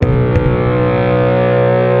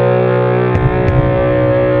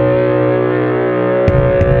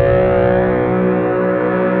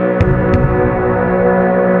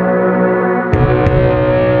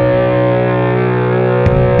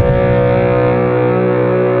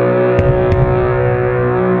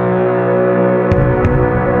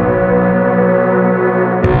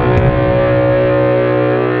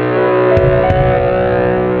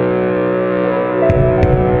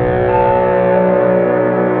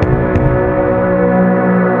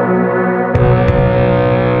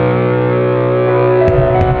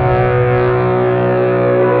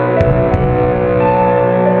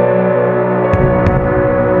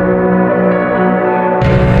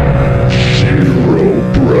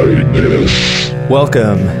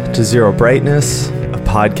Welcome to Zero Brightness, a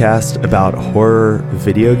podcast about horror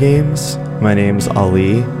video games. My name's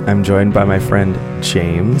Ali. I'm joined by my friend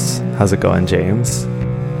James. How's it going, James?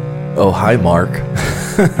 Oh, hi, Mark.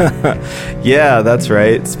 Yeah, that's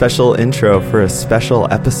right. Special intro for a special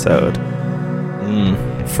episode.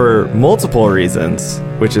 For multiple reasons,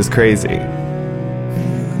 which is crazy.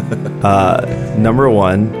 Number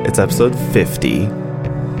one, it's episode 50.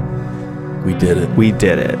 We did it. We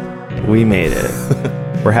did it. We made it.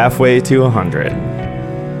 We're halfway to 100.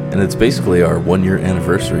 And it's basically our 1 year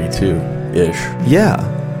anniversary, too, ish. Yeah,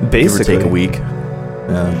 basically. Give or take a week.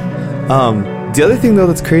 Yeah. The other thing, though,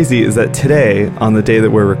 that's crazy is that today, on the day that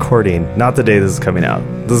we're recording, not the day this is coming out,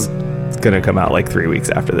 this is going to come out like 3 weeks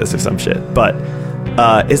after this or some shit, but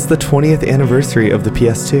it's the 20th anniversary of the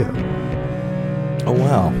PS2. Oh,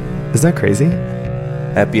 wow. Isn't that crazy?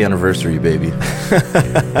 Happy anniversary, baby.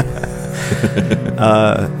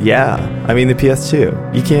 Yeah. I mean, the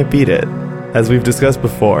PS2. You can't beat it. As we've discussed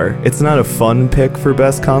before, it's not a fun pick for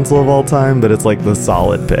best console of all time, but it's like the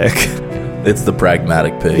solid pick. It's the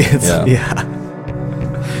pragmatic pick. Yeah.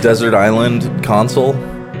 Desert Island console,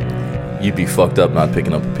 you'd be fucked up not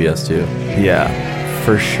picking up a PS2. Yeah,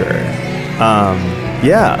 for sure.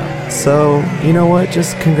 Yeah. So, you know what?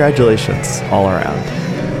 Just congratulations all around.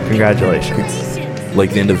 Congratulations.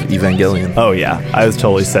 Like the end of Evangelion. Oh, yeah. I was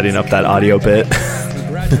totally setting up that audio bit.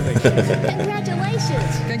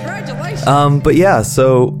 Congratulations. But yeah,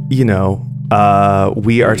 so, you know,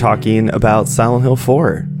 we are talking about Silent Hill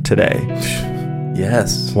 4 today.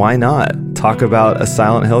 Yes. Why not talk about a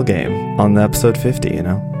Silent Hill game on the episode 50, you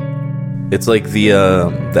know? It's like the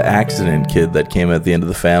accident kid that came at the end of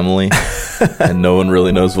The Family, and no one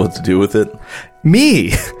really knows what to do with it.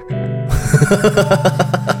 Me!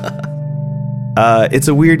 It's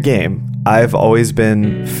a weird game. I've always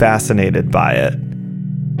been fascinated by it,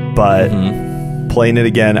 but playing it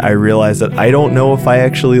again, I realized that I don't know if I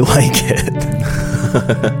actually like it.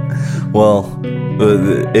 Well,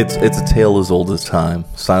 it's a tale as old as time.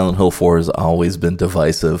 Silent Hill 4 has always been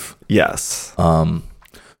divisive. Yes.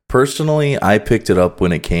 Personally, I picked it up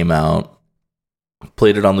when it came out,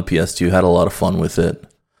 played it on the PS2, had a lot of fun with it.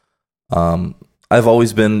 I've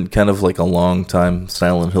always been kind of like a long time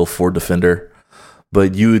Silent Hill 4 defender.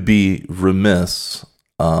 But you would be remiss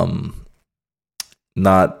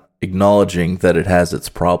not acknowledging that it has its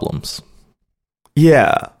problems.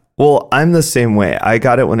 Yeah. Well, I'm the same way. I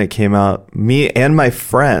got it when it came out. Me and my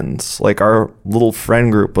friends, like our little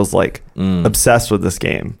friend group, was like obsessed with this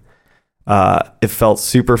game. It felt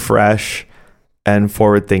super fresh and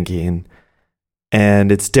forward thinking,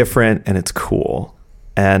 and it's different and it's cool.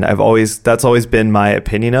 And that's always been my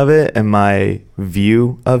opinion of it and my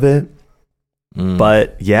view of it.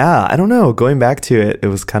 But yeah, I don't know. Going back to it, it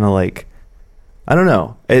was kind of like, I don't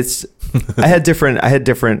know. I had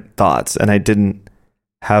different thoughts, and I didn't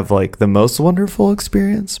have like the most wonderful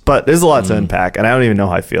experience. But there's a lot to unpack, and I don't even know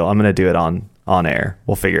how I feel. I'm gonna do it on air.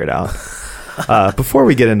 We'll figure it out. Before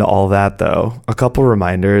we get into all that, though, a couple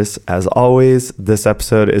reminders. As always, this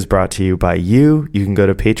episode is brought to you by you. You can go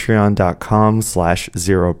to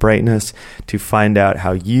patreon.com/zerobrightness to find out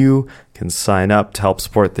how you can sign up to help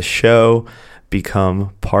support the show,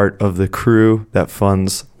 become part of the crew that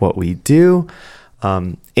funds what we do.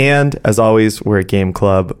 And as always, we're a game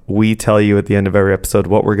club. We tell you at the end of every episode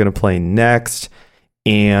what we're going to play next.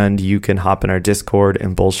 And you can hop in our Discord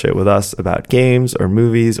and bullshit with us about games or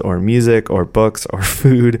movies or music or books or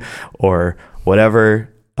food or whatever.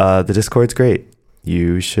 The Discord's great.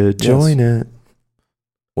 You should join it.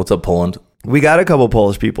 What's up, Poland? We got a couple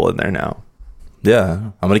Polish people in there now. Yeah,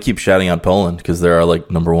 I'm going to keep shouting out Poland because they're our like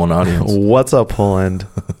number one audience. What's up, Poland?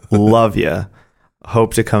 Love ya.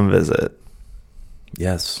 Hope to come visit.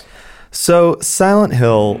 Yes. So, Silent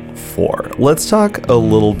Hill 4. Let's talk a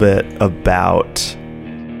little bit about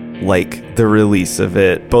like the release of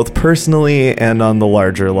it, both personally and on the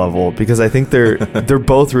larger level, because I think they're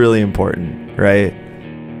both really important, right?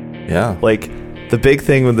 Yeah. Like the big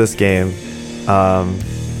thing with this game, so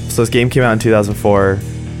this game came out in 2004.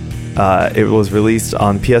 It was released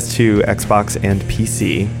on PS2, Xbox, and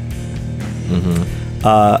PC.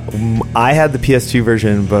 I had the PS2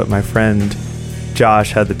 version, but my friend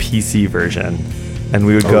Josh had the PC version, and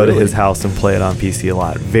we would go to his house and play it on PC a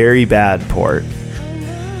lot. Very bad port.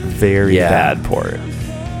 Bad port.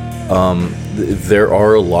 There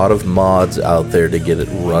are a lot of mods out there to get it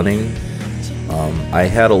running. I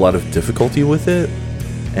had a lot of difficulty with it,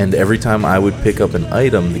 and every time I would pick up an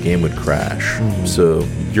item, the game would crash. So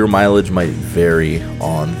your mileage might vary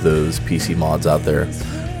on those PC mods out there.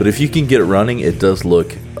 But if you can get it running, it does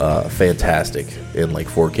look fantastic in like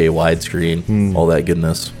 4K widescreen, all that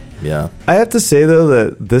goodness. Yeah. I have to say though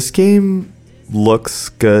that this game looks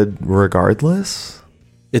good regardless.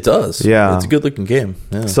 It does. Yeah. It's a good looking game.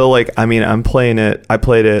 Yeah. So like, I mean, I played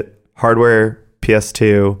it hardware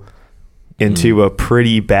PS2 into a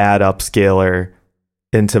pretty bad upscaler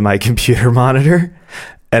into my computer monitor,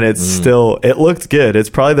 and it looked good. It's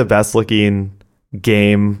probably the best looking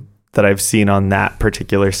game that I've seen on that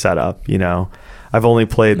particular setup. You know, I've only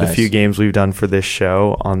played the few games we've done for this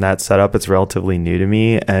show on that setup. It's relatively new to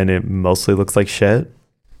me, and it mostly looks like shit.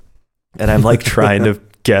 And I'm like trying to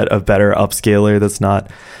get a better upscaler that's not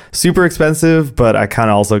super expensive, but I kind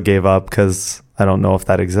of also gave up because I don't know if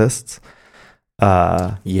that exists.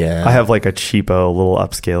 Yeah, I have like a cheapo little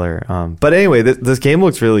upscaler. But anyway, this game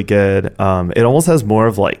looks really good. It almost has more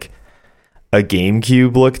of like a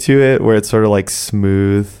GameCube look to it, where it's sort of like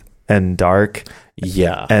smooth and dark.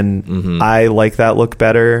 Yeah. And I like that look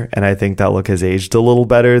better, and I think that look has aged a little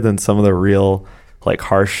better than some of the real like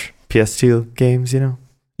harsh PS2 games, you know?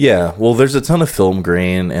 Yeah, well, there's a ton of film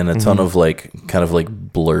grain and a ton of like kind of like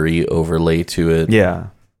blurry overlay to it. Yeah.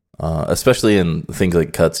 Especially in things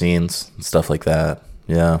like cutscenes and stuff like that.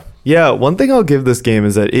 Yeah. Yeah, one thing I'll give this game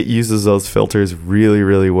is that it uses those filters really,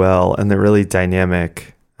 really well, and they're really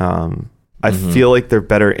dynamic. I feel like they're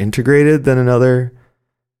better integrated than in other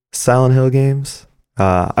Silent Hill games.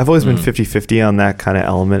 I've always been 50-50 on that kind of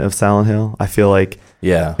element of Silent Hill. I feel like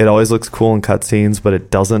it always looks cool in cutscenes, but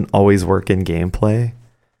it doesn't always work in gameplay.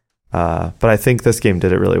 But I think this game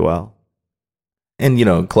did it really well. And, you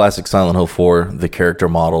know, classic Silent Hill 4, the character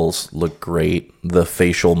models look great. The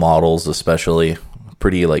facial models, especially,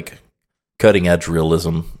 pretty, like, cutting-edge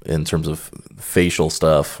realism in terms of facial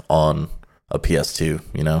stuff on a PS2,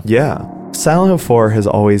 you know? Yeah. Silent Hill 4 has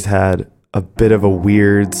always had a bit of a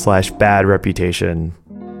weird/bad reputation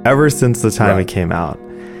ever since the time it came out.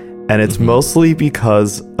 And it's mostly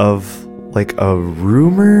because of, like, a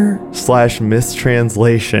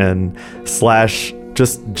rumor/mistranslation/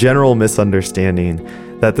 just general misunderstanding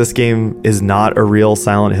that this game is not a real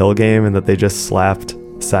Silent Hill game and that they just slapped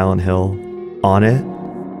Silent Hill on it,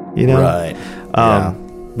 you know? Right.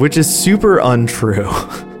 Which is super untrue.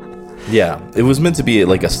 Yeah, it was meant to be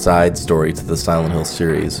like a side story to the Silent Hill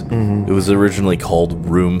series. It was originally called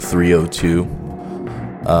Room 302.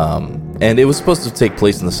 And it was supposed to take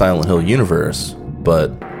place in the Silent Hill universe,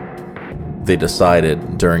 but they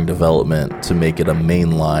decided during development to make it a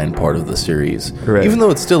mainline part of the series, even though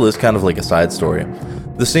it still is kind of like a side story.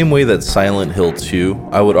 The same way that Silent Hill 2,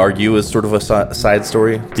 I would argue, is sort of a side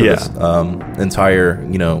story to this entire,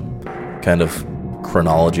 you know, kind of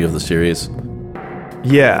chronology of the series.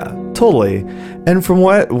 Yeah, totally. And from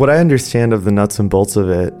what I understand of the nuts and bolts of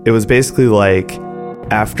it, it was basically like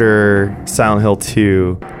after Silent Hill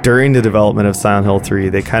 2, during the development of Silent Hill 3,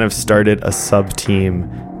 they kind of started a sub-team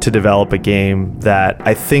to develop a game that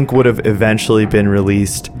I think would have eventually been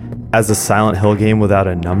released as a Silent Hill game without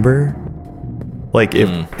a number. Like,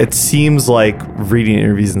 it seems like, reading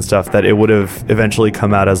interviews and stuff, that it would have eventually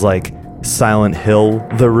come out as like Silent Hill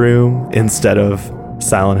The Room instead of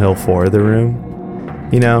Silent Hill 4 The Room.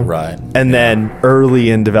 You know? Right. And then early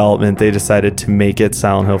in development, they decided to make it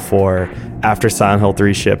Silent Hill 4. After Silent Hill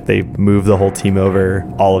 3 shipped, they moved the whole team over.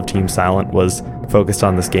 All of Team Silent was focused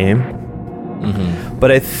on this game.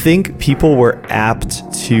 But I think people were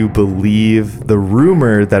apt to believe the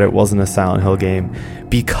rumor that it wasn't a Silent Hill game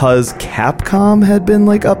because Capcom had been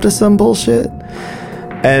like up to some bullshit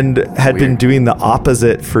and had been doing the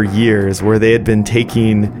opposite for years, where they had been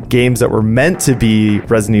taking games that were meant to be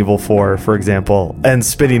Resident Evil 4, for example, and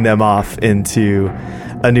spinning them off into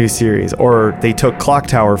a new series. Or they took Clock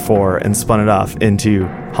Tower 4 and spun it off into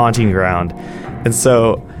Haunting Ground. And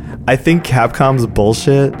so I think Capcom's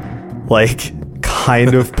bullshit like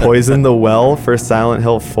kind of poisoned the well for Silent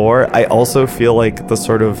Hill 4. I also feel like the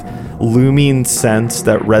sort of looming sense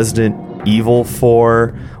that Resident Evil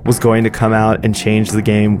 4 was going to come out and change the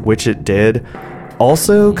game, which it did,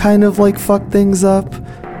 also kind of like fucked things up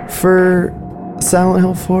for Silent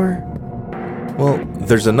Hill 4. Well,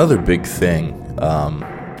 there's another big thing.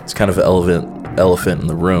 It's kind of an elephant in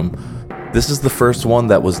the room. This is the first one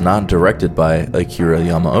that was not directed by Akira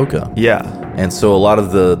Yamaoka. Yeah. And so a lot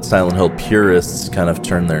of the Silent Hill purists kind of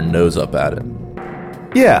turn their nose up at it.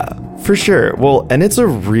 Yeah, for sure. Well, and it's a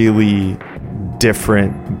really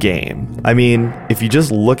different game. I mean, if you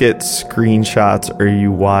just look at screenshots or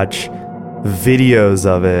you watch videos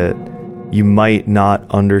of it, you might not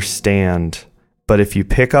understand. But if you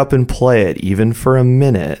pick up and play it, even for a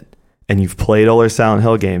minute, and you've played all their Silent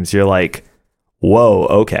Hill games, you're like, whoa,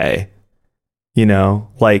 okay. You know,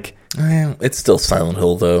 like... It's still Silent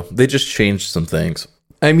Hill, though. They just changed some things.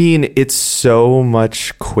 I mean, it's so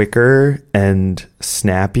much quicker and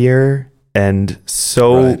snappier and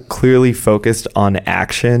so clearly focused on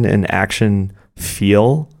action and action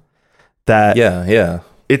feel that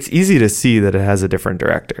it's easy to see that it has a different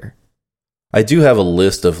director. I do have a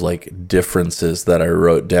list of like differences that I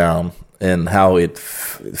wrote down and how it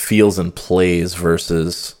feels and plays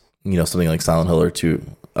versus, you know, something like Silent Hill 2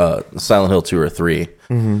 or 3.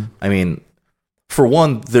 Mm-hmm. I mean, for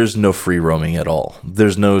one, there's no free roaming at all.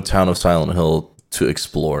 There's no town of Silent Hill to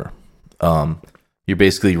explore. You're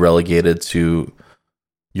basically relegated to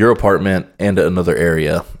your apartment and another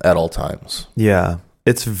area at all times. Yeah,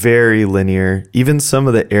 it's very linear. Even some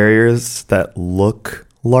of the areas that look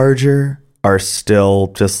larger are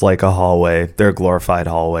still just like a hallway. They're a glorified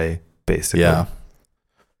hallway, basically. Yeah.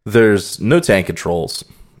 There's no tank controls.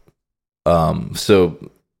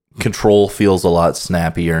 So control feels a lot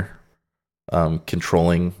snappier.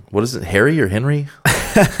 Controlling, what is it, Harry or Henry?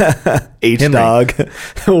 H-Dog.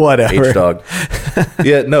 Whatever. H-Dog.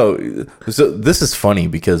 Yeah, no. So this is funny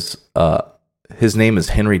because his name is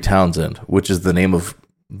Henry Townsend, which is the name of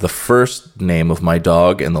the first name of my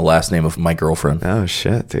dog and the last name of my girlfriend. Oh,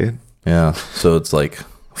 shit, dude. Yeah, so it's like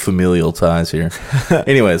familial ties here.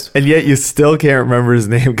 Anyways. And yet you still can't remember his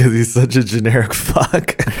name because he's such a generic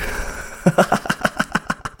fuck.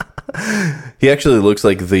 He actually looks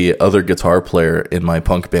like the other guitar player in my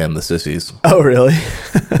punk band, the Sissies. Oh, really?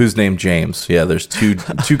 Who's named James. Yeah, there's two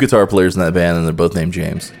guitar players in that band, and they're both named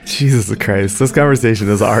James. Jesus Christ. This conversation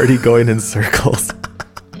is already going in circles.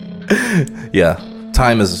 Yeah,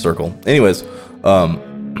 time is a circle. Anyways,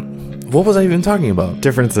 what was I even talking about?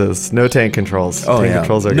 Differences. No tank controls. Oh, tank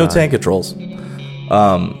controls are no gone. tank controls.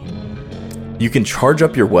 You can charge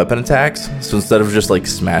up your weapon attacks. So instead of just like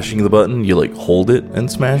smashing the button, you like hold it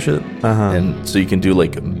and smash it. And so you can do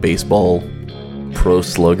like baseball pro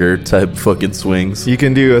slugger type fucking swings. You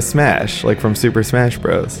can do a smash, like from Super Smash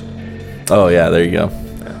Bros. Oh yeah, there you go.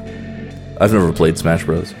 I've never played Smash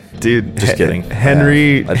Bros. Dude, just kidding.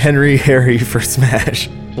 Harry for Smash.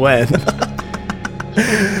 When?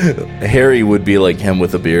 Harry would be like him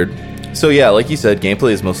with a beard. So yeah, like you said,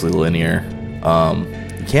 gameplay is mostly linear.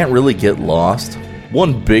 You can't really get lost.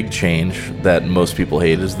 One big change that most people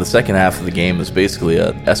hate is the second half of the game is basically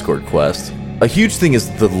an escort quest. A huge thing is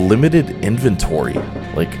the limited inventory.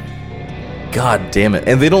 Like, god damn it.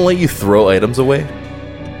 And they don't let you throw items away.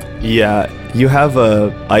 Yeah, you have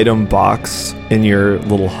a item box in your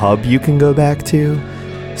little hub you can go back to.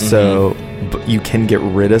 So you can get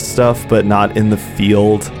rid of stuff, but not in the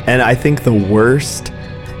field. And I think the worst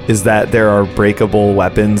is that there are breakable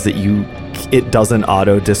weapons that it doesn't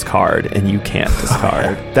auto discard and you can't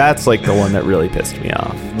discard. That's like the one that really pissed me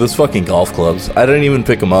off. Those fucking golf clubs. I didn't even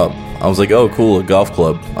pick them up. I was like, oh cool, a golf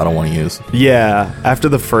club I don't want to use. Yeah, after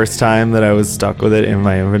the first time that I was stuck with it in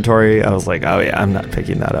my inventory, I was like, oh yeah, I'm not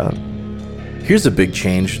picking that up. Here's a big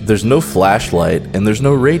change. There's no flashlight and there's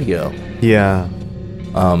no radio. Yeah.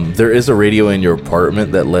 There is a radio in your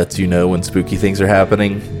apartment that lets you know when spooky things are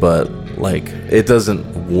happening, but like it doesn't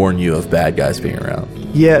warn you of bad guys being around.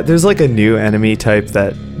 Yeah, there's like a new enemy type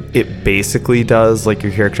that it basically does, like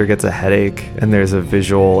your character gets a headache and there's a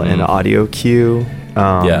visual and audio cue.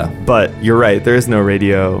 But you're right, there is no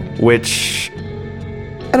radio, which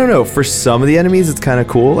I don't know, for some of the enemies it's kind of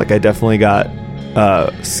cool. Like I definitely got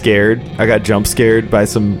scared. I got jump scared by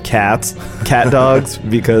some cat dogs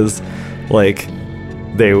because like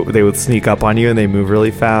they would sneak up on you and they move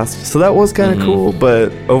really fast. So that was kind of cool,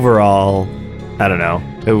 but overall, I don't know.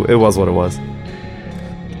 It was what it was.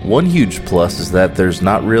 One huge plus is that there's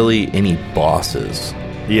not really any bosses.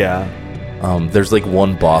 Yeah. There's like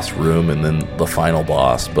one boss room and then the final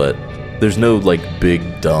boss, but there's no like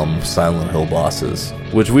big dumb Silent Hill bosses,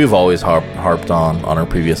 which we've always harped on our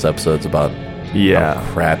previous episodes about how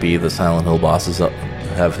crappy the Silent Hill bosses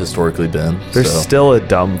have historically been. There's still a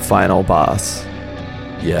dumb final boss.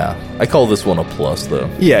 Yeah. I call this one a plus though.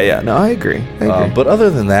 Yeah. No, I agree. But other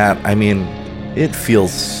than that, I mean, it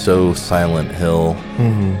feels so Silent Hill.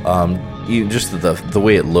 Just the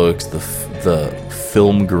way it looks, the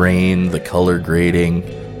film grain, the color grading,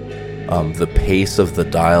 the pace of the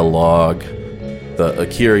dialogue, the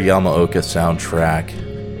Akira Yamaoka soundtrack.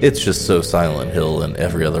 It's just so Silent Hill in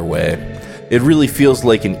every other way. It really feels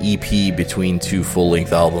like an EP between two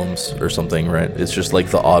full-length albums or something, right? It's just like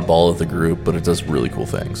the oddball of the group, but it does really cool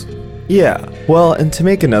things. Yeah, well, and to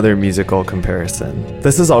make another musical comparison,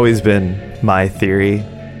 this has always been my theory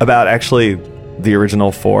about actually the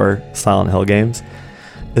original 4 Silent Hill games,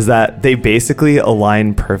 is that they basically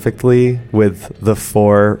align perfectly with the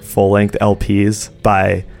 4 full-length LPs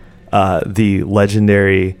by the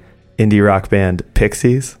legendary indie rock band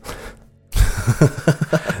Pixies.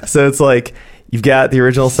 So it's like you've got the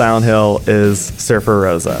original Silent Hill is Surfer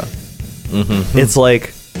Rosa. It's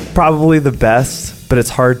like probably the best, but it's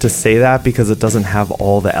hard to say that because it doesn't have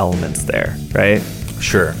all the elements there, right?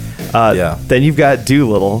 Sure. Then you've got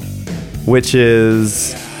Doolittle, which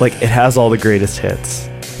is like it has all the greatest hits.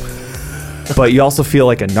 But you also feel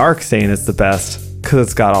like a narc saying it's the best because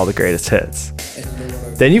it's got all the greatest hits.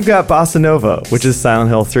 Then you've got Bossa Nova, which is Silent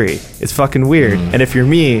Hill 3. It's fucking weird. And if you're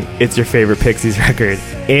me, it's your favorite Pixies record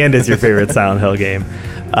and it's your favorite Silent Hill game.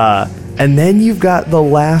 And then you've got the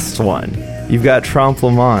last one. You've got Trompe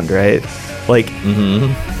Le Monde, right? Like,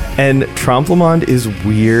 and Trompe Le Monde is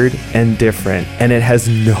weird and different, and it has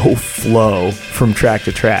no flow from track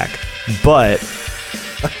to track, but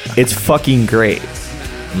it's fucking great.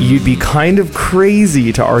 You'd be kind of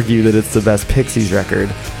crazy to argue that it's the best Pixies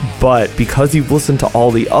record, but because you've listened to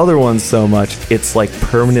all the other ones so much, it's like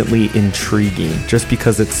permanently intriguing just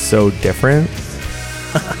because it's so different.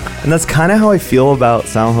 And that's kind of how I feel about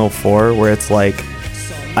Silent Hill 4, where it's like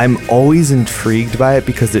I'm always intrigued by it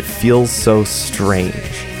because it feels so strange.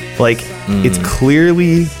 Like it's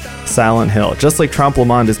clearly Silent Hill, just like Trompe Le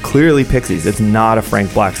Monde is clearly Pixies. It's not a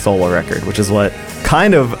Frank Black solo record, which is what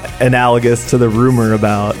kind of analogous to the rumor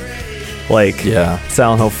about like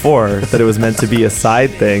Silent Hill 4 that it was meant to be a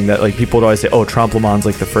side thing, that like people would always say, oh, Trompe Le Monde's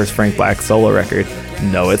like the first Frank Black solo record.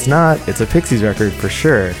 No, it's not. It's a Pixies record for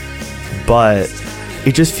sure, but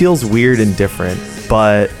it just feels weird and different.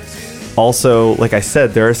 But also, like I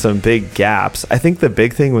said, there are some big gaps. I think the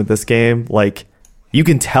big thing with this game, like you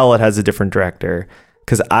can tell it has a different director,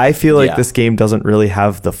 because I feel like this game doesn't really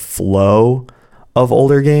have the flow of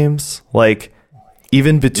older games. Like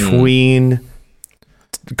even between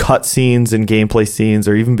cutscenes and gameplay scenes,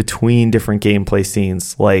 or even between different gameplay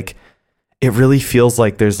scenes, like it really feels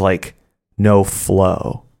like there's like no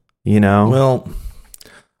flow, you know? Well,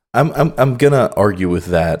 I'm gonna argue with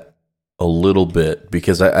that a little bit,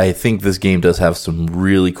 because I think this game does have some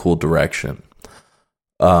really cool direction.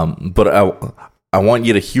 But I want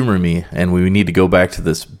you to humor me, and we need to go back to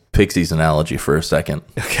this Pixies analogy for a second.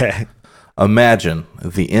 Okay. Imagine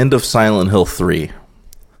the end of Silent Hill 3.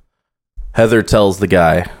 Heather tells the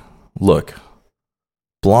guy, look,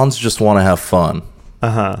 blondes just want to have fun.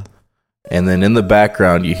 Uh-huh. And then in the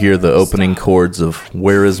background, you hear the opening chords of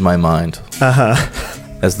Where Is My Mind? Uh-huh.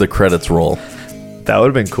 As the credits roll. That would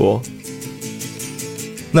have been cool.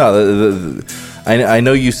 No, I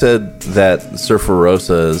know you said that Surfer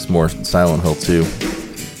Rosa is more Silent Hill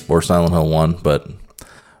 2 or Silent Hill 1, but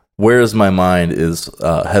Where Is My Mind is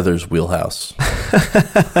Heather's wheelhouse.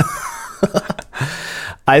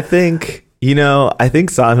 I think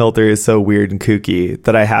Silent Hill 3 is so weird and kooky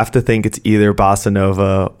that I have to think it's either Bossa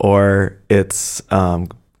Nova or it's Come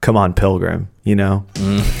On Pilgrim, you know?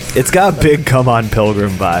 It's got big Come On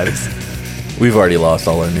Pilgrim vibes. We've already lost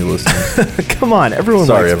all our new listeners. Come on, everyone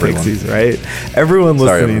likes Pixies, right? Everyone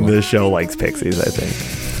listening to this show likes Pixies, I think.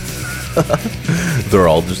 They're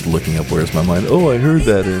all just looking up Where's My Mind. Oh, I heard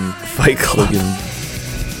that in Fight Club.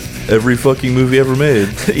 Every fucking movie ever made.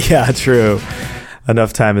 Yeah, true.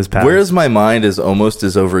 Enough time has passed. Where's My Mind is almost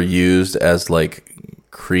as overused as like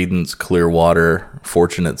Creedence Clearwater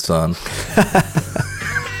Fortunate Son.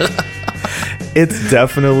 It's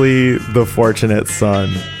definitely the Fortunate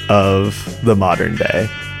Son of the modern day.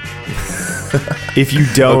 If you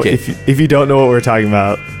don't if you don't know what we're talking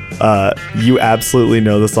about, you absolutely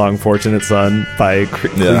know the song Fortunate Son by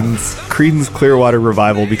Creedence Clearwater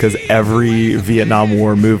Revival, because every Vietnam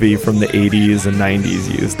War movie from the 80s and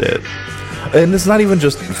 90s used it. And it's not even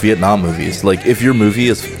just Vietnam movies. Like, if your movie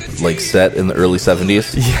is like set in the early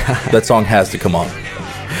 70s, that song has to come on.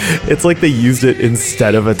 It's like they used it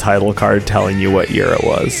instead of a title card telling you what year it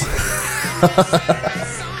was.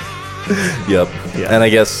 Yep. Yeah. And I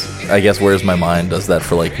guess Where's My Mind does that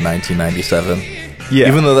for like 1997. Yeah.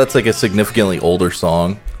 Even though that's like a significantly older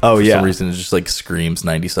song. Oh, for some reason it just like screams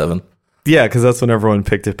 97. Yeah, because that's when everyone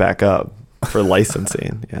picked it back up for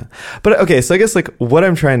licensing. Yeah. But okay, so I guess like what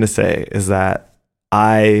I'm trying to say is that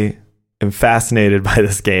I am fascinated by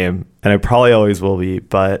this game, and I probably always will be,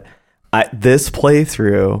 but this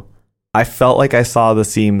playthrough, I felt like I saw the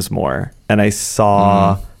seams more, and I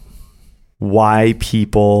saw why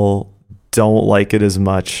people don't like it as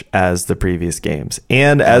much as the previous games.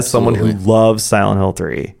 And as someone who loves Silent Hill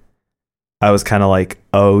 3, I was kind of like,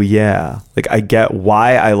 oh yeah, like I get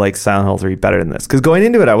why I like Silent Hill 3 better than this. Because going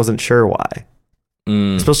into it, I wasn't sure why,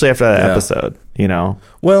 especially after that episode, you know?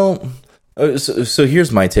 Well, so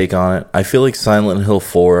here's my take on it. I feel like Silent Hill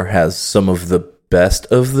 4 has some of the best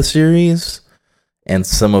of the series and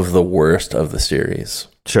some of the worst of the series.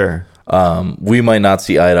 Sure. We might not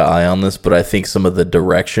see eye to eye on this, but I think some of the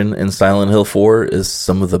direction in Silent Hill 4 is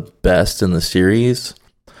some of the best in the series,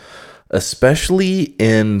 especially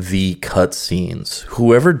in the cutscenes.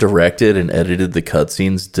 Whoever directed and edited the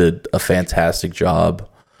cutscenes did a fantastic job.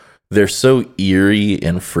 They're so eerie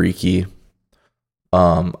and freaky.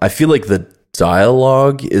 I feel like the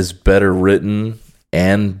dialogue is better written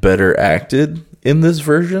and better acted in this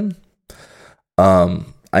version.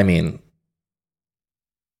 I mean,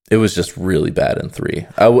 it was just really bad in 3.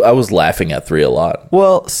 I was laughing at 3 a lot.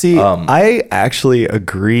 Well, see, I actually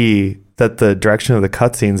agree that the direction of the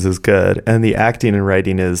cutscenes is good and the acting and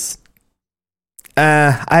writing is...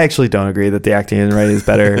 I actually don't agree that the acting and writing is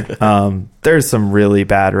better. There's some really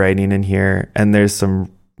bad writing in here, and there's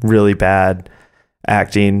some really bad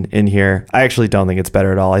acting in here. I actually don't think it's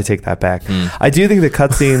better at all. I take that back. I do think the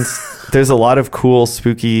cutscenes, there's a lot of cool,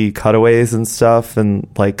 spooky cutaways and stuff, and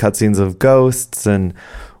like cutscenes of ghosts and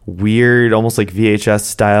weird, almost like VHS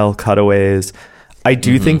style cutaways. I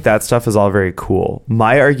do think that stuff is all very cool.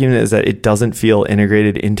 My argument is that it doesn't feel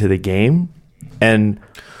integrated into the game. And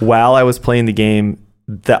while I was playing the game,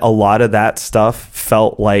 that a lot of that stuff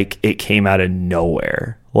felt like it came out of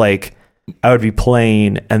nowhere. Like I would be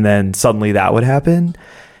playing and then suddenly that would happen.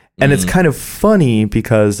 And it's kind of funny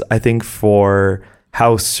because I think for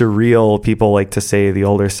how surreal people like to say the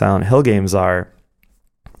older Silent Hill games are,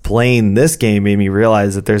 playing this game made me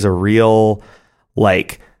realize that there's a real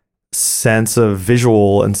like sense of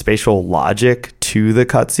visual and spatial logic to the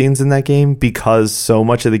cutscenes in that game because so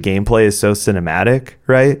much of the gameplay is so cinematic,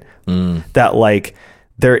 right? That like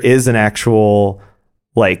there is an actual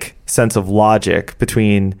like sense of logic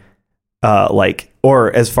between like,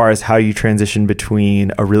 or as far as how you transition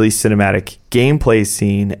between a really cinematic gameplay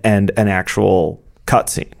scene and an actual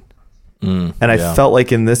cutscene. And I felt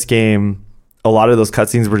like in this game, a lot of those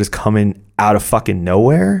cutscenes were just coming out of fucking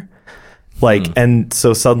nowhere. Like, and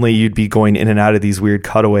so suddenly you'd be going in and out of these weird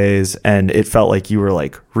cutaways and it felt like you were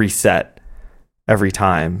like reset every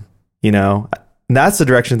time, you know? And that's the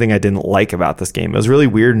direction thing I didn't like about this game. It was really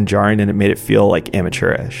weird and jarring and it made it feel like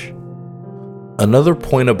amateurish. Another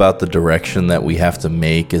point about the direction that we have to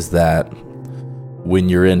make is that when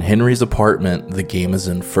you're in Henry's apartment, the game is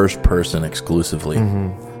in first person exclusively.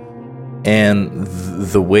 And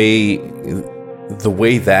the way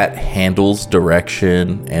that handles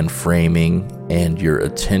direction and framing and your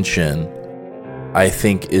attention, I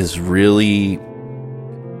think is really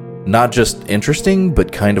not just interesting,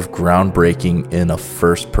 but kind of groundbreaking in a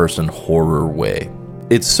first-person horror way.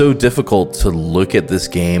 It's so difficult to look at this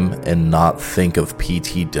game and not think of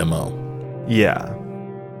PT Demo. Yeah,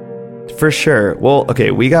 for sure. Well,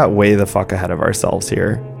 okay, we got way the fuck ahead of ourselves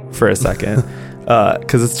here for a second.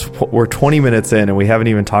 Because we're 20 minutes in and we haven't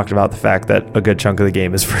even talked about the fact that a good chunk of the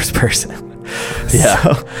game is first person.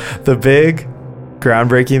 So the big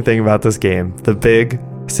groundbreaking thing about this game, the big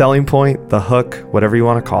selling point, the hook, whatever you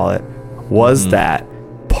want to call it, was that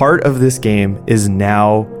part of this game is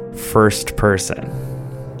now first person.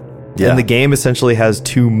 And the game essentially has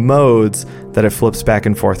 2 modes that it flips back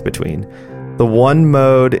and forth between. The one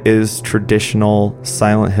mode is traditional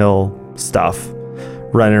Silent Hill stuff.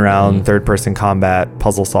 Running around, third-person combat,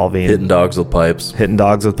 puzzle solving, hitting dogs with pipes,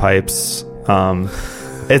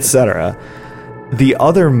 etc. The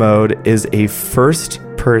other mode is a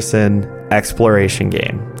first-person exploration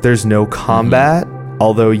game. There's no combat,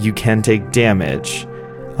 although you can take damage,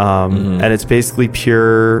 and it's basically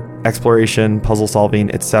pure exploration, puzzle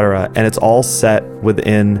solving, etc. And it's all set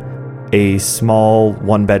within a small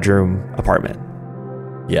 1-bedroom apartment.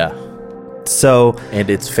 And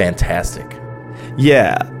it's fantastic.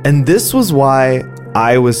 Yeah, and this was why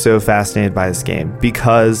I was so fascinated by this game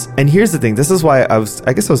because, and here's the thing, this is why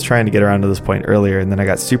I guess I was trying to get around to this point earlier and then I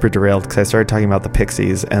got super derailed because I started talking about the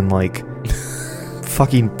Pixies and like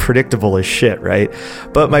fucking predictable as shit, right?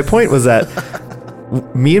 But my point was that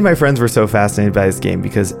me and my friends were so fascinated by this game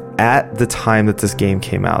because at the time that this game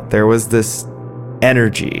came out, there was this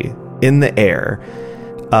energy in the air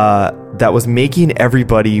that was making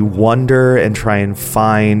everybody wonder and try and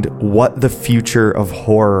find what the future of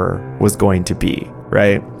horror was going to be,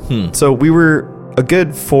 right? So we were a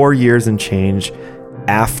good 4 years and change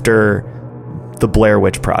after the Blair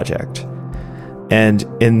Witch Project. And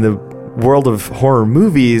in the world of horror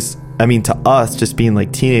movies, I mean, to us, just being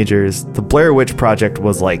like teenagers, the Blair Witch Project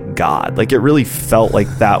was like God. Like, it really felt like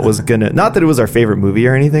that was gonna, not that it was our favorite movie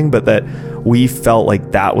or anything, but that we felt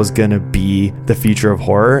like that was gonna be the future of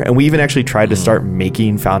horror. And we even actually tried to start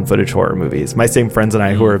making found footage horror movies. My same friends and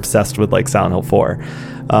I who are obsessed with like Silent Hill 4.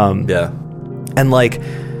 And like,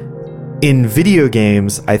 in video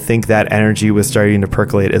games, I think that energy was starting to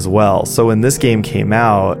percolate as well. So when this game came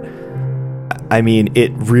out, I mean,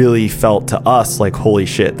 it really felt to us like, holy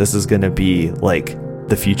shit, this is going to be like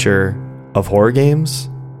the future of horror games.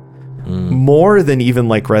 More than even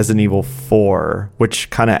like Resident Evil 4, which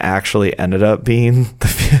kind of actually ended up being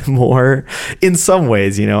more in some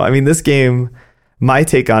ways, you know. I mean, this game, my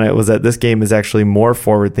take on it was that this game is actually more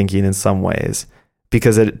forward thinking in some ways,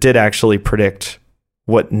 because it did actually predict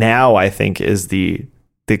what now I think is the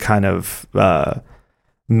kind of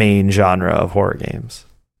main genre of horror games.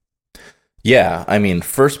 Yeah, I mean,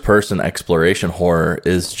 first person exploration horror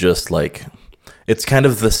is just like, it's kind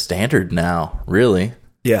of the standard now, really.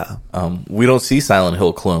 Yeah. We don't see Silent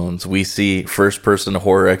Hill clones. We see first-person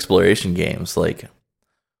horror exploration games, like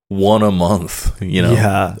one a month, you know?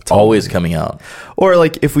 Yeah, totally. Always coming out. Or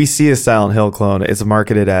like if we see a Silent Hill clone, it's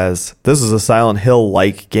marketed as this is a Silent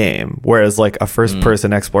Hill-like game, whereas like a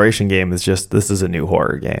first-person exploration game is just this is a new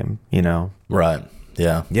horror game, you know? Right.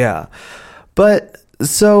 Yeah. Yeah. But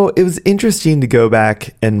so it was interesting to go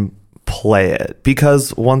back and play it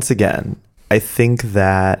because once again, I think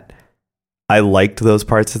that I liked those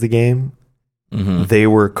parts of the game. Mm-hmm. They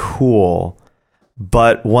were cool.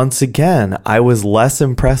 But once again, I was less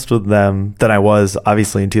impressed with them than I was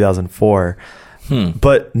obviously in 2004.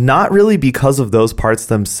 But not really because of those parts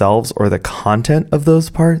themselves or the content of those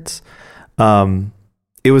parts.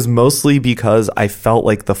 It was mostly because I felt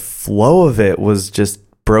like the flow of it was just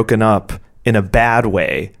broken up in a bad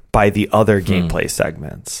way by the other gameplay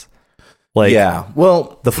segments. Like, yeah,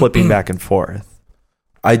 well, the flipping back and forth.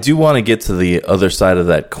 I do want to get to the other side of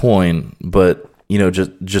that coin, but you know,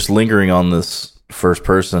 just lingering on this the first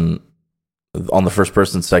person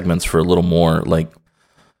segments for a little more, like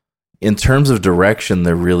in terms of direction,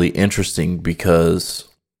 they're really interesting because,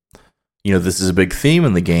 you know, this is a big theme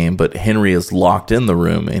in the game, but Henry is locked in the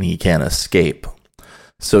room and he can't escape.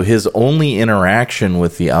 So his only interaction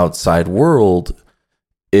with the outside world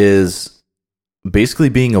is basically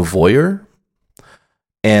being a voyeur.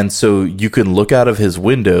 And so you can look out of his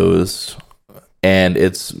windows, and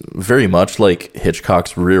it's very much like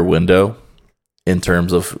Hitchcock's Rear Window in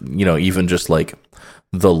terms of, you know, even just like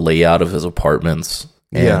the layout of his apartments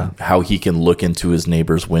and how he can look into his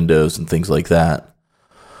neighbor's windows and things like that.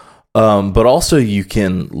 But also you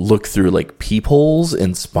can look through like peepholes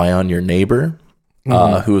and spy on your neighbor,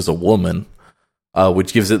 who is a woman,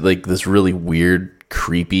 which gives it like this really weird,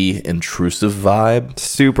 creepy, intrusive vibe.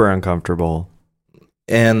 Super uncomfortable.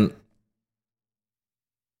 And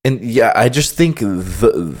yeah, I just think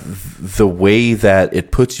the way that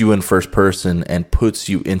it puts you in first person and puts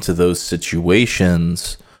you into those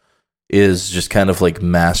situations is just kind of like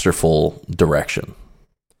masterful direction.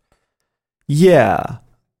 Yeah,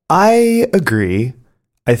 I agree.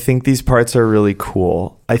 I think these parts are really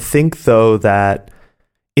cool. I think, though, that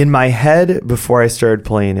in my head, before I started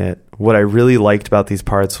playing it, what I really liked about these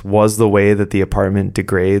parts was the way that the apartment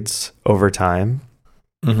degrades over time.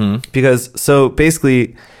 Mm-hmm. Because, so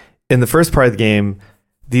basically, in the first part of the game,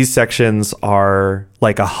 these sections are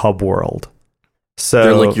like a hub world. So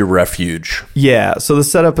they're like your refuge. Yeah. So the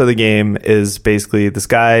setup of the game is basically this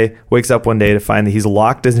guy wakes up one day to find that he's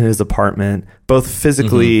locked in his apartment, both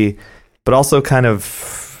physically, but also kind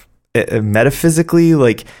of metaphysically.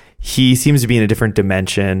 Like, he seems to be in a different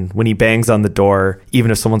dimension. When he bangs on the door,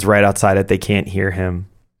 even if someone's right outside it, they can't hear him.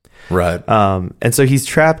 Right. And so he's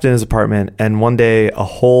trapped in his apartment, and one day a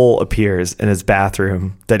hole appears in his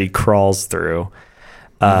bathroom that he crawls through.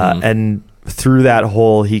 And through that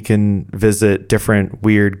hole, he can visit different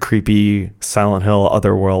weird, creepy Silent Hill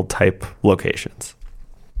otherworld type locations.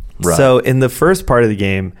 Right. So in the first part of the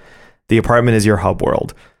game, the apartment is your hub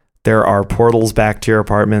world. There are portals back to your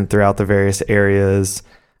apartment throughout the various areas.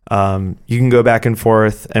 You can go back and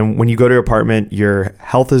forth, and when you go to your apartment, your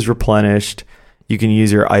health is replenished. You can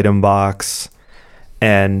use your item box,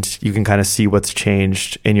 and you can kind of see what's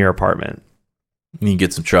changed in your apartment. You can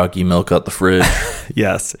get some chalky milk out the fridge.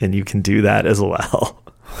 Yes, and you can do that as well.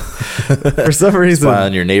 For some reason, spy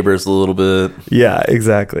on your neighbors a little bit. Yeah,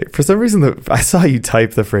 exactly. For some reason, I saw you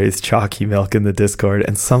type the phrase chalky milk in the Discord,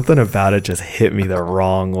 and something about it just hit me the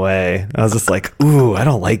wrong way. I was just like, ooh, I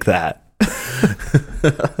don't like that.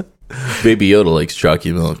 Baby Yoda likes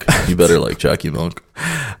chalky milk. You better like chalky milk.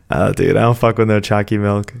 Dude, I don't fuck with no chalky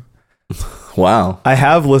milk. Wow. I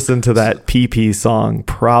have listened to that PP song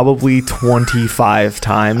probably 25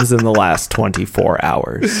 times in the last 24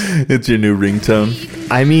 hours. It's your new ringtone?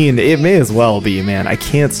 I mean, it may as well be, man. I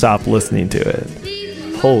can't stop listening to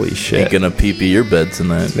it. Holy shit. Ain't gonna PP your bed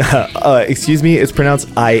tonight. Excuse me, it's pronounced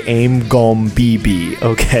I aim gom BB.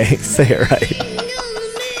 Okay, say it right.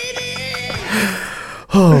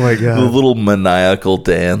 Oh my The god. little maniacal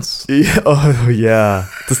dance. Yeah, oh yeah.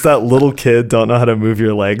 Just that little kid don't know how to move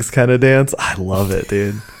your legs kind of dance. I love it,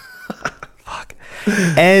 dude. Fuck.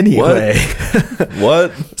 Anyway.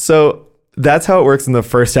 What? So that's how it works in the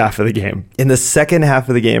first half of the game. In the second half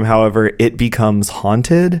of the game, however, it becomes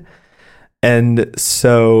haunted. And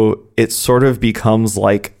so it sort of becomes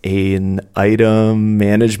like an item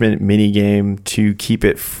management minigame to keep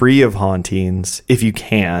it free of hauntings if you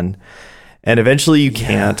can. And eventually you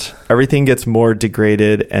can't. Everything gets more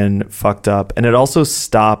degraded and fucked up. And it also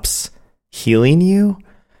stops healing you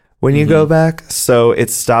when you go back. So it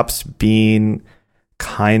stops being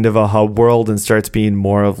kind of a hub world and starts being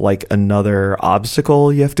more of like another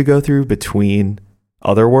obstacle you have to go through between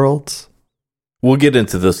other worlds. We'll get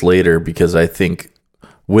into this later because I think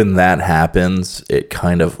when that happens, it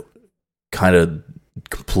kind of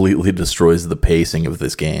completely destroys the pacing of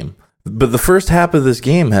this game. But the first half of this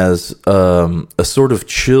game has a sort of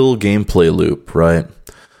chill gameplay loop, right?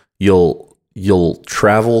 You'll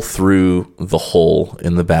travel through the hole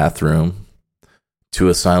in the bathroom to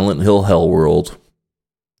a Silent Hill hell world,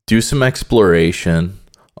 do some exploration,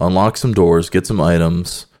 unlock some doors, get some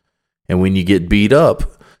items, and when you get beat up,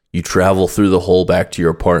 you travel through the hole back to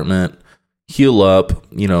your apartment, heal up,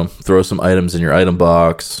 throw some items in your item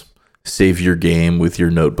box, save your game with your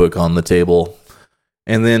notebook on the table,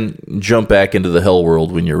 and then jump back into the hell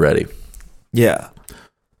world when you're ready. Yeah.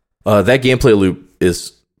 That gameplay loop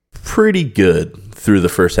is pretty good through the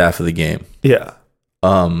first half of the game. Yeah.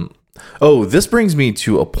 This brings me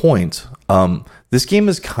to a point. This game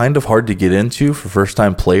is kind of hard to get into for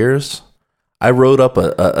first-time players. I wrote up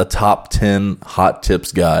a top 10 hot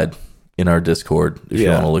tips guide in our Discord if you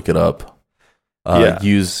want to look it up.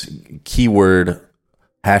 Use keyword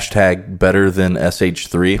hashtag better than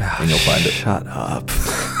SH3 and you'll find it. Shut up.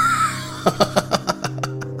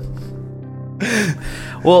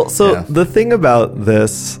 Well, so the thing about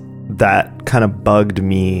this that kind of bugged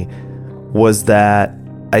me was that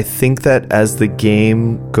I think that as the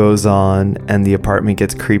game goes on and the apartment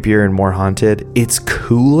gets creepier and more haunted, it's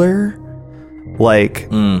cooler. Like,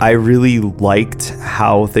 I really liked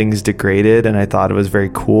how things degraded and I thought it was very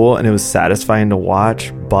cool and it was satisfying to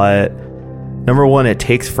watch. But number one, it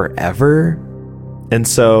takes forever. And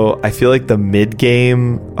so I feel like the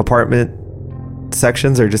mid-game apartment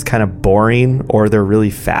sections are just kind of boring or they're really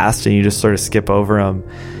fast and you just sort of skip over them.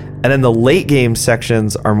 And then the late game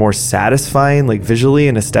sections are more satisfying, like visually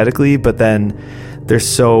and aesthetically, but then they're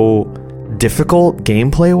so difficult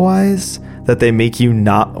gameplay wise that they make you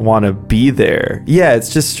not want to be there. Yeah,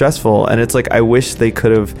 it's just stressful. And it's like, I wish they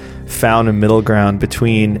could have found a middle ground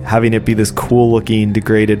between having it be this cool looking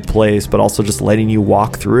degraded place, but also just letting you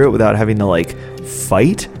walk through it without having to like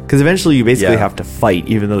fight. Because eventually you basically have to fight,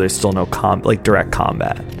 even though there's still no direct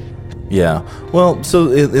combat. Yeah. Well,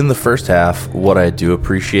 so in the first half, what I do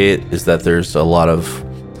appreciate is that there's a lot of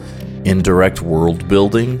indirect world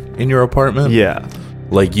building in your apartment. Yeah.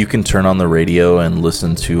 Like you can turn on the radio and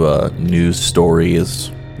listen to news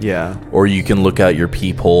stories. Yeah. Or you can look out your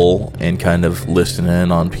peephole and kind of listen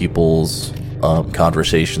in on people's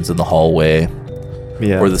conversations in the hallway.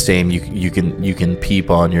 Yeah. Or the same, you can peep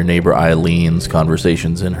on your neighbor Eileen's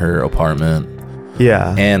conversations in her apartment.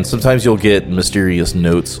 Yeah. And sometimes you'll get mysterious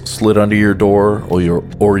notes slid under your door,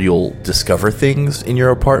 or you'll discover things in your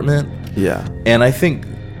apartment. Yeah. And I think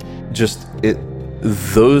just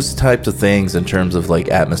those types of things in terms of like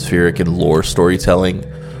atmospheric and lore storytelling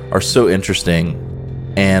are so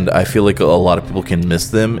interesting. And I feel like a lot of people can miss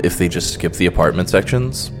them if they just skip the apartment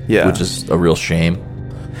sections. Yeah. Which is a real shame.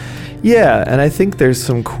 Yeah, and I think there's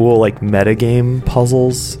some cool like metagame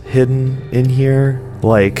puzzles hidden in here.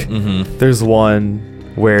 Like there's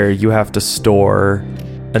one where you have to store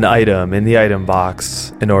an item in the item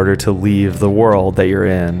box in order to leave the world that you're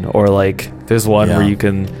in. Or like there's one where you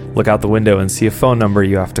can look out the window and see a phone number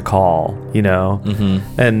you have to call,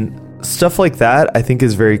 And stuff like that I think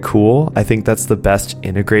is very cool. I think that's the best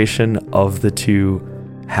integration of the two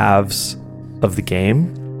halves of the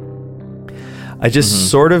game. I just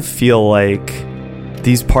sort of feel like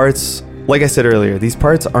these parts, like I said earlier, these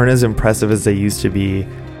parts aren't as impressive as they used to be,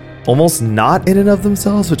 almost not in and of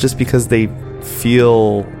themselves, but just because they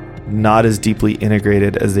feel not as deeply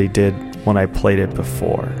integrated as they did when I played it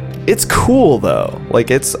before. It's cool though. Like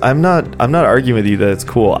I'm not arguing with you that it's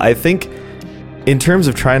cool. I think in terms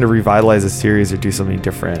of trying to revitalize a series or do something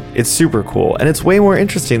different, it's super cool. And it's way more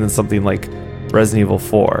interesting than something like Resident Evil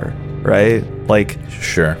 4, right? Like,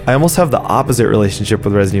 sure. I almost have the opposite relationship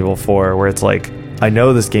with Resident Evil 4, where it's like, I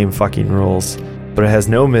know this game fucking rules, but it has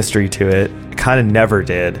no mystery to it. It kind of never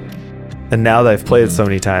did. And now that I've played it so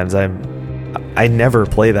many times, I never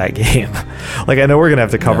play that game. Like, I know we're gonna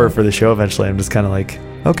have to cover it for the show eventually. I'm just kind of like,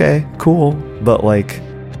 okay, cool, but like,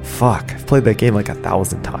 fuck, I've played that game like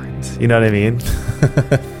 1,000 times. You know what I mean?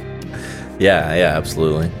 Yeah,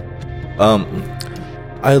 absolutely.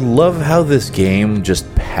 I love how this game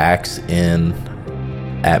just packs in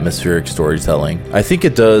atmospheric storytelling. I think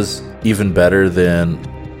it does even better than,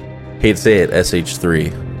 hate to say it,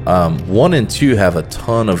 SH3. 1 and 2 have a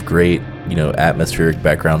ton of great, atmospheric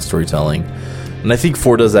background storytelling. And I think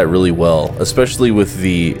 4 does that really well, especially with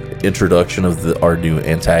the introduction of our new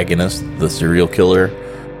antagonist, the serial killer,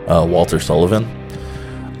 Walter Sullivan.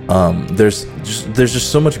 There's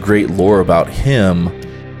just so much great lore about him,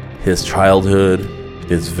 his childhood,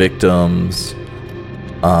 his victims,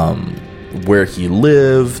 where he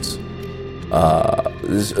lived.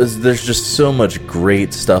 There's just so much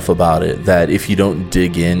great stuff about it that if you don't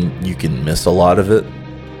dig in, you can miss a lot of it.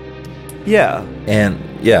 Yeah. And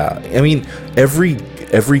yeah, I mean,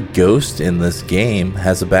 every ghost in this game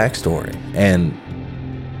has a backstory, and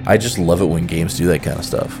I just love it when games do that kind of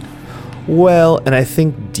stuff. Well, and I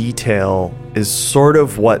think detail is sort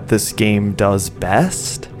of what this game does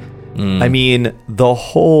best. I mean, the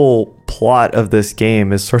whole plot of this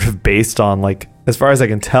game is sort of based on, like, as far as I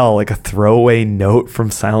can tell, like a throwaway note from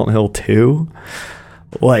Silent Hill 2.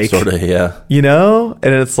 Like, sort of, yeah. And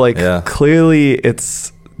it's like, clearly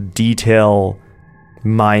it's detail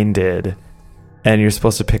minded, and you're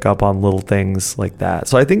supposed to pick up on little things like that.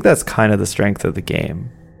 So I think that's kind of the strength of the game,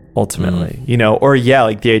 ultimately. Or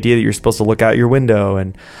like the idea that you're supposed to look out your window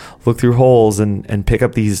and look through holes and pick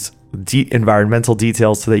up these environmental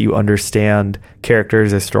details so that you understand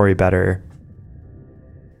characters or story better.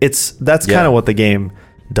 That's kind of what the game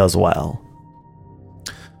does well.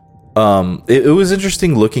 It was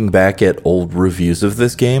interesting looking back at old reviews of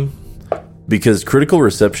this game, because critical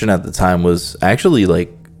reception at the time was actually like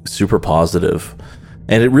super positive,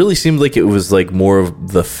 and it really seemed like it was like more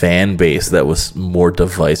of the fan base that was more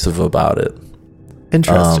divisive about it.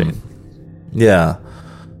 Interesting.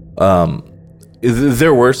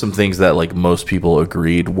 There were some things that like most people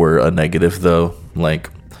agreed were a negative, though. Like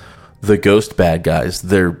the ghost bad guys,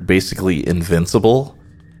 they're basically invincible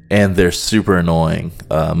and they're super annoying.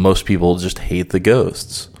 Most people just hate the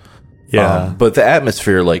ghosts. But the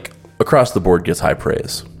atmosphere, like across the board, gets high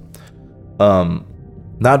praise.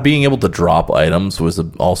 Not being able to drop items was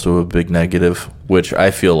also a big negative, which I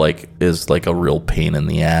feel like is like a real pain in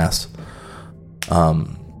the ass. But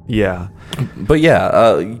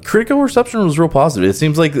critical reception was real positive. It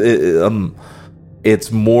seems like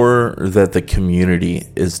it's more that the community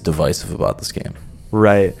is divisive about this game.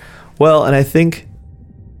 Right. Well, and I think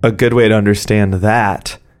a good way to understand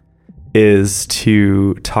that is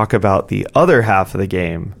to talk about the other half of the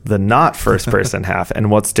game, the not first-person half,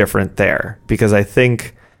 and what's different there. Because I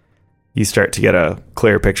think you start to get a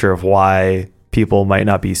clear picture of why people might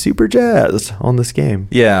not be super jazzed on this game.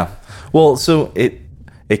 Yeah. Well, so it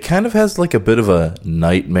kind of has like a bit of a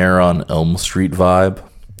Nightmare on Elm Street vibe.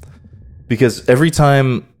 Because every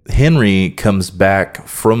time Henry comes back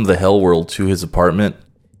from the hell world to his apartment,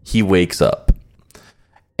 he wakes up.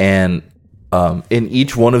 And in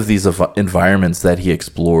each one of these environments that he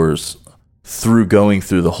explores through going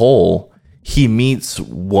through the hole, he meets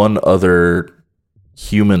one other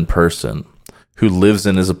human person who lives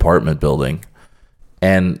in his apartment building.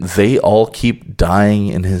 And they all keep dying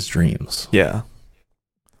in his dreams. Yeah.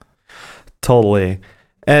 Totally.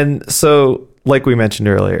 And so, like we mentioned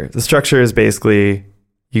earlier, the structure is basically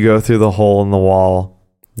you go through the hole in the wall,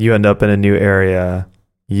 you end up in a new area,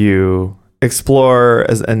 you explore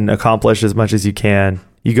and accomplish as much as you can,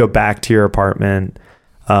 you go back to your apartment,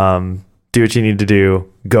 do what you need to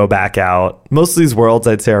do, go back out. Most of these worlds,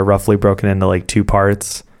 I'd say, are roughly broken into like 2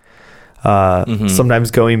 parts. Sometimes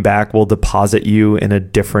going back will deposit you in a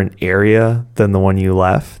different area than the one you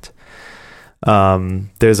left.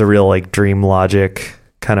 There's a real like dream logic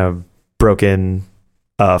kind of broken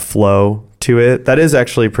flow to it that is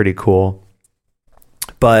actually pretty cool.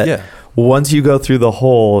 But once you go through the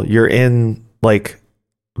hole, you're in like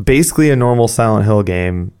basically a normal Silent Hill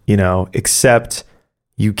game, except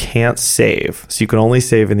you can't save. So you can only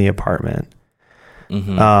save in the apartment.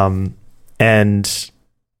 And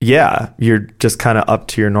you're just kind of up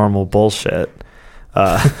to your normal bullshit.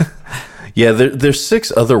 There's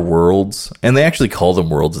 6 other worlds, and they actually call them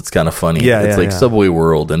worlds. It's kind of funny. It's like Subway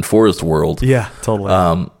World and Forest World. Yeah,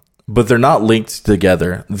 totally. But they're not linked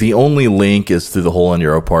together. The only link is through the hole in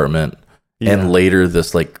your apartment, and later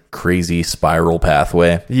this like crazy spiral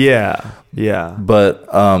pathway.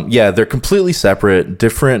 But they're completely separate,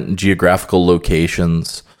 different geographical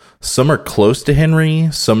locations. Some are close to Henry,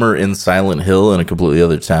 some are in Silent Hill in a completely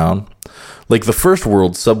other town. Like the first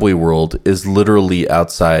world, Subway World, is literally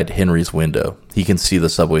outside Henry's window. He can see the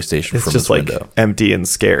subway station It's from just his like window. empty and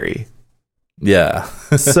scary. Yeah.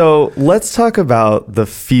 So let's talk about the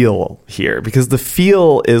feel here, because the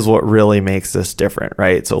feel is what really makes this different,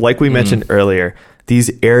 right? So like we mentioned earlier,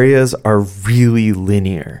 these areas are really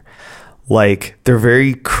linear. Like they're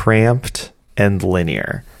very cramped and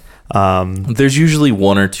linear. There's usually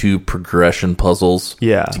one or two progression puzzles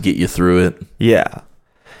to get you through it. Yeah.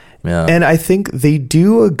 Yeah. And I think they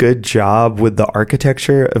do a good job with the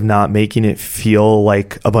architecture of not making it feel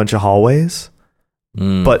like a bunch of hallways.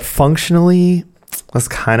 But functionally, that's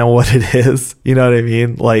kind of what it is. You know what I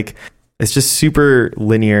mean? Like, it's just super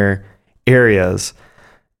linear areas,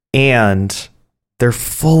 and they're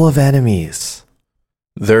full of enemies.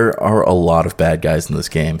 There are a lot of bad guys in this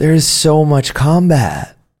game. There is so much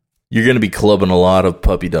combat. You're going to be clubbing a lot of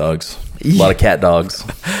puppy dogs, a lot of cat dogs.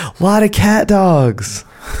 A lot of cat dogs.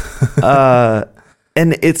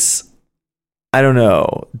 And it's, I don't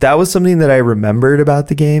know. That was something that I remembered about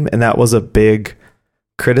the game, and that was a big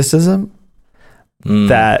criticism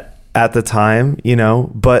that at the time, you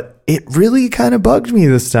know, but it really kind of bugged me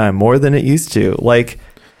this time more than it used to. Like,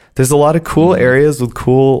 there's a lot of cool areas with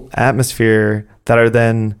cool atmosphere that are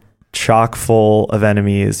then chock full of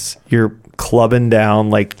enemies. You're clubbing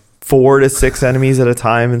down like 4 to 6 enemies at a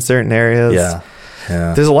time in certain areas.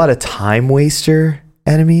 Yeah. There's a lot of time waster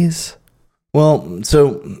enemies. Well,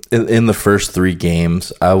 so in the first 3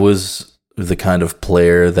 games, I was the kind of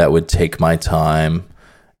player that would take my time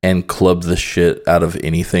and club the shit out of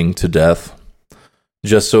anything to death.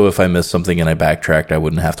 Just so if I missed something and I backtracked, I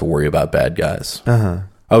wouldn't have to worry about bad guys.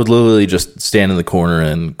 I would literally just stand in the corner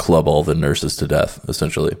and club all the nurses to death,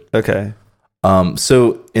 essentially. Okay.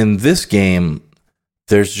 So in this game,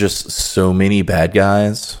 there's just so many bad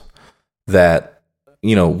guys that,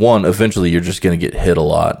 you know, one, eventually you're just going to get hit a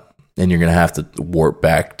lot and you're going to have to warp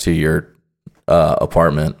back to your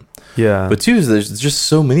apartment. Yeah. But 2 is there's just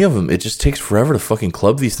so many of them. It just takes forever to fucking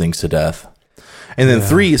club these things to death. And then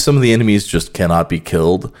 3, some of the enemies just cannot be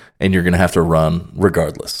killed and you're going to have to run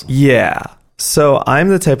regardless. Yeah. So I'm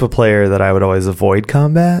the type of player that I would always avoid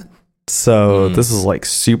combat. So this is like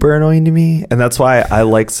super annoying to me. And that's why I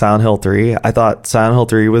like Silent Hill 3. I thought Silent Hill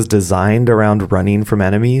 3 was designed around running from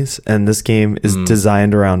enemies, and this game is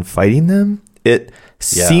designed around fighting them. It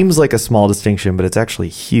seems like a small distinction, but it's actually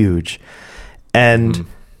huge. And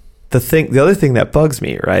the other thing that bugs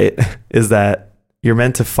me, right, is that you're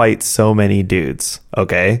meant to fight so many dudes.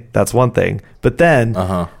 Okay, that's one thing. But then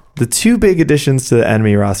the 2 big additions to the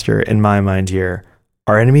enemy roster in my mind here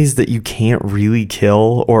are enemies that you can't really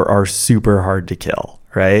kill or are super hard to kill,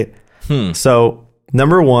 right? So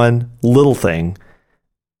number 1 little thing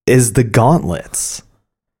is the gauntlets.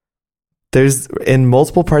 There's in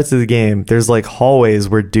multiple parts of the game, there's like hallways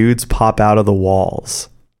where dudes pop out of the walls.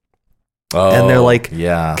 And they're like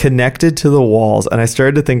connected to the walls. And I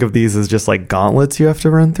started to think of these as just like gauntlets you have to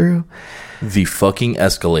run through. The fucking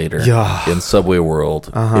escalator in Subway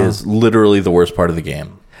World is literally the worst part of the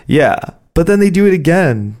game. Yeah. But then they do it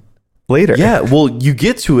again later. Yeah. Well, you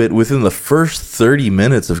get to it within the first 30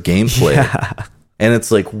 minutes of gameplay. Yeah. And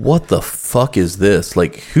it's like, what the fuck is this?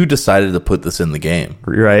 Like, who decided to put this in the game?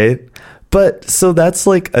 Right. But so that's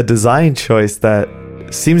like a design choice that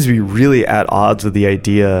seems to be really at odds with the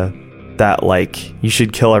idea that like you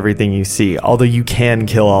should kill everything you see, although you can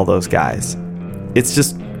kill all those guys. It's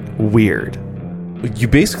just weird. You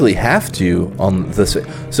basically have to on this.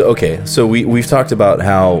 So okay, so we've talked about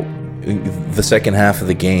how the second half of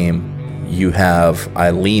the game you have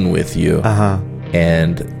Eileen with you,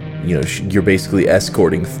 and you know you're basically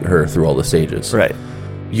escorting her through all the stages. Right.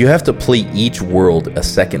 You have to play each world a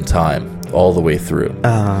second time all the way through.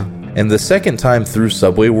 And the second time through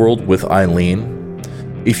Subway World with Eileen,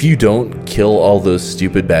 if you don't kill all those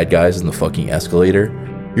stupid bad guys in the fucking escalator,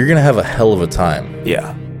 you're gonna have a hell of a time.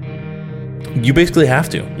 Yeah. You basically have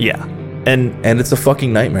to. Yeah. And it's a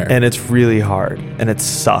fucking nightmare. And it's really hard. And it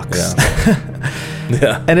sucks.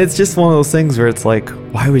 Yeah. And it's just one of those things where it's like,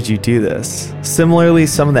 why would you do this? Similarly,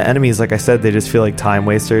 some of the enemies, like I said, they just feel like time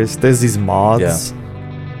wasters. There's these moths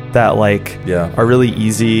that like are really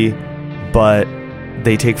easy, but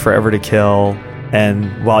they take forever to kill.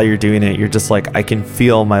 And while you're doing it, you're just like, I can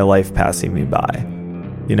feel my life passing me by,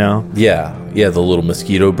 you know? Yeah, the little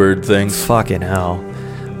mosquito bird things. Fucking hell.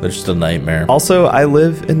 They're just a nightmare. Also, I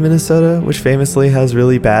live in Minnesota, which famously has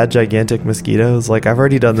really bad, gigantic mosquitoes. Like, I've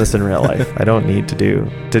already done this in real life. I don't need to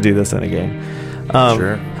do this in a game.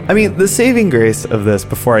 Sure. I mean, the saving grace of this,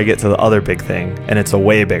 before I get to the other big thing, and it's a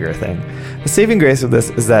way bigger thing, the saving grace of this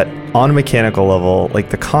is that on a mechanical level, like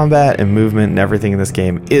the combat and movement and everything in this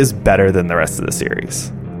game is better than the rest of the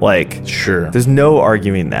series. Like, Sure. there's no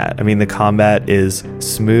arguing that. I mean, the combat is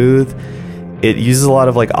smooth. It uses a lot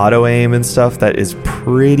of like auto aim and stuff that is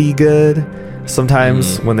pretty good.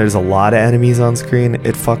 Sometimes when there's a lot of enemies on screen,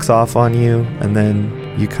 it fucks off on you, and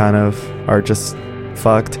then you kind of are just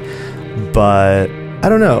fucked. But I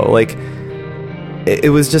don't know, like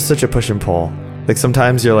it was just such a push and pull. Like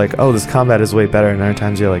sometimes you're like, oh, this combat is way better, and other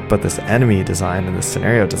times you're like, but this enemy design and this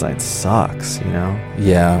scenario design sucks, you know?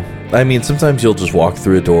 Yeah. I mean, sometimes you'll just walk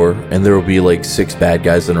through a door and there will be like 6 bad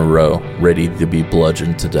guys in a row ready to be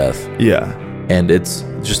bludgeoned to death. Yeah. And it's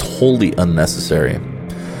just wholly unnecessary.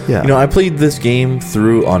 Yeah. You know, I played this game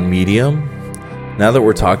through on medium. Now that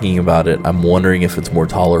we're talking about it, I'm wondering if it's more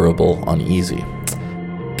tolerable on easy.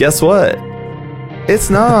 Guess what? It's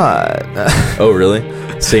not. Oh, really?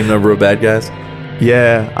 Same number of bad guys?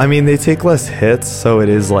 Yeah. I mean, they take less hits, so it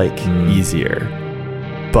is like easier.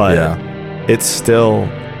 But it's still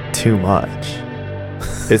too much.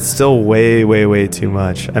 It's still way, way, way too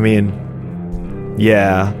much. I mean,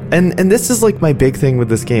 yeah. And this is like my big thing with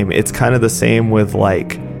this game. It's kind of the same with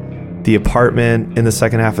like the apartment in the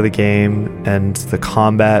second half of the game and the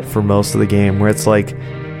combat for most of the game, where it's like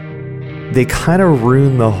they kind of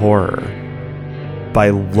ruin the horror by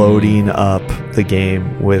loading up the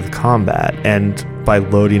game with combat and by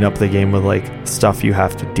loading up the game with like stuff you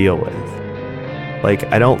have to deal with. Like,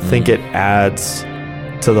 I don't think it adds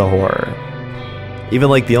to the horror. Even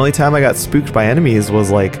like the only time I got spooked by enemies was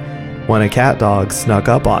like when a cat dog snuck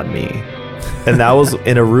up on me, and that was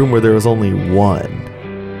in a room where there was only one.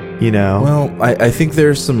 You know? Well, I think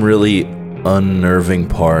there's some really unnerving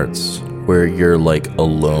parts where you're like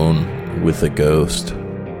alone with a ghost.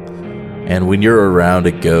 And when you're around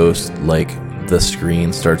a ghost, like the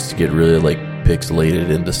screen starts to get really like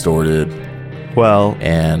pixelated and distorted. Well,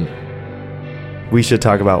 and we should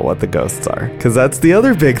talk about what the ghosts are, because that's the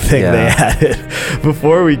other big thing they added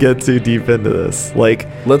before we get too deep into this. Like,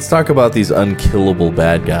 let's talk about these unkillable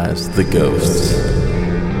bad guys, the ghosts.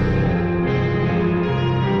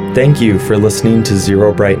 Thank you for listening to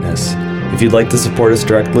Zero Brightness. If you'd like to support us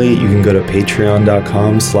directly, you can go to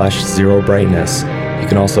patreon.com/zerobrightness. You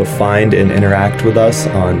can also find and interact with us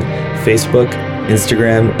on Facebook,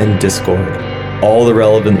 Instagram, and Discord. All the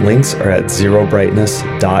relevant links are at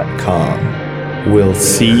zerobrightness.com. We'll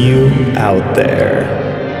see you out there.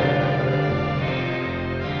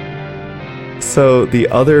 So the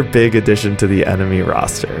other big addition to the enemy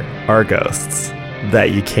roster are ghosts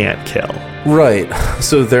that you can't kill. Right.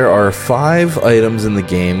 So there are 5 items in the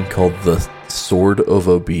game called the Sword of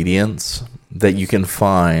Obedience that you can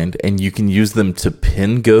find, and you can use them to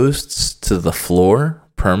pin ghosts to the floor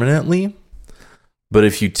permanently. But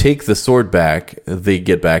if you take the sword back, they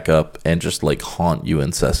get back up and just like haunt you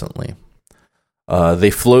incessantly. They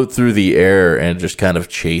float through the air and just kind of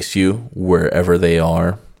chase you wherever they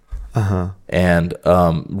are. And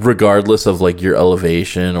regardless of like your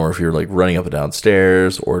elevation, or if you're like running up and down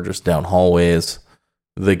stairs or just down hallways,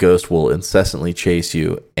 the ghost will incessantly chase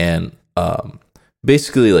you and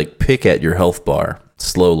basically like pick at your health bar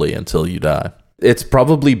slowly until you die. It's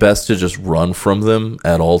probably best to just run from them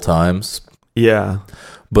at all times. Yeah.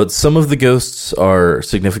 But some of the ghosts are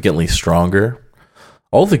significantly stronger.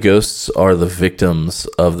 All the ghosts are the victims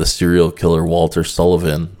of the serial killer Walter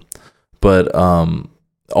Sullivan. But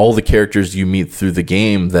all the characters you meet through the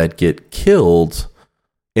game that get killed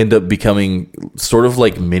end up becoming sort of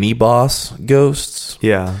like mini boss ghosts.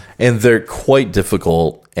 Yeah. And they're quite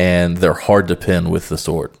difficult, and they're hard to pin with the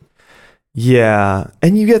sword. Yeah.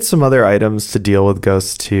 And you get some other items to deal with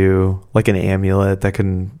ghosts too, like an amulet that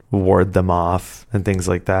can ward them off and things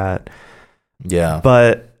like that. Yeah.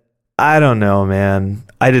 But I don't know, man.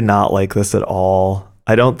 I did not like this at all.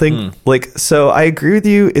 I don't think so I agree with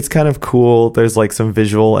you. It's kind of cool. There's like some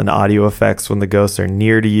visual and audio effects when the ghosts are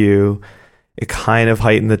near to you. It kind of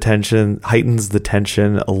heightens the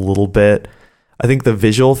tension a little bit. I think the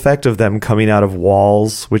visual effect of them coming out of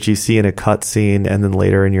walls, which you see in a cutscene and then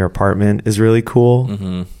later in your apartment, is really cool.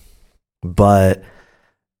 Mm-hmm. But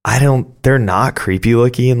they're not creepy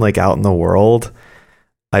looking like out in the world.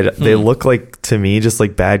 They look like, to me, just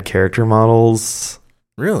like bad character models.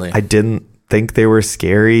 Really? I didn't think they were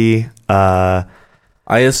scary. I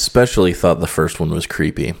especially thought the first one was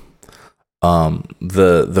creepy.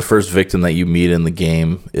 The first victim that you meet in the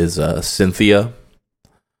game is Cynthia.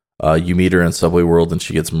 You meet her in Subway World and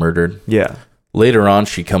she gets murdered. Yeah. Later on,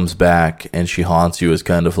 she comes back and she haunts you as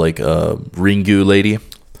kind of like a Ringu lady.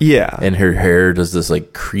 Yeah. And her hair does this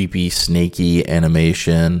like creepy, snaky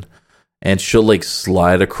animation. And she'll like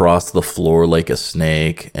slide across the floor like a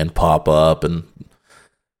snake and pop up, and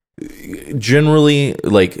generally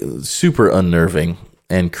like super unnerving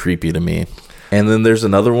and creepy to me. And then there's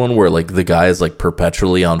another one where like the guy is like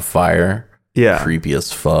perpetually on fire. Yeah. Creepy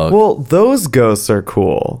as fuck. Well, those ghosts are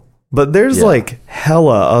cool, but there's like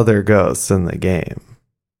hella other ghosts in the game.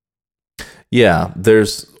 Yeah,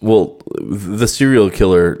 the serial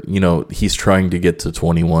killer, he's trying to get to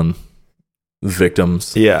 21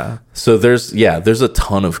 victims. Yeah. So there's a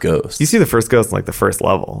ton of ghosts. You see the first ghost in like the first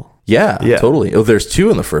level. Yeah, totally. Oh, there's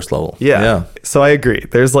 2 in the first level. Yeah. So I agree.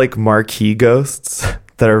 There's like marquee ghosts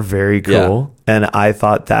that are very cool. Yeah. And I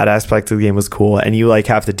thought that aspect of the game was cool. And you like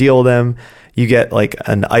have to deal with them. You get like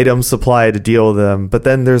an item supply to deal with them. But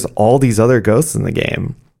then there's all these other ghosts in the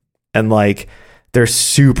game. And like they're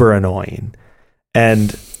super annoying.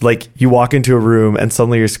 And like you walk into a room and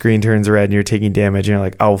suddenly your screen turns red and you're taking damage and you're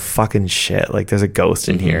like, oh fucking shit, like there's a ghost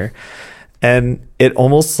in here. And it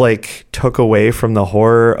almost like took away from the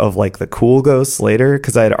horror of like the cool ghosts later,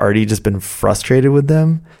 because I had already just been frustrated with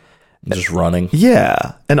them. Just running.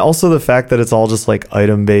 Yeah. And also the fact that it's all just like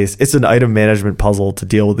item based. It's an item management puzzle to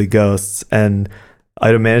deal with the ghosts, and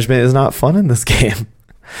item management is not fun in this game.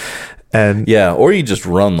 And yeah, or you just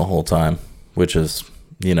run the whole time, which is,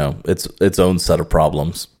 its own set of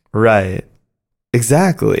problems. Right.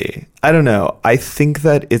 Exactly. I don't know. I think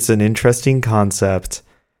that it's an interesting concept.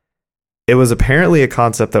 It was apparently a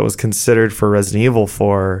concept that was considered for Resident Evil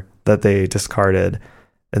 4 that they discarded,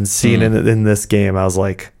 and seeing it in this game, I was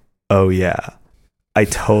like, oh yeah, I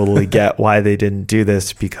totally get why they didn't do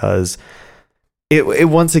this, because it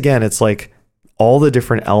once again, it's like all the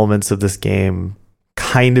different elements of this game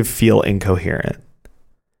kind of feel incoherent.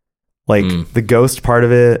 Like the ghost part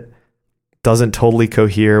of it doesn't totally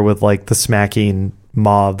cohere with like the smacking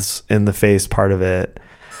moths in the face part of it,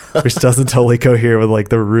 which doesn't totally cohere with like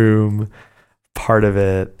the room part of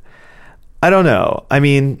it. I don't know. I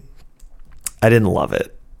mean, I didn't love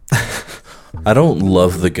it. I don't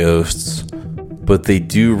love the ghosts, but they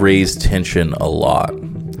do raise tension a lot.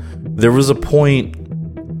 There was a point,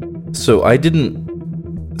 so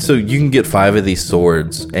you can get 5 of these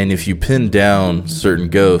swords, and if you pin down certain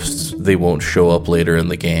ghosts, they won't show up later in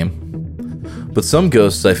the game. But some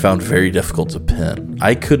ghosts I found very difficult to pin.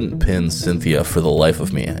 I couldn't pin Cynthia for the life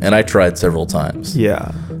of me, and I tried several times.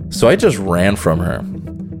 Yeah. So I just ran from her.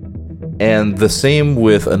 And the same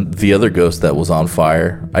with the other ghost that was on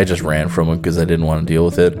fire. I just ran from him because I didn't want to deal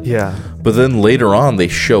with it. Yeah. But then later on, they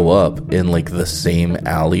show up in like the same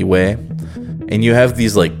alleyway. And you have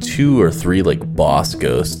these like 2 or 3 like boss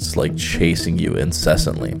ghosts like chasing you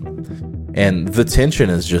incessantly. And the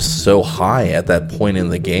tension is just so high at that point in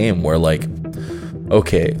the game where like,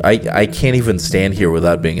 okay, I can't even stand here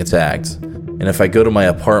without being attacked. And if I go to my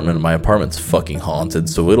apartment's fucking haunted,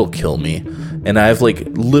 so it'll kill me. And I have like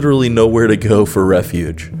literally nowhere to go for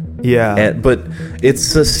refuge. Yeah. But it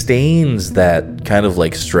sustains that kind of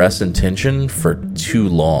like stress and tension for too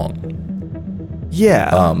long.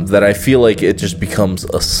 Yeah. That I feel like it just becomes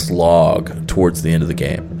a slog towards the end of the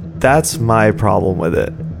game. That's my problem with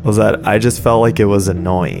it, was that I just felt like it was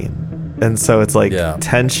annoying. And so it's like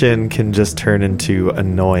tension can just turn into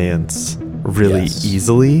annoyance really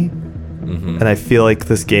easily. And I feel like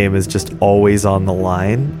this game is just always on the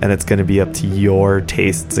line, and it's going to be up to your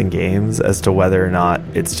tastes in games as to whether or not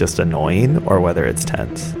it's just annoying or whether it's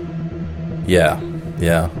tense. Yeah.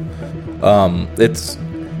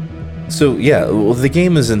 The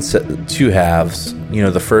game is in 2 halves.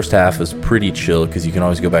 The first half is pretty chill because you can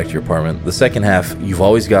always go back to your apartment. The second half, you've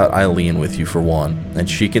always got Eileen with you for one, and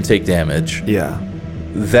she can take damage. Yeah.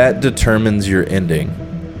 That determines your ending.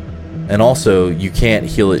 And also, you can't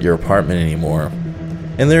heal at your apartment anymore.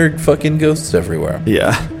 And there are fucking ghosts everywhere.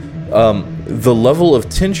 Yeah. The level of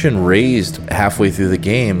tension raised halfway through the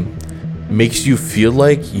game makes you feel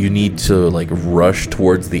like you need to like rush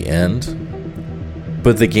towards the end.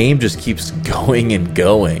 But the game just keeps going and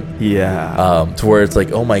going. Yeah. To where it's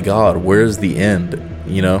like, oh my god, where's the end?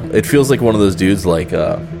 It feels like one of those dudes like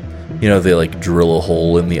they like drill a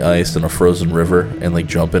hole in the ice in a frozen river and like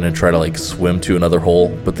jump in and try to like swim to another hole,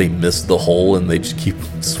 but they miss the hole and they just keep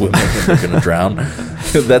swimming and they're gonna drown.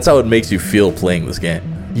 That's how it makes you feel playing this game.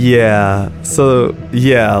 Yeah. So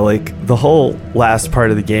yeah, like the whole last part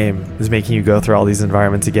of the game is making you go through all these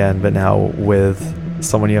environments again, but now with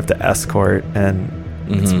someone you have to escort, and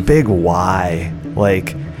it's a big why.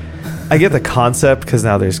 Like, I get the concept because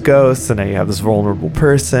now there's ghosts and now you have this vulnerable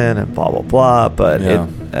person and blah blah blah, but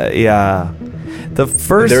the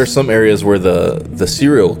first, there are some areas where the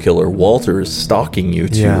serial killer Walter is stalking you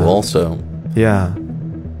too. Also, yeah,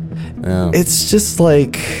 it's just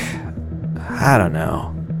like, I don't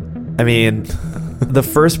know. I mean, the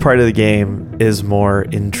first part of the game is more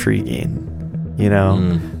intriguing,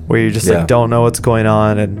 where you just like don't know what's going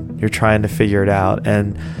on and you're trying to figure it out.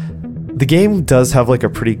 And the game does have like a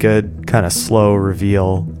pretty good kind of slow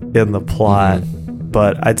reveal in the plot,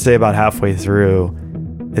 but I'd say about halfway through,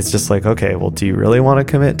 it's just like, okay, well, do you really want to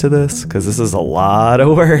commit to this? Because this is a lot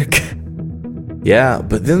of work. Yeah,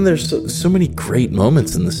 but then there's so many great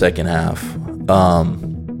moments in the second half.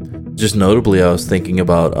 Just notably, I was thinking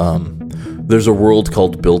about there's a world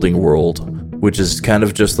called Building World, which is kind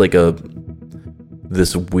of just like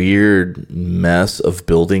this weird mess of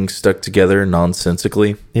buildings stuck together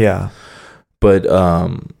nonsensically. Yeah. But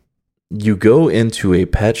you go into a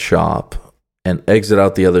pet shop and exit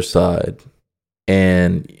out the other side,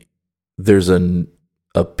 and there's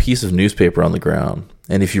a piece of newspaper on the ground.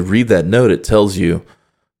 And if you read that note, it tells you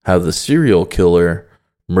how the serial killer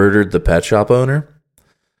murdered the pet shop owner.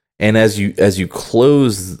 And as you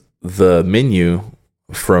close the menu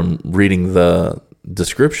from reading the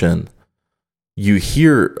description, you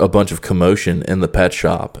hear a bunch of commotion in the pet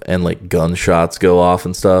shop and like gunshots go off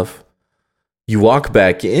and stuff. You walk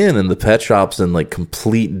back in and the pet shop's in like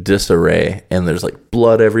complete disarray and there's like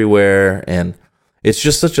blood everywhere, and it's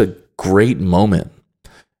just such a great moment.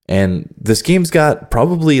 And this game's got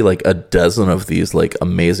probably like a dozen of these like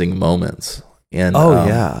amazing moments. And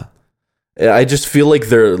yeah. I just feel like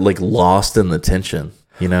they're like lost in the tension,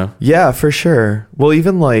 you know? Yeah, for sure. Well,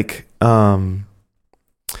 even like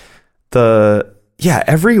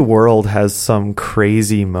every world has some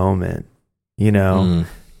crazy moment, you know?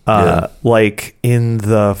 Like in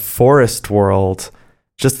the forest world,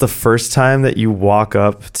 just the first time that you walk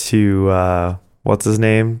up to what's his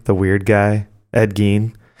name? The weird guy, Ed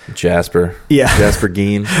Gein. Jasper. Yeah. Jasper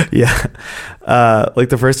Gein. Yeah. Like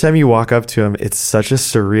the first time you walk up to him, it's such a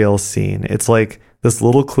surreal scene. It's like this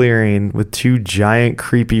little clearing with two giant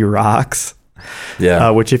creepy rocks. Yeah.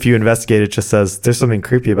 Which if you investigate, it just says there's something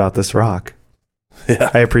creepy about this rock. Yeah.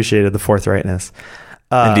 I appreciated the forthrightness.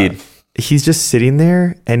 Indeed. He's just sitting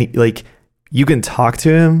there and like you can talk to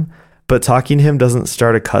him, but talking to him doesn't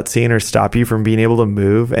start a cutscene or stop you from being able to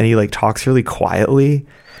move. And he like talks really quietly.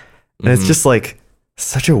 And it's just like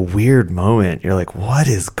such a weird moment. You're like, what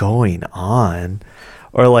is going on?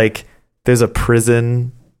 Or like there's a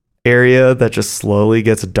prison area that just slowly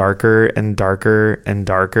gets darker and darker and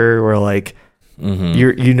darker, where like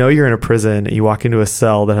you're in a prison, you walk into a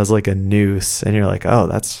cell that has like a noose and you're like, oh,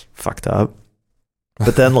 that's fucked up.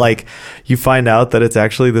 But then like you find out that it's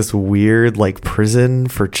actually this weird like prison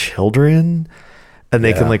for children, and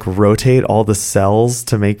they can like rotate all the cells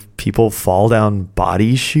to make people fall down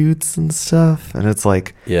body chutes and stuff. And it's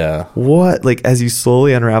like, what? Like as you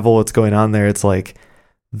slowly unravel what's going on there, it's like,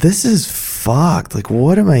 this is fucked. Like,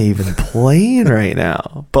 what am I even playing right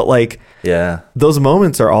now? But like, those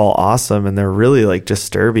moments are all awesome and they're really like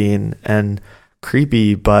disturbing and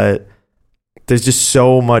creepy, but there's just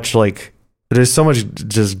so much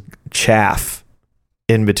just chaff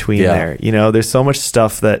in between there. You know, there's so much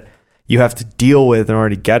stuff that you have to deal with in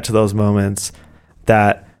order to get to those moments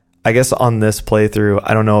that I guess on this playthrough,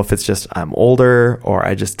 I don't know if it's just I'm older or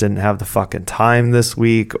I just didn't have the fucking time this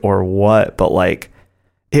week or what, but like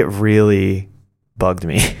it really bugged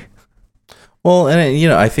me. Well, and you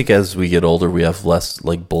know, I think as we get older, we have less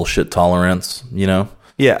like bullshit tolerance, you know?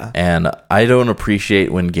 Yeah. And I don't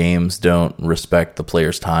appreciate when games don't respect the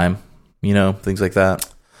player's time, you know, things like that.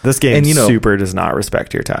 This game super does not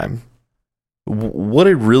respect your time. What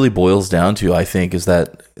it really boils down to, I think, is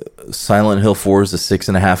that Silent Hill 4 is a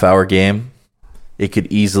 6.5 hour game. It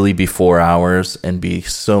could easily be 4 hours and be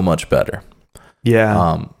so much better.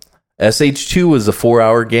 Yeah. SH2 was a 4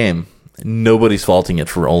 hour game. Nobody's faulting it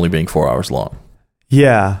for only being 4 hours long.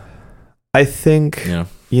 Yeah. I think,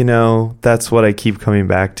 you know, that's what I keep coming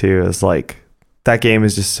back to is like that game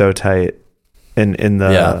is just so tight in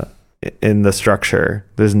the structure.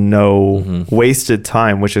 There's no wasted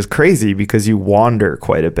time, which is crazy because you wander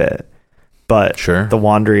quite a bit. But the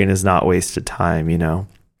wandering is not wasted time, you know?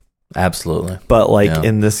 Absolutely. But like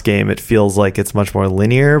in this game, it feels like it's much more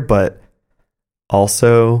linear, but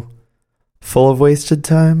also full of wasted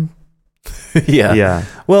time. Yeah.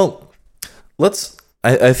 Well,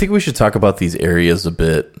 I think we should talk about these areas a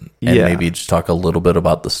bit and maybe just talk a little bit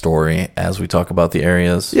about the story as we talk about the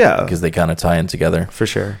areas. Yeah. Because they kind of tie in together. For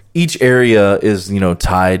sure. Each area is, you know,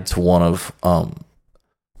 tied to one of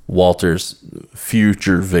Walter's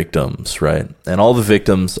future victims, right? And all the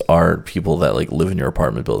victims are people that like live in your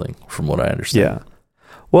apartment building, from what I understand. Yeah.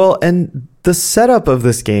 Well, and the setup of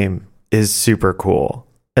this game is super cool.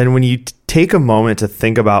 And when you take a moment to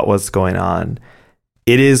think about what's going on,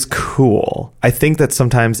 it is cool. I think that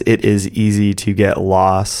sometimes it is easy to get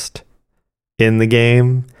lost in the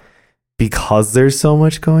game because there's so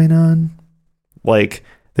much going on. Like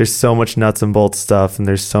there's so much nuts and bolts stuff, and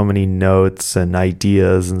there's so many notes and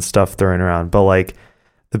ideas and stuff thrown around. But like,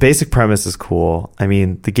 the basic premise is cool. I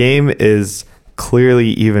mean, the game is clearly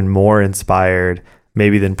even more inspired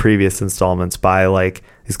maybe than previous installments by like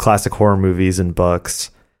these classic horror movies and books.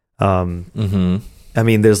 I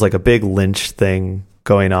mean, there's like a big Lynch thing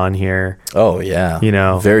going on here. Oh yeah, you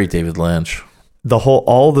know, very David Lynch.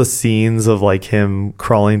 All the scenes of like him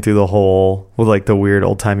crawling through the hole with like the weird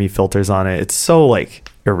old timey filters on it. It's so like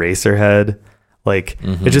Eraserhead. Like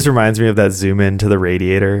it just reminds me of that zoom in to the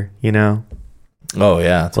radiator, you know? Oh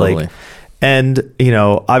yeah, totally. Like, and you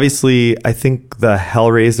know, obviously I think the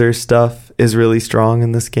Hellraiser stuff is really strong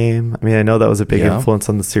in this game. I mean, I know that was a big influence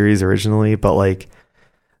on the series originally, but like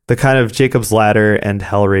the kind of Jacob's Ladder and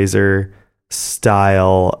Hellraiser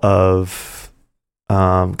style of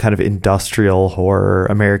kind of industrial horror,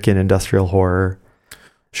 American industrial horror.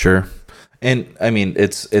 Sure. And I mean,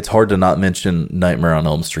 it's hard to not mention Nightmare on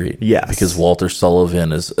Elm Street. Yes. Because Walter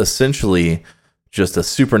Sullivan is essentially just a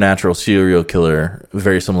supernatural serial killer,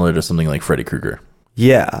 very similar to something like Freddy Krueger.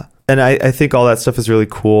 Yeah. And I think all that stuff is really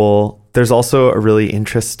cool. There's also a really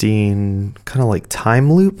interesting kind of like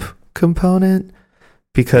time loop component,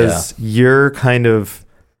 because you're kind of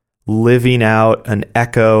living out an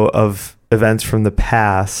echo of events from the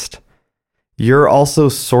past. You're also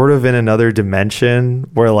sort of in another dimension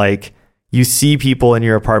where like you see people in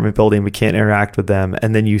your apartment building but can't interact with them,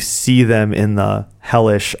 and then you see them in the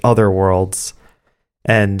hellish other worlds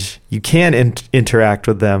and you can interact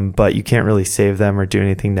with them, but you can't really save them or do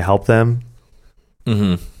anything to help them.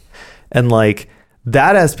 And like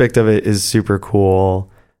that aspect of it is super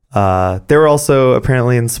cool. They were also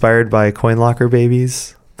apparently inspired by Coin Locker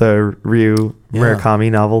Babies, the Ryu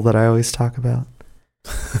Murakami novel that I always talk about.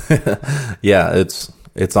 Yeah,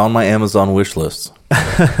 it's on my Amazon wish list.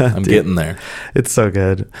 I'm getting there. It's so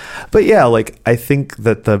good. But yeah, like I think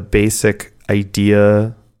that the basic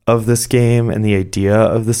idea of this game and the idea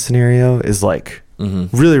of the scenario is like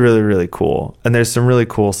really, really, really cool. And there's some really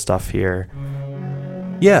cool stuff here.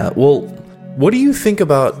 Yeah, well, what do you think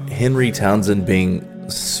about Henry Townsend being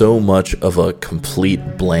so much of a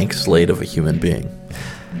complete blank slate of a human being?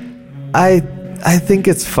 I think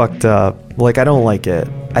it's fucked up. Like, I don't like it.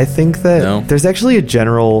 I think that there's actually I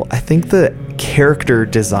think the character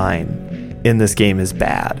design in this game is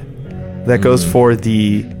bad. That goes for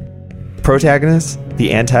the protagonists,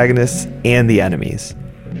 the antagonists, and the enemies.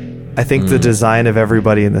 I think the design of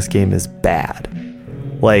everybody in this game is bad.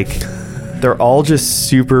 Like, they're all just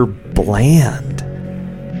super bland.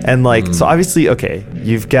 And like, so obviously, okay,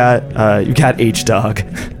 you've got H-Dog,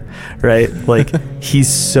 right? Like,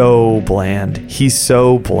 he's so bland. He's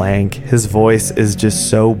so blank. His voice is just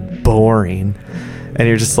so boring. And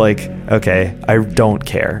you're just like, okay, I don't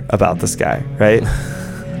care about this guy, right?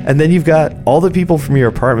 And then you've got all the people from your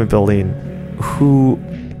apartment building who,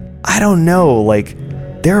 I don't know, like,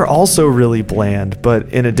 they're also really bland,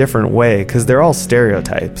 but in a different way, because they're all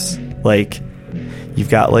stereotypes. Like, you've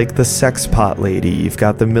got like the sex pot lady, you've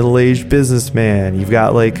got the middle-aged businessman, you've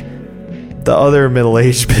got like the other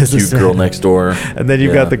middle-aged businessman, cute girl next door, and then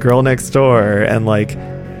you've got the girl next door, and like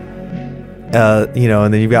you know,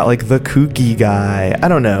 and then you've got like the kooky guy. I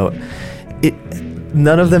don't know,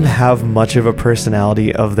 none of them have much of a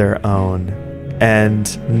personality of their own,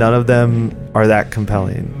 and none of them are that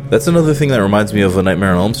compelling. That's another thing that reminds me of A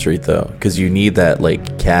Nightmare on Elm Street, though, because you need that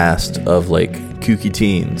like cast of like kooky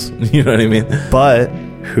teens. You know what I mean? But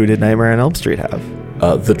who did Nightmare on Elm Street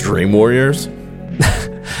have? The Dream Warriors?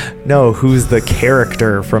 No, who's the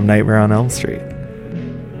character from Nightmare on Elm Street?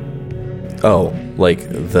 Oh, like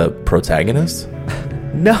the protagonist?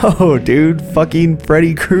 No, dude, fucking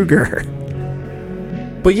Freddy Krueger.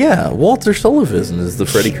 But yeah, Walter Sullivan is the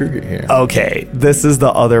Freddy Krueger here. Okay, this is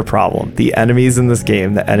the other problem. The enemies in this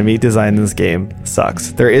game, the enemy design in this game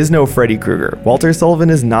sucks. There is no Freddy Krueger. Walter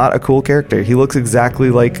Sullivan is not a cool character. He looks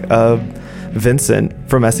exactly like Vincent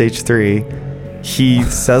from SH3. He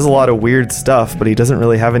says a lot of weird stuff, but he doesn't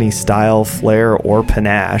really have any style, flair, or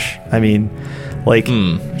panache. I mean, like,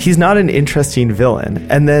 he's not an interesting villain.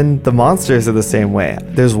 And then the monsters are the same way.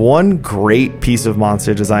 There's one great piece of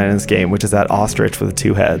monster design in this game, which is that ostrich with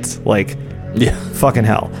 2 heads. Like, yeah, fucking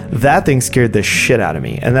hell. That thing scared the shit out of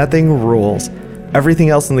me. And that thing rules. Everything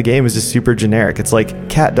else in the game is just super generic. It's like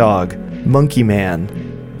cat dog, monkey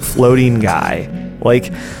man, floating guy.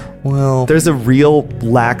 Like, well, there's a real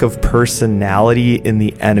lack of personality in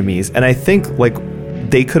the enemies. And I think, like,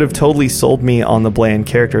 they could have totally sold me on the bland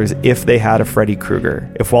characters if they had a Freddy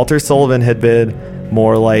Krueger. If Walter Sullivan had been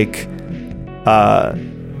more like,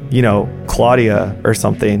 you know, Claudia or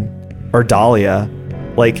something, or Dahlia,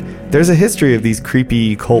 Like, there's a history of these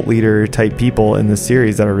creepy cult leader type people in this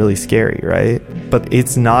series that are really scary, right? But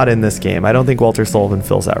it's not in this game. I don't think Walter Sullivan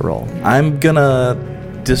fills that role. I'm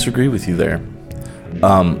gonna disagree with you there.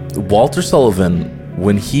 Walter Sullivan,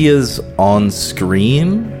 when he is on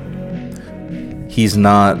screen, he's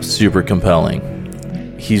not super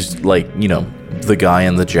compelling. He's like, you know, the guy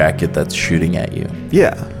in the jacket that's shooting at you.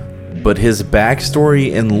 Yeah. But his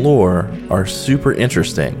backstory and lore are super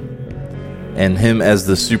interesting. And him as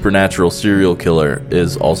the supernatural serial killer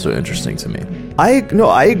is also interesting to me.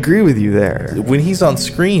 I agree with you there. When he's on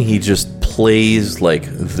screen, he just plays like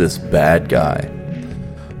this bad guy.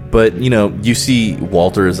 But, you know, you see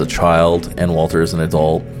Walter as a child and Walter as an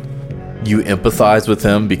adult. You empathize with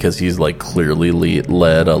him because he's like clearly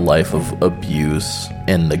led a life of abuse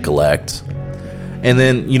and neglect. And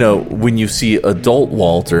then, you know, when you see adult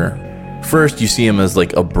Walter, first you see him as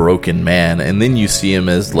like a broken man, and then you see him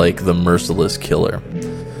as like the merciless killer.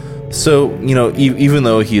 So, you know, even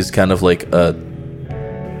though he's kind of like a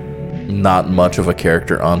not much of a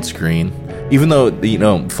character on screen, even though, you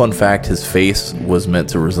know, fun fact, his face was meant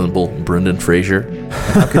to resemble Brendan Fraser. And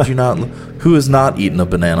how could you not? Who has not eaten a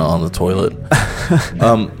banana on the toilet?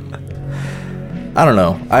 I don't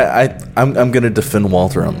know. I'm going to defend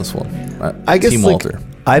Walter on this one. I guess Team Walter.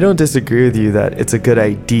 I don't disagree with you that it's a good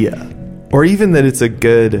idea, or even that it's a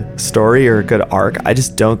good story or a good arc. I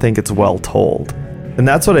just don't think it's well told. And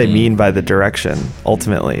that's what I mean by the direction,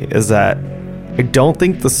 ultimately, is that I don't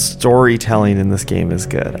think the storytelling in this game is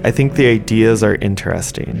good. I think the ideas are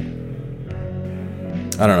interesting.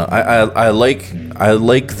 I don't know. I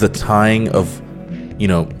like the tying of, you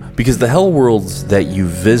know, because the hell worlds that you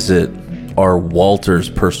visit are Walter's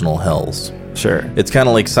personal hells. Sure. It's kind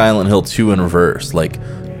of like Silent Hill 2 in reverse. Like,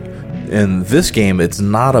 in this game, it's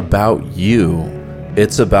not about you.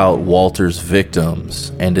 It's about Walter's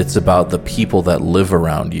victims, and it's about the people that live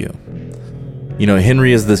around you. You know,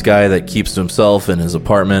 Henry is this guy that keeps to himself in his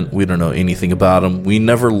apartment. We don't know anything about him. We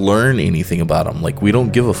never learn anything about him. Like, we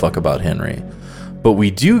don't give a fuck about Henry. But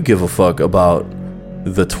we do give a fuck about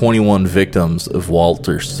the 21 victims of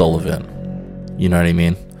Walter Sullivan. You know what I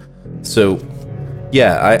mean? So,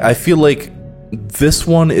 yeah, I feel like this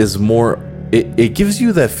one is more... It gives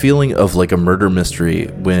you that feeling of, like, a murder mystery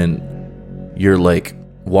when you're, like,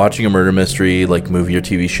 watching a murder mystery, like, movie or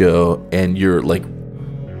TV show, and you're, like,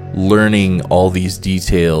 learning all these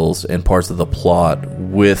details and parts of the plot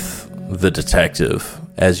with the detective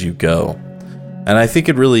as you go. And I think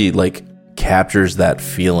it really, like, captures that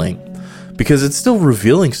feeling, because it's still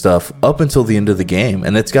revealing stuff up until the end of the game,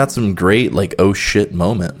 and it's got some great, like, oh shit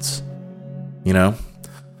moments, you know?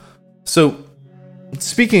 So,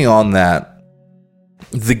 speaking on that,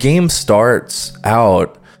 the game starts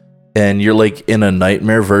out and you're like in a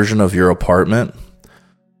nightmare version of your apartment.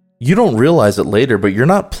 You don't realize it later, but you're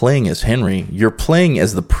not playing as Henry. You're playing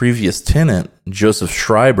as the previous tenant, Joseph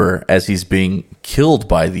Schreiber, as he's being killed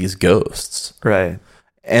by these ghosts. Right.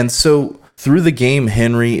 And so through the game,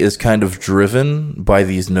 Henry is kind of driven by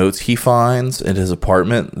these notes he finds in his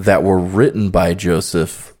apartment that were written by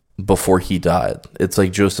Joseph before he died. It's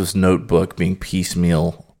like Joseph's notebook being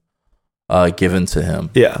piecemeal given to him.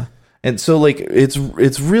 Yeah. And so, like, it's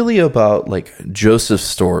really about, like, Joseph's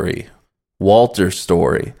story, Walter's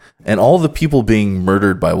story, and all the people being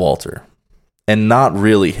murdered by Walter, and not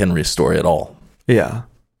really Henry's story at all. Yeah.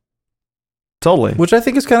 Totally. Which I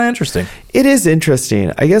think is kind of interesting. It is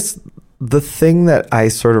interesting. I guess the thing that I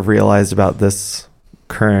sort of realized about this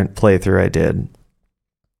current playthrough I did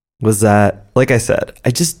was that, like I said,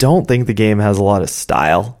 I just don't think the game has a lot of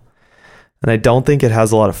style. And I don't think it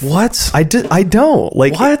has a lot of... What? I don't.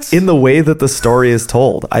 Like, what? In the way that the story is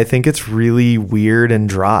told. I think it's really weird and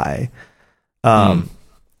dry. And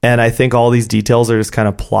I think all these details are just kind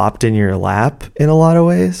of plopped in your lap in a lot of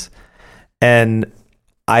ways. And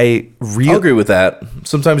I'll agree with that.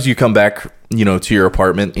 Sometimes you come back, you know, to your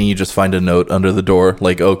apartment and you just find a note under the door.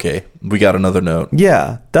 Like, okay, we got another note.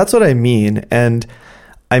 Yeah, that's what I mean. And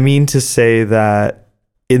I mean to say that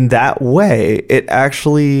in that way, it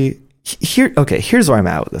actually... Here's where I'm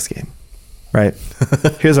at with this game, right?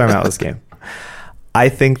 Here's where I'm at with this game. I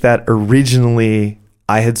think that originally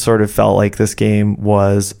I had sort of felt like this game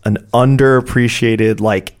was an underappreciated,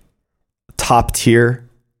 like, top tier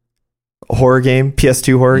horror game,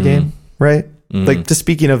 PS2 horror game, right? Like, just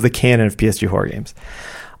speaking of the canon of PS2 horror games,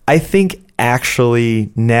 I think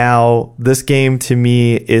actually now this game to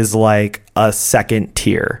me is like a second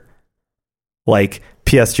tier, like,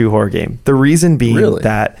 PS2 horror game. The reason being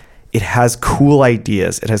that it has cool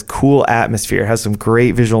ideas, it has cool atmosphere, it has some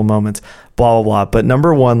great visual moments, blah, blah, blah. But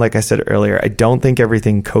number one, like I said earlier, I don't think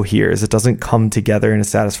everything coheres. It doesn't come together in a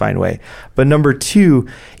satisfying way. But number two,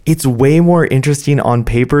 it's way more interesting on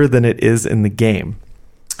paper than it is in the game.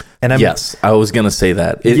 And yes, I was going to say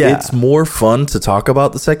that. It's more fun to talk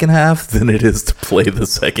about the second half than it is to play the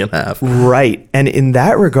second half. Right. And in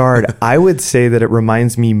that regard, I would say that it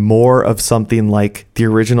reminds me more of something like the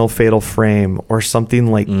original Fatal Frame or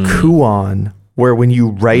something like Kuon, where when you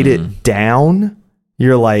write it down,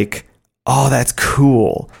 you're like, oh, that's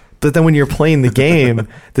cool. But then when you're playing the game,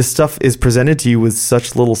 this stuff is presented to you with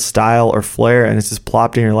such little style or flair, and it's just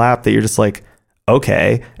plopped in your lap that you're just like,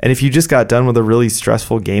 okay. And if you just got done with a really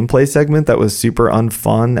stressful gameplay segment that was super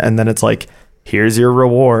unfun, and then it's like, here's your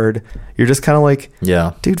reward, you're just kind of like,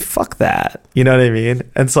 yeah, dude, fuck that. You know what I mean?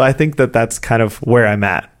 And so I think that that's kind of where I'm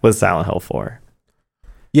at with Silent Hill 4.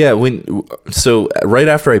 Yeah, so right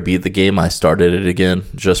after I beat the game, I started it again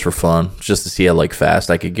just for fun, just to see how fast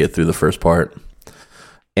I could get through the first part.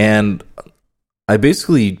 And I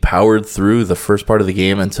basically powered through the first part of the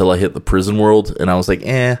game until I hit the prison world, and I was like,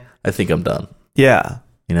 I think I'm done. Yeah.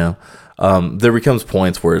 You know, there becomes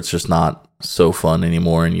points where it's just not so fun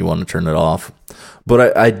anymore and you want to turn it off.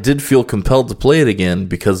 But I did feel compelled to play it again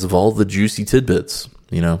because of all the juicy tidbits,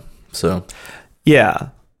 you know, so.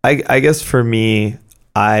 Yeah. I guess for me,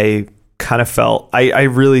 I kind of felt, I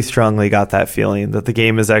really strongly got that feeling that the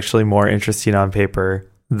game is actually more interesting on paper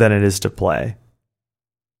than it is to play.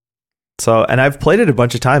 So, and I've played it a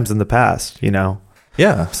bunch of times in the past, you know.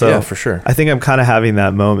 Yeah, so yeah, for sure. I think I'm kind of having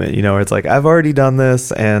that moment, you know, where it's like, I've already done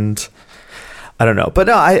this and I don't know. But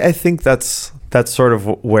no, I think that's sort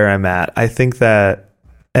of where I'm at. I think that,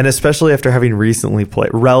 and especially after having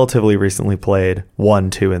relatively recently played 1,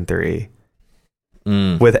 2, and 3,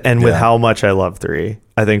 with how much I love 3,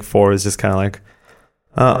 I think 4 is just kind of like,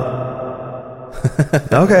 oh,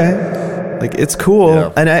 okay. Like, it's cool.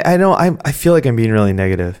 Yeah. And I know I feel like I'm being really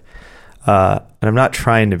negative. And I'm not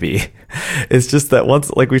trying to be. It's just that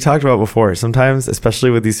once, like we talked about before, sometimes, especially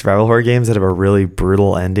with these survival horror games that have a really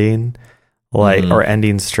brutal ending, or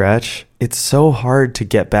ending stretch, it's so hard to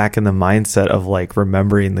get back in the mindset of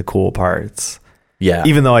remembering the cool parts. Yeah.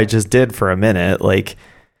 Even though I just did for a minute,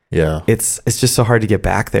 yeah, it's just so hard to get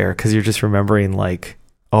back there because you're just remembering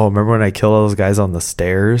oh, remember when I killed all those guys on the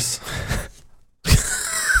stairs?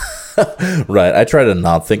 Right. I try to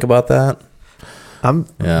not think about that. I'm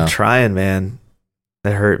trying, man.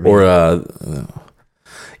 It hurt me. Or,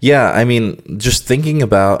 yeah, I mean, just thinking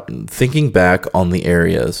back on the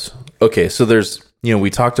areas. Okay, so there's, we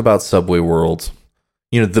talked about Subway World.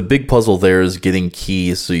 The big puzzle there is getting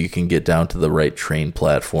keys so you can get down to the right train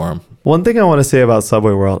platform. One thing I want to say about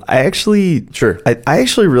Subway World, I actually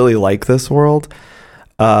really like this world.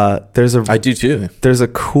 I do too. There's a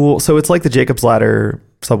cool, so it's like the Jacob's Ladder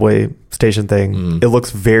subway station thing. It looks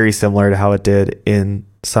very similar to how it did in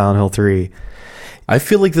Silent Hill 3. I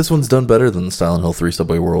feel like this one's done better than Silent Hill 3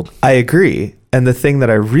 Subway World. I agree. And the thing that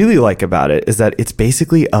I really like about it is that it's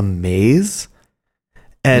basically a maze,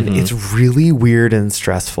 and it's really weird and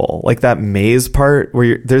stressful. Like that maze part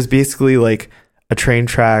where there's basically a train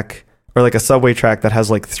track or a subway track that has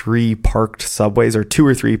 3 parked subways or 2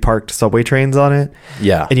 or 3 parked subway trains on it.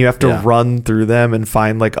 Yeah. And you have to run through them and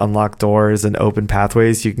find unlocked doors and open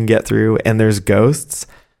pathways you can get through, and there's ghosts.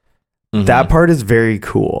 That part is very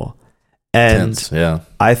cool. And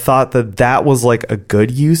I thought that was a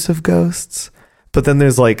good use of ghosts. But then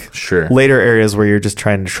there's later areas where you're just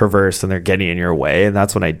trying to traverse and they're getting in your way, and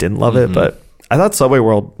that's when I didn't love it. But I thought Subway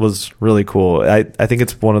World was really cool. I think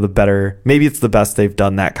it's one of the better, maybe it's the best they've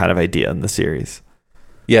done that kind of idea in the series.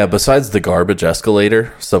 Yeah, besides the garbage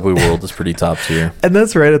escalator, Subway World is pretty top tier. And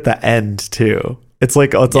that's right at the end too. It's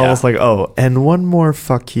almost oh, and one more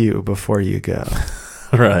fuck you before you go.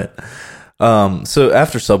 Right. So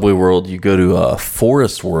after Subway World, you go to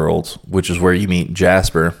Forest World, which is where you meet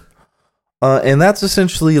Jasper. And that's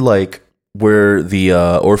essentially where the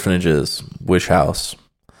orphanage is, Wish House.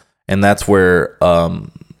 And that's where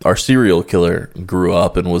our serial killer grew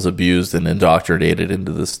up and was abused and indoctrinated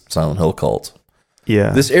into this Silent Hill cult.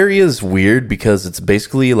 Yeah. This area is weird because it's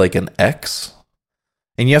basically an X.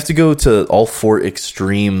 And you have to go to all 4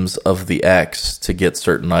 extremes of the X to get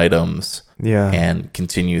certain items. Yeah. And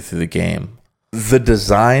continue through the game. The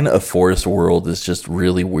design of Forest World is just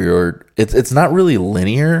really weird. It's not really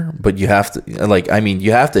linear, but you have to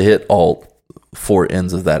you have to hit all 4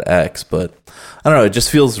 ends of that X, but I don't know, it just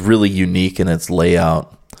feels really unique in its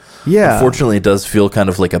layout. Yeah. Unfortunately, it does feel kind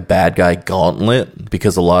of like a bad guy gauntlet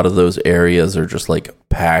because a lot of those areas are just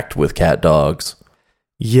packed with cat dogs.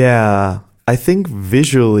 Yeah. I think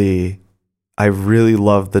visually I really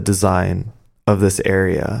love the design of this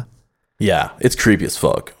area. Yeah, it's creepy as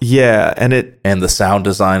fuck. Yeah, and the sound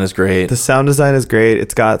design is great. The sound design is great.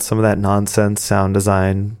 It's got some of that nonsense sound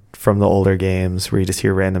design from the older games where you just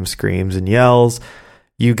hear random screams and yells.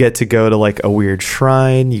 You get to go to like a weird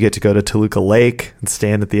shrine. You get to go to Toluca Lake and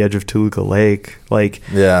stand at the edge of Toluca Lake. Like,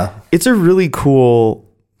 yeah, it's a really cool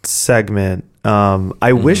segment.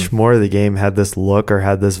 I wish more of the game had this look or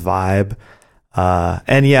had this vibe.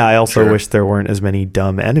 And yeah, I also wish there weren't as many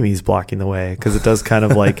dumb enemies blocking the way, because it does kind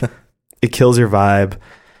of like it kills your vibe.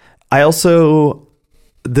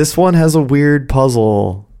 This one has a weird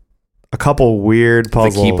puzzle, a couple weird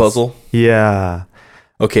puzzles. The key puzzle? Yeah.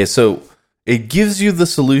 Okay, so it gives you the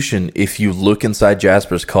solution if you look inside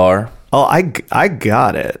Jasper's car. Oh, I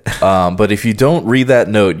got it. But if you don't read that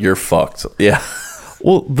note, you're fucked. Yeah.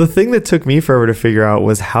 Well, the thing that took me forever to figure out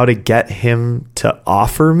was how to get him to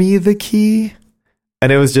offer me the key.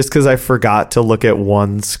 And it was just because I forgot to look at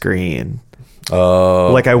one screen. Oh.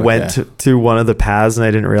 Like I went to one of the paths and I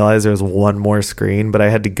didn't realize there was one more screen, but I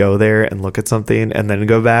had to go there and look at something and then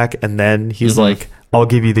go back. And then he's like, I'll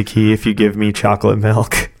give you the key if you give me chocolate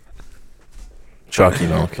milk. Chalky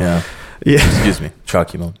milk, yeah. Yeah. Excuse me.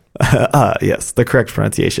 Chalky milk. Yes, the correct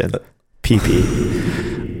pronunciation.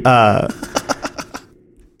 PP.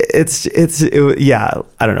 Yeah,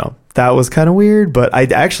 I don't know. That was kind of weird, but I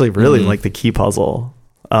actually really like the key puzzle.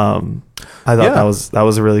 I thought that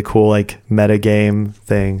was a really cool like meta game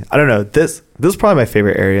thing. I don't know. This is probably my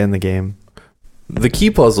favorite area in the game. The key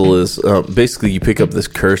puzzle is basically you pick up this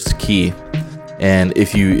cursed key, and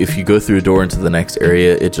if you go through a door into the next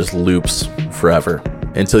area, it just loops forever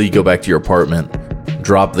until you go back to your apartment,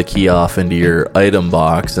 drop the key off into your item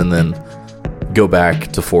box, and then go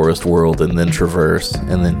back to Forest World and then traverse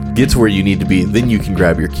and then get to where you need to be. Then you can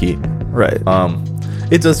grab your key. Right.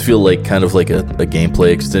 It does feel like kind of like a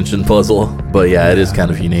gameplay extension puzzle, but yeah, it is kind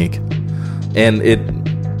of unique. And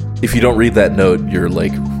if you don't read that note, you're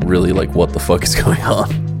like really like, what the fuck is going on?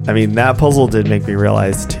 I mean, that puzzle did make me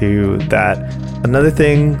realize too that another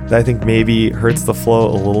thing that I think maybe hurts the flow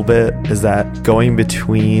a little bit is that going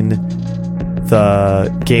between the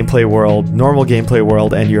gameplay world, normal gameplay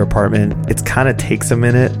world, and your apartment, it kind of takes a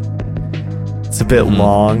minute. It's a bit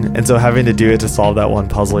long, and so having to do it to solve that one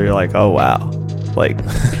puzzle, you're like, oh wow, like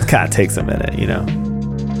it kind of takes a minute, you know?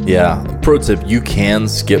 Yeah. Pro tip: you can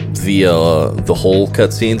skip the whole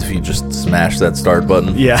cutscenes if you just smash that start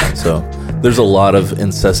button. Yeah. So there's a lot of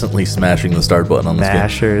incessantly smashing the start button on this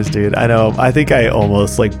Mashers, dude. I know. I think I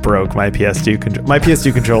almost like broke my PS2 my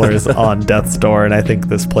PS2 controller is on death's door, and I think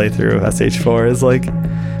this playthrough of SH4 is like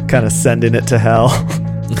kind of sending it to hell.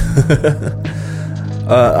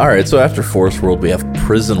 All right, so after Forest World, we have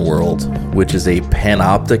Prison World, which is a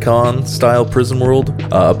panopticon style prison world.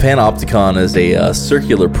 A panopticon is a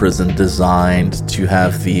circular prison designed to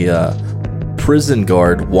have the prison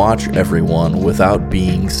guard watch everyone without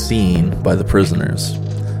being seen by the prisoners.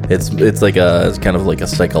 It's kind of like a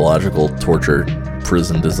psychological torture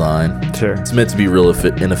prison design. Sure. It's meant to be real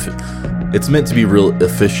it's meant to be real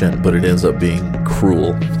efficient, but it ends up being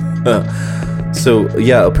cruel. So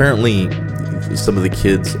yeah, apparently some of the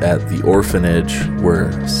kids at the orphanage were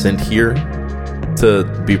sent here to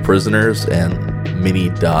be prisoners, and many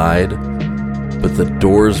died, but the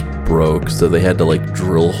doors broke, so they had to like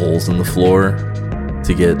drill holes in the floor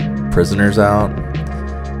to get prisoners out.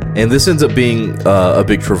 And this ends up being a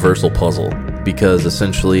big traversal puzzle, because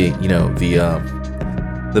essentially, you know, the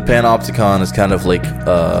panopticon is kind of like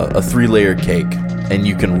a 3-layer cake, and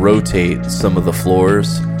you can rotate some of the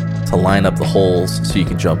floors to line up the holes so you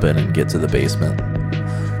can jump in and get to the basement.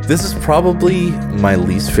 This is probably my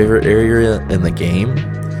least favorite area in the game,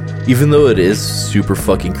 even though it is super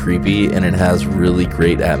fucking creepy and it has really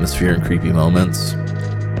great atmosphere and creepy moments.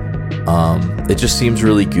 It just seems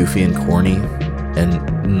really goofy and corny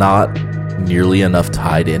and not nearly enough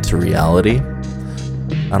tied into reality.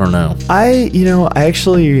 I don't know. I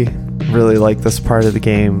actually really like this part of the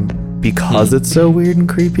game because it's so weird and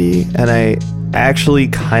creepy, and I actually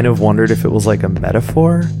kind of wondered if it was like a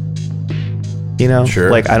metaphor, you know? Sure.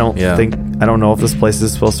 Like I don't know if this place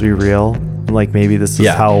is supposed to be real, like maybe this is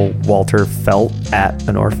how Walter felt at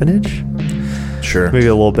an orphanage. Sure. Maybe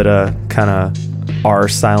a little bit of kind of our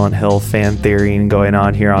Silent Hill fan theorying going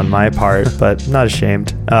on here on my part, but not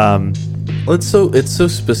ashamed. Well, it's so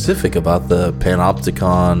specific about the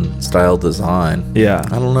panopticon style design. Yeah.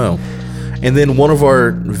 I don't know. And then one of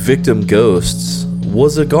our victim ghosts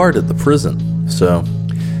was a guard at the prison. So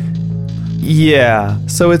yeah,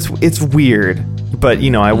 so it's weird, but you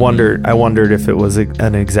know, I wondered if it was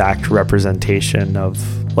an exact representation of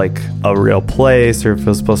like a real place or if it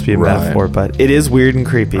was supposed to be a Right. metaphor, but it is weird and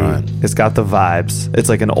creepy. Right. It's got the vibes. It's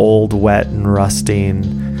like an old, wet and rusting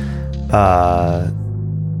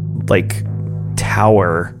like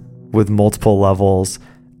tower with multiple levels.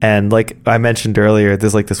 And like I mentioned earlier,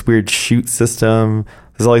 there's like this weird chute system.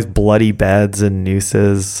 There's all these bloody beds and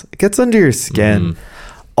nooses. It gets under your skin.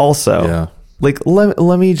 Also, Yeah. like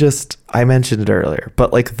let me just, I mentioned it earlier,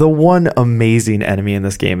 but like the one amazing enemy in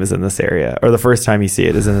this game is in this area, or the first time you see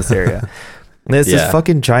it is in this area. And it's this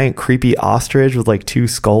fucking giant creepy ostrich with like 2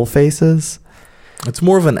 skull faces. It's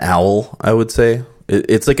more of an owl, I would say.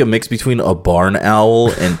 It's like a mix between a barn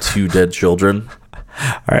owl and 2 dead children.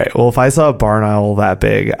 All right. Well, if I saw a barn owl that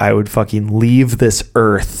big, I would fucking leave this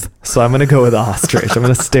earth. So I'm going to go with ostrich. I'm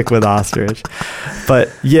going to stick with ostrich. But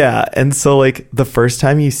yeah. And so like the first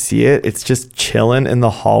time you see it, it's just chilling in the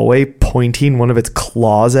hallway, pointing one of its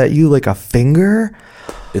claws at you like a finger.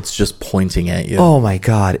 It's just pointing at you. Oh my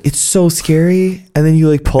God. It's so scary. And then you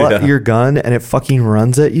like pull out your gun and it fucking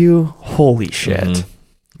runs at you. Holy shit.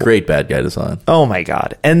 Great bad guy design. Oh my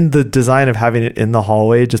God. And the design of having it in the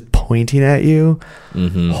hallway just pointing at you.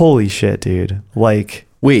 Holy shit, dude. Like,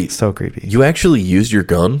 wait, so creepy. You actually used your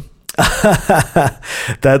gun?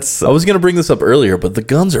 That's, I was going to bring this up earlier, but the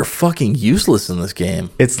guns are fucking useless in this game.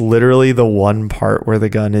 it's literally the one part where the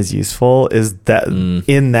gun is useful is that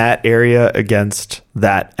in that area against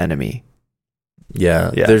that enemy.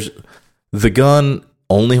 Yeah. There's the gun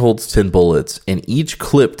only holds 10 bullets, and each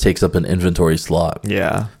clip takes up an inventory slot.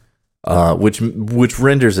 Yeah. Which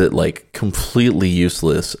renders it like completely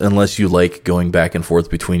useless unless you like going back and forth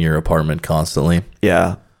between your apartment constantly.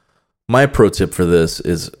 Yeah. My pro tip for this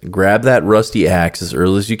is grab that rusty axe as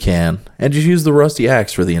early as you can and just use the rusty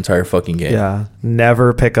axe for the entire fucking game. Yeah.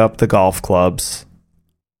 Never pick up the golf clubs.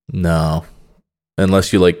 No.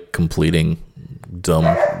 Unless you like completing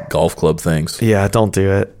dumb golf club things. Yeah. Don't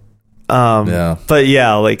do it. Yeah. But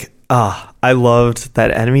yeah, like, I loved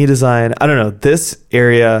that enemy design. I don't know. This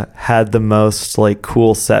area had the most like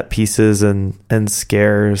cool set pieces and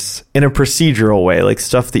scares in a procedural way, like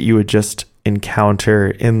stuff that you would just encounter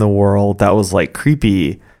in the world that was like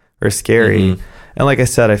creepy or scary. And like I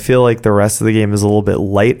said, I feel like the rest of the game is a little bit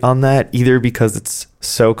light on that, either because it's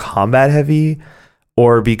so combat heavy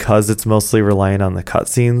or because it's mostly relying on the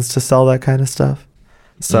cutscenes to sell that kind of stuff.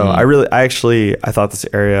 So I thought this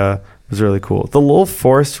area was really cool. The little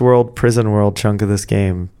forest world, prison world chunk of this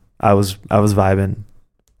game, I was vibing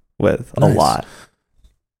with a lot.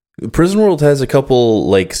 Prison World has a couple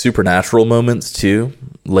like supernatural moments too.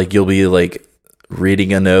 Like you'll be like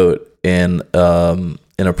reading a note in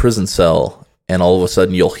a prison cell, and all of a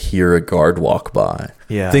sudden you'll hear a guard walk by.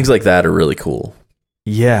 Yeah, things like that are really cool.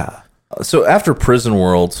 Yeah. So after Prison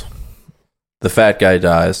World, the fat guy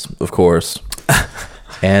dies, of course,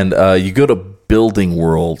 and you go to Building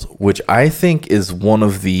World, which I think is one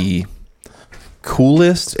of the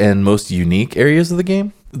coolest and most unique areas of the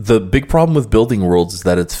game. The big problem with Building Worlds is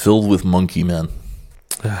that it's filled with monkey men.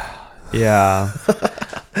 Yeah.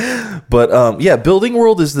 But Building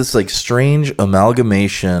World is this like strange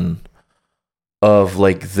amalgamation of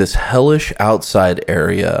like this hellish outside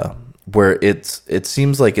area where it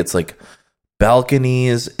seems like it's like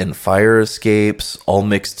balconies and fire escapes all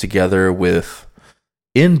mixed together with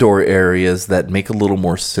indoor areas that make a little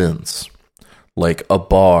more sense, like a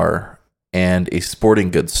bar and a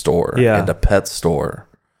sporting goods store and a pet store.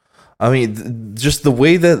 I mean, just the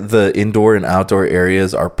way that the indoor and outdoor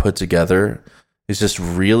areas are put together is just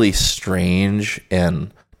really strange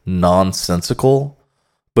and nonsensical,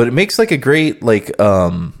 but it makes like a great like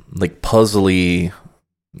puzzly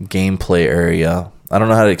gameplay area. I don't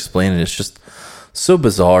know how to explain it. It's just so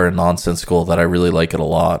bizarre and nonsensical that I really like it a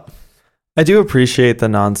lot. I do appreciate the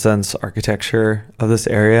nonsense architecture of this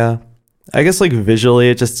area. I guess like visually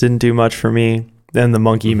it just didn't do much for me. And the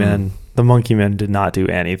monkey men did not do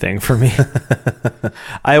anything for me.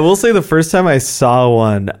 I will say the first time I saw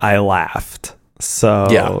one, I laughed.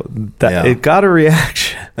 So it got a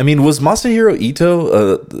reaction. I mean, was Masahiro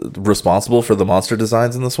Ito responsible for the monster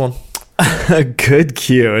designs in this one? Good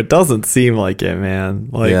cue. It doesn't seem like it, man.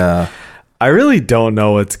 Like, I really don't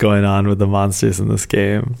know what's going on with the monsters in this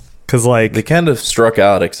game. Cause like they kind of struck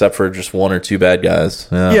out, except for just one or two bad guys.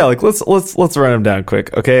 Yeah, like let's run them down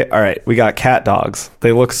quick. Okay, all right. We got cat dogs.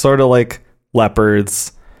 They look sort of like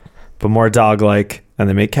leopards, but more dog-like, and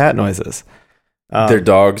they make cat noises. They're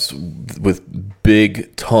dogs with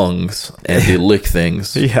big tongues, and they lick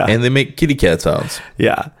things. And they make kitty cat sounds.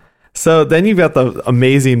 Yeah. So then you've got the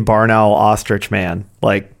amazing barn owl ostrich man,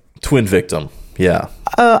 like twin victim. Yeah.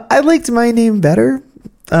 I liked my name better.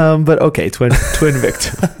 But okay, twin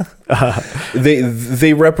victim.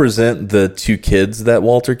 They represent the two kids that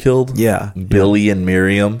Walter killed. Yeah. Billy and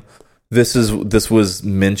Miriam. This was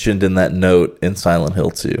mentioned in that note in Silent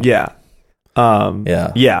Hill 2. Yeah.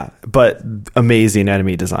 But amazing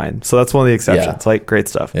enemy design. So that's one of the exceptions. Like, great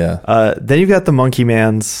stuff. Yeah. Then you've got the Monkey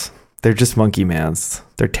Mans. They're just Monkey Mans.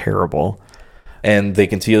 They're terrible. And they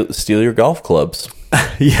can steal your golf clubs.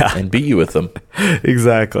 Yeah. And beat you with them.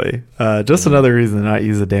 Exactly. Just another reason to not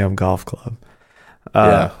use a damn golf club.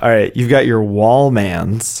 Yeah. All right. You've got your wall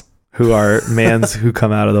mans, who are mans who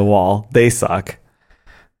come out of the wall. They suck.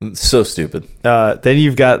 So stupid. Then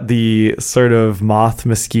you've got the sort of moth,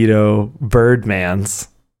 mosquito, bird mans.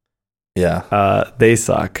 Yeah. They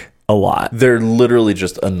suck a lot. They're literally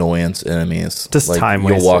just annoyance enemies. Just like, time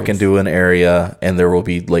you'll walk wasters. into an area and there will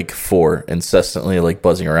be like 4 incessantly like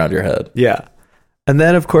buzzing around your head. Yeah. And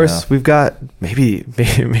then, of course, we've got maybe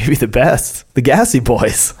the best, the Gassy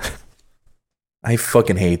Boys. I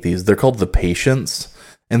fucking hate these. They're called the Patients,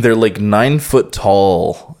 and they're like 9 foot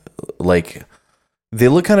tall. Like, they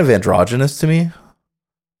look kind of androgynous to me.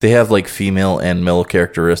 They have like female and male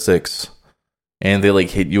characteristics, and they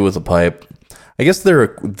like hit you with a pipe. I guess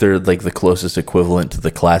they're like the closest equivalent to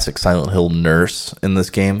the classic Silent Hill nurse in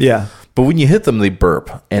this game. Yeah. But when you hit them, they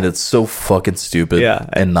burp, and it's so fucking stupid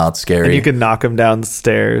and not scary. And you can knock them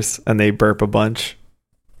downstairs, and they burp a bunch.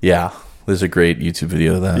 Yeah. There's a great YouTube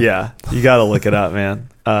video of that. Yeah. You got to look it up, man.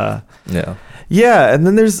 Yeah. Yeah, and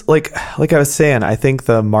then there's like I was saying, I think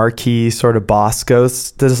the marquee sort of boss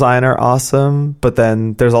ghosts design are awesome, but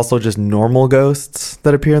then there's also just normal ghosts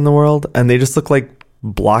that appear in the world, and they just look like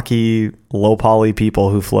blocky, low poly people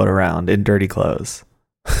who float around in dirty clothes.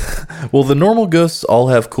 Well, the normal ghosts all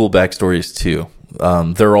have cool backstories too.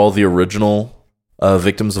 They're all the original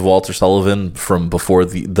victims of Walter Sullivan from before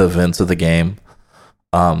the events of the game.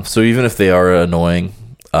 So even if they are annoying,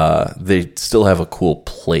 they still have a cool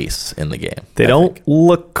place in the game. They don't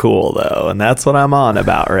look cool though, and that's what I'm on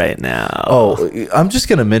about right now. Oh, I'm just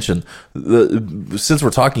going to mention, since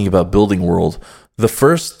we're talking about Building World, the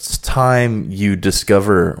first time you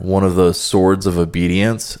discover one of those swords of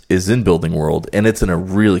obedience is in Building World, and it's in a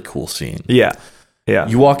really cool scene. Yeah.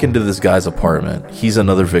 You walk into this guy's apartment. He's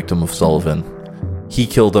another victim of Sullivan. He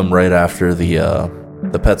killed him right after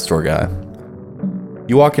the pet store guy.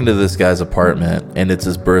 You walk into this guy's apartment, and it's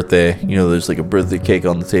his birthday. You know, there's like a birthday cake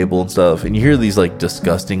on the table and stuff, and you hear these like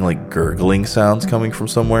disgusting like gurgling sounds coming from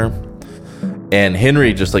somewhere. And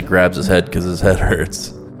Henry just like grabs his head because his head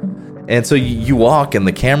hurts. And so you walk, and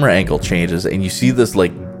the camera angle changes, and you see this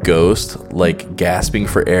like ghost like gasping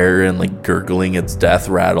for air and like gurgling its death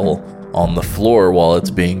rattle on the floor while it's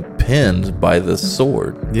being pinned by this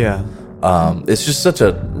sword. Yeah. It's just such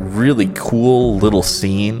a really cool little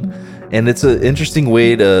scene, and it's an interesting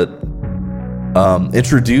way to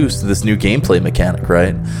introduce this new gameplay mechanic,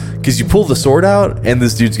 right? Because you pull the sword out, and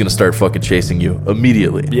this dude's gonna start fucking chasing you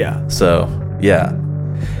immediately. Yeah. So yeah,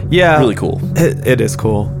 really cool. It is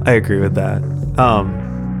cool. I agree with that.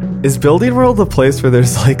 Is Building World the place where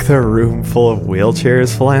there's like the room full of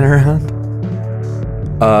wheelchairs flying around?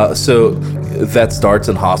 So that starts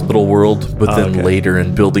in Hospital World, but then later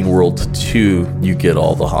in Building World 2, you get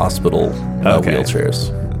all the hospital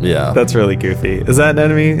wheelchairs. Yeah. That's really goofy. Is that an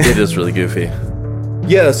enemy? It is really goofy.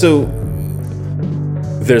 Yeah, so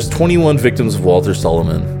there's 21 victims of Walter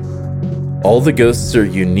Sullivan. All the ghosts are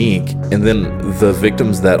unique, and then the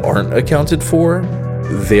victims that aren't accounted for,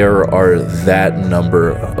 there are that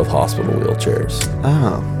number of hospital wheelchairs.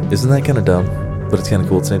 Oh. Isn't that kind of dumb? But it's kind of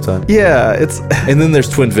cool at the same time. Yeah, it's... And then there's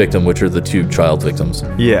twin victim, which are the 2 child victims.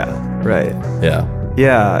 Yeah, right. Yeah.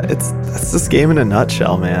 Yeah, that's this game in a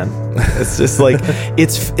nutshell, man. It's just like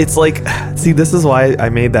it's like, see, this is why I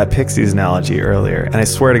made that Pixies analogy earlier, and I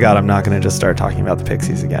swear to God, I'm not going to just start talking about the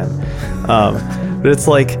Pixies again. But it's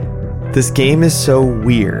like this game is so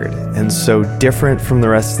weird and so different from the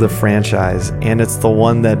rest of the franchise, and it's the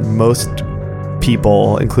one that most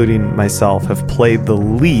people, including myself, have played the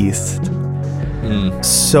least.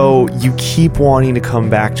 So you keep wanting to come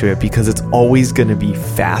back to it because it's always going to be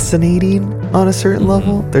fascinating on a certain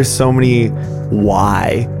level. There's so many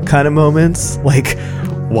why kind of moments, like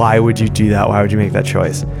why would you do that? Why would you make that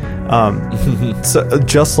choice? So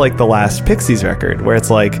just like the last Pixies record, where it's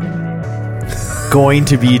like going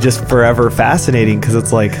to be just forever fascinating because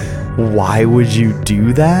it's like, why would you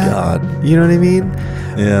do that? God. You know what I mean?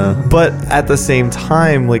 Yeah. But at the same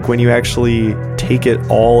time, like when you actually take it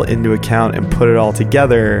all into account and put it all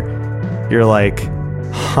together, you're like,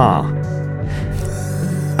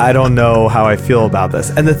 I don't know how I feel about this.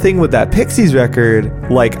 And the thing with that Pixies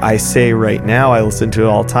record, like I say right now, I listen to it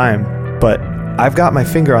all the time, but I've got my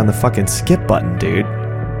finger on the fucking skip button, dude,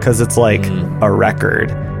 because it's like a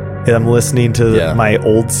record. I'm listening to my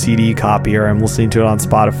old CD copy, or I'm listening to it on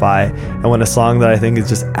Spotify, and when a song that I think is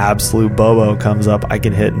just absolute bobo comes up, I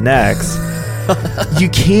can hit next. You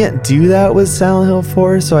can't do that with Silent Hill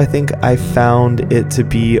 4, so I think I found it to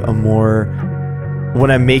be a more... When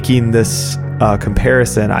I'm making this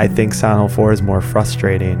comparison, I think Silent Hill 4 is more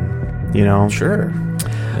frustrating, you know? Sure.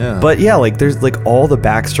 Yeah. But yeah, like there's like all the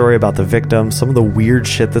backstory about the victims, some of the weird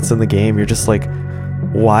shit that's in the game. You're just like,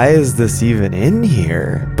 why is this even in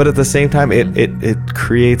here? But at the same time, it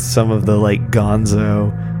creates some of the like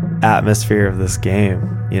gonzo atmosphere of this game,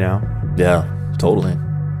 you know? Yeah, totally.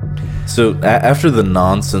 So after the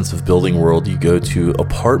nonsense of building world, you go to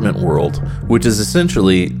apartment world, which is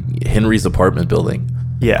essentially Henry's apartment building.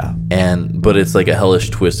 Yeah. But it's like a hellish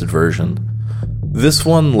twisted version. This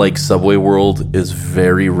one, like Subway World, is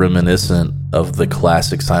very reminiscent of the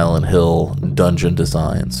classic Silent Hill dungeon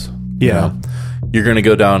designs. Yeah. You know? You're going to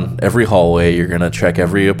go down every hallway, you're going to check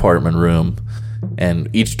every apartment room, and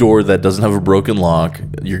each door that doesn't have a broken lock,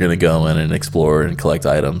 you're going to go in and explore and collect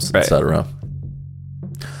items, right. etc.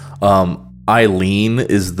 Eileen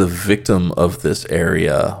is the victim of this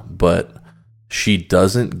area, but she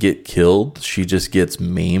doesn't get killed. She just gets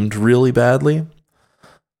maimed really badly.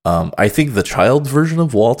 I think the child version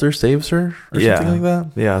of Walter saves her or something like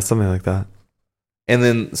that. Yeah, something like that. And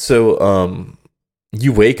then, so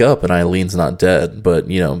you wake up and Eileen's not dead, but,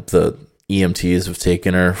 you know, the EMTs have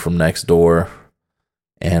taken her from next door.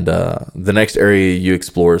 And the next area you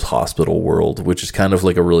explore is Hospital World, which is kind of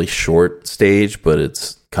like a really short stage, but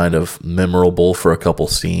it's kind of memorable for a couple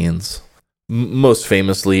scenes. Most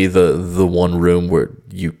famously, the one room where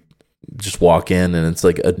you just walk in and it's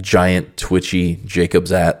like a giant twitchy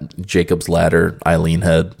Jacob's Ladder Eileen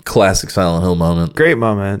head. Classic Silent Hill moment. Great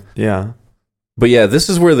moment, yeah. But yeah, this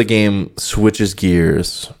is where the game switches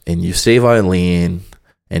gears and you save Eileen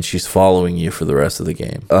and she's following you for the rest of the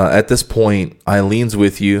game. At this point, Eileen's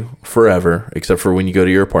with you forever, except for when you go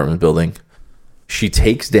to your apartment building. She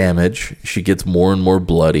takes damage. She gets more and more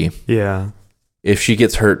bloody. Yeah. If she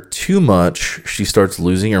gets hurt too much, she starts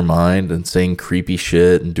losing her mind and saying creepy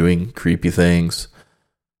shit and doing creepy things.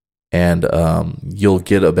 And you'll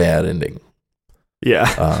get a bad ending.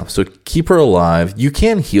 Yeah. So keep her alive. You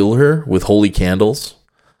can heal her with holy candles.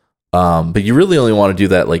 But you really only want to do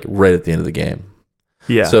that like right at the end of the game.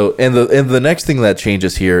 Yeah. So and the next thing that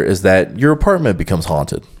changes here is that your apartment becomes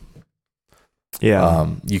haunted. Yeah.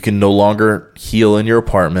 You can no longer heal in your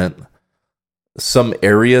apartment. Some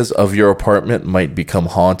areas of your apartment might become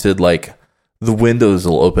haunted, like the windows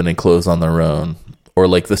will open and close on their own, or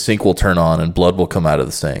like the sink will turn on and blood will come out of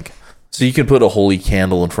the sink. So you can put a holy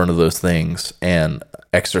candle in front of those things and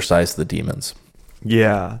exorcise the demons.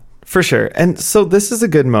 Yeah, for sure. And so this is a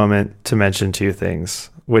good moment to mention two things,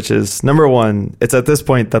 which is number one, it's at this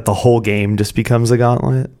point that the whole game just becomes a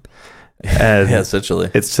gauntlet. And yeah,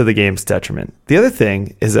 essentially. It's to the game's detriment. The other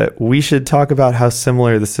thing is that we should talk about how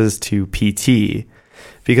similar this is to PT,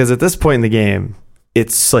 because at this point in the game,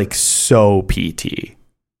 it's like so PT.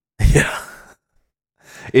 Yeah.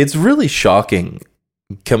 It's really shocking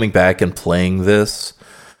coming back and playing this,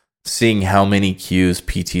 seeing how many cues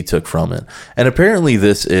PT took from it. And apparently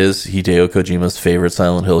this is Hideo Kojima's favorite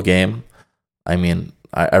Silent Hill game. I mean,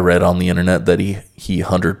 I read on the internet that he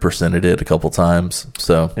 100%ed it a couple times.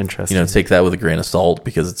 So, interesting. You know, take that with a grain of salt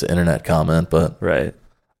because it's an internet comment, but right.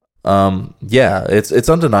 Yeah, it's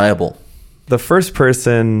undeniable. The first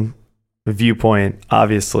person viewpoint,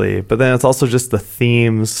 obviously, but then it's also just the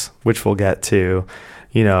themes, which we'll get to,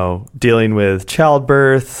 you know, dealing with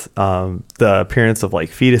childbirth, the appearance of like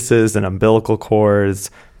fetuses and umbilical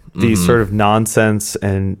cords, these sort of nonsense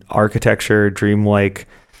and architecture, dreamlike,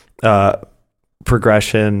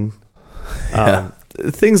 progression,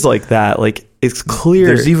 things like that. Like, it's clear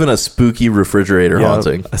there's even a spooky refrigerator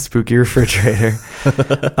haunting. A spooky refrigerator.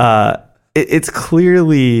 It's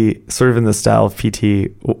clearly sort of in the style of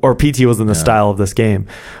PT, or PT was in the style of this game.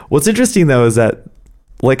 What's interesting though is that,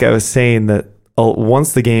 like I was saying, that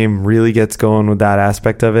once the game really gets going with that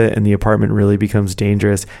aspect of it and the apartment really becomes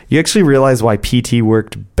dangerous, you actually realize why PT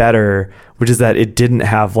worked better, which is that it didn't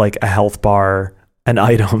have like a health bar and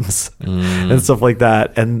items and stuff like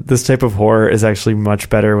that. And this type of horror is actually much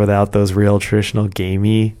better without those real traditional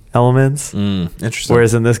gamey elements. Interesting.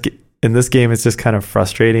 Whereas in this game, it's just kind of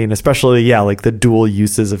frustrating, especially, like the dual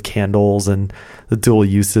uses of candles and the dual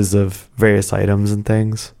uses of various items and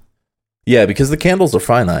things. Yeah, because the candles are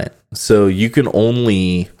finite. So you can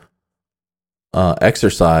only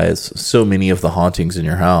exercise so many of the hauntings in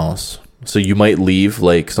your house. So you might leave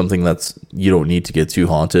like something that's you don't need to get too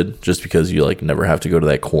haunted just because you like never have to go to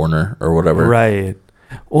that corner or whatever. Right.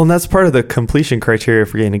 Well, and that's part of the completion criteria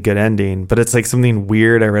for getting a good ending. But it's like something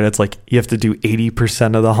weird. I read it's like you have to do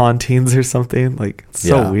 80% of the hauntings or something. Like, it's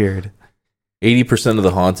so weird. 80% of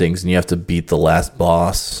the hauntings, and you have to beat the last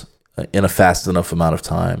boss in a fast enough amount of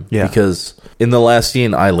time. Yeah. Because in the last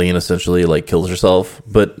scene, Eileen essentially like kills herself.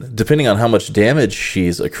 But depending on how much damage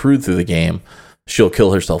she's accrued through the game, she'll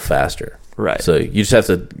kill herself faster. Right. So you just have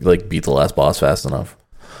to like beat the last boss fast enough.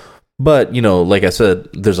 But, you know, like I said,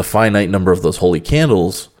 there's a finite number of those holy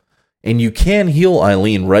candles, and you can heal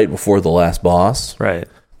Eileen right before the last boss. Right.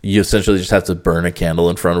 You essentially just have to burn a candle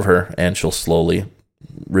in front of her, and she'll slowly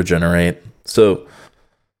regenerate. So,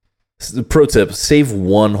 pro tip, save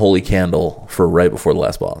one holy candle for right before the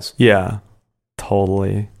last boss. Yeah,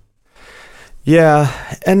 totally.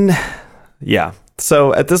 Yeah, and yeah.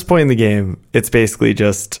 So at this point in the game, it's basically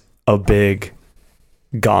just a big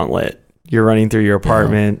gauntlet. You're running through your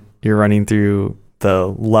apartment. You're running through the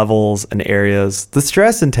levels and areas. The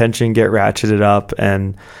stress and tension get ratcheted up.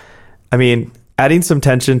 And I mean, adding some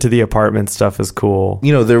tension to the apartment stuff is cool.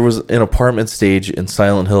 You know, there was an apartment stage in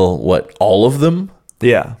Silent Hill, what, all of them?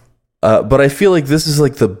 Yeah. But I feel like this is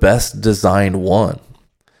like the best designed one.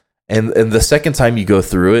 And the second time you go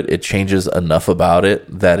through it, it changes enough about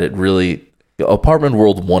it that it really... Apartment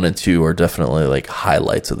World 1 and 2 are definitely like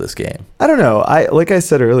highlights of this game. I don't know. Like I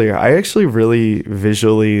said earlier, I actually really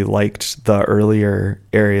visually liked the earlier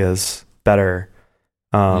areas better.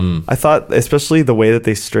 I thought, especially the way that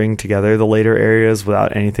they string together the later areas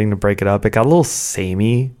without anything to break it up, it got a little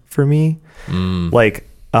samey for me. Like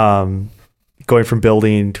going from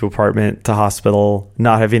building to apartment to hospital,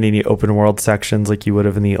 not having any open world sections like you would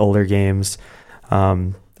have in the older games.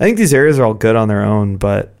 I think these areas are all good on their own,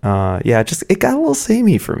 but it got a little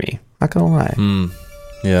samey for me. Not gonna lie.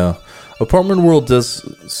 Yeah, Apartment World does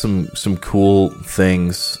some cool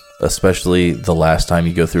things, especially the last time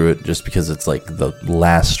you go through it, just because it's like the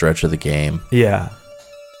last stretch of the game. Yeah.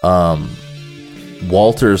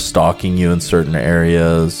 Walter's stalking you in certain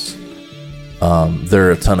areas. There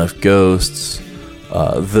are a ton of ghosts.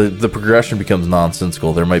 The progression becomes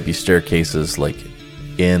nonsensical. There might be staircases like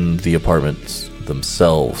in the apartments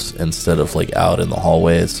themselves instead of like out in the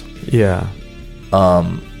hallways. Yeah.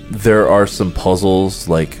 There are some puzzles,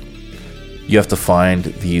 like you have to find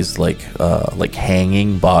these like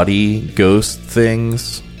hanging body ghost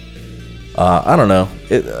things. I don't know.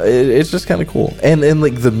 It's just kind of cool. And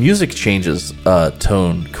like the music changes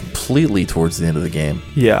tone completely towards the end of the game.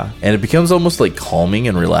 Yeah. And it becomes almost like calming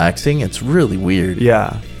and relaxing. It's really weird.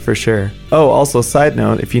 Yeah, for sure. Oh, also side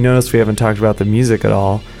note, if you notice we haven't talked about the music at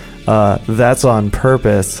all, that's on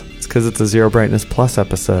purpose. It's because it's a Zero Brightness Plus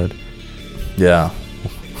episode. Yeah.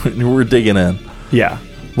 We're digging in. Yeah.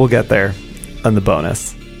 We'll get there on the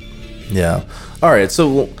bonus. Yeah. All right.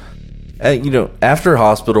 So, after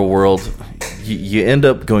Hospital World, you end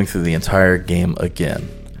up going through the entire game again.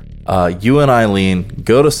 You and Eileen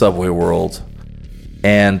go to Subway World,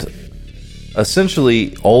 and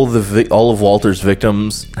essentially all of Walter's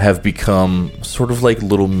victims have become sort of like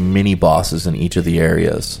little mini bosses in each of the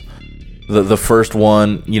areas. The first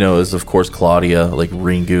one, is of course Claudia, like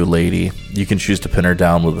Ringu lady. You can choose to pin her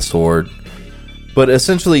down with a sword. But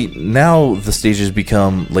essentially now the stages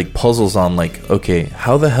become like puzzles on like, okay,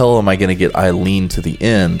 how the hell am I going to get Eileen to the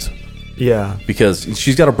end? Yeah. Because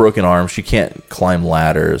she's got a broken arm, she can't climb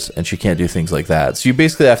ladders, and she can't do things like that. So you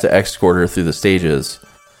basically have to escort her through the stages.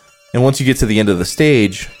 And once you get to the end of the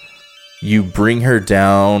stage, you bring her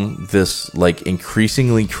down this like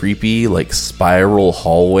increasingly creepy like spiral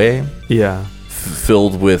hallway. Yeah.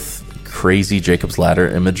 Filled with crazy Jacob's Ladder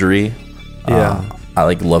imagery. Yeah. I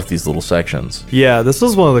like love these little sections. Yeah, this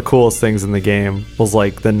was one of the coolest things in the game, was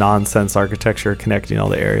like the nonsense architecture connecting all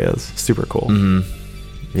the areas. Super cool.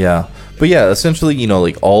 Mm-hmm. Yeah. But yeah, essentially,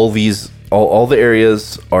 like all the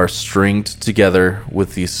areas are stringed together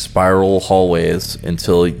with these spiral hallways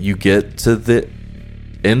until you get to the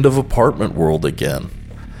end of Apartment World again.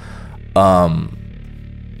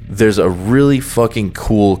 There's a really fucking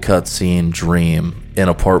cool cutscene dream in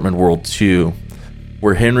Apartment World 2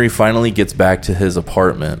 where Henry finally gets back to his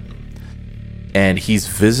apartment and he's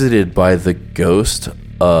visited by the ghost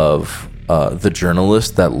of the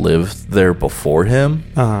journalist that lived there before him.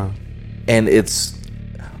 Uh-huh. And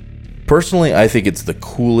personally, I think it's the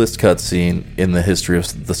coolest cutscene in the history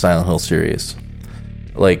of the Silent Hill series.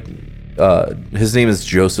 Like, his name is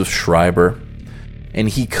Joseph Schreiber, and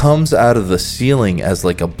he comes out of the ceiling as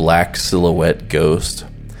like a black silhouette ghost,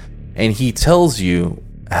 and he tells you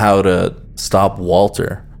how to stop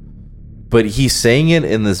Walter, but he's saying it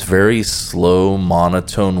in this very slow,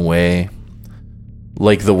 monotone way,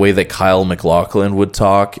 like the way that Kyle MacLachlan would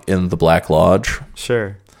talk in the Black Lodge.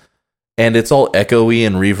 Sure. And it's all echoey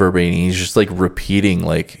and reverberating. He's just like repeating,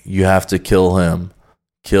 like, you have to kill him,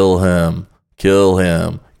 kill him, kill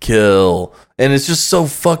him, kill. And it's just so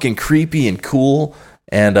fucking creepy and cool.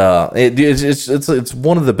 And it's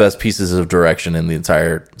one of the best pieces of direction in the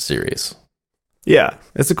entire series. Yeah,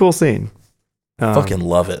 it's a cool scene. Fucking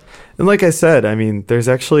love it. And like I said, I mean, there's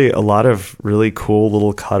actually a lot of really cool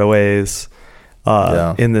little cutaways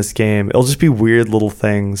in this game. It'll just be weird little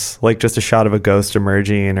things, like just a shot of a ghost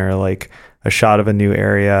emerging or like a shot of a new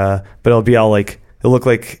area, but it'll be all like, it'll look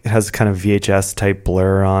like it has kind of VHS type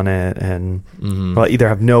blur on it, and it'll either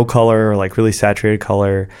have no color or like really saturated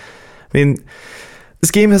color. I mean, this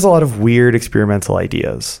game has a lot of weird experimental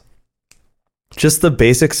ideas. Just the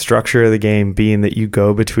basic structure of the game being that you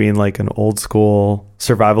go between like an old school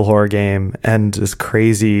survival horror game and this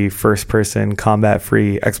crazy first person combat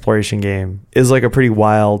free exploration game is like a pretty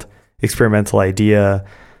wild experimental idea.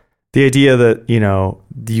 The idea that, you know,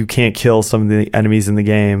 you can't kill some of the enemies in the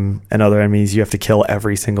game and other enemies, you have to kill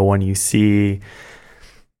every single one you see.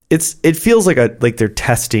 It feels like they're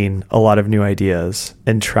testing a lot of new ideas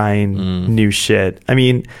and trying new shit. I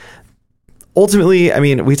mean, ultimately, I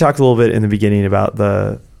mean, we talked a little bit in the beginning about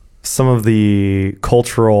some of the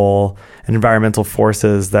cultural and environmental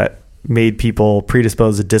forces that made people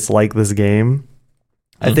predisposed to dislike this game.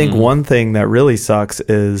 I think one thing that really sucks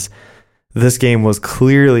is this game was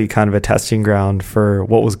clearly kind of a testing ground for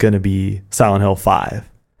what was going to be Silent Hill 5.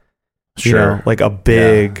 Sure. You know, like a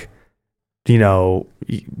big, you know,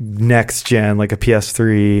 next gen, like a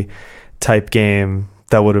PS3 type game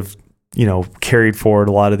that would have, you know, carried forward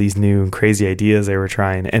a lot of these new and crazy ideas they were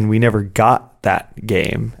trying, and we never got that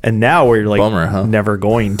game, and now we're like never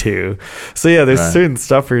going to. So yeah, there's certain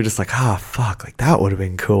stuff where you're just like, fuck, like that would have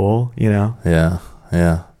been cool, you know?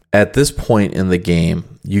 Yeah. At this point in the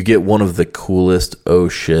game, you get one of the coolest oh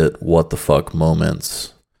shit, what the fuck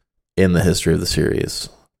moments in the history of the series.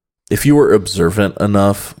 If you were observant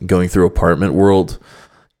enough going through Apartment World,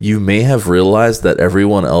 you may have realized that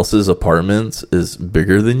everyone else's apartments is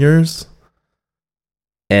bigger than yours.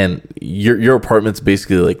 And your apartment's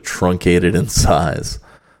basically like truncated in size.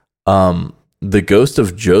 The ghost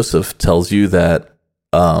of Joseph tells you that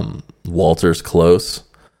Walter's close.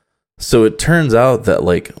 So it turns out that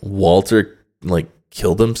like Walter like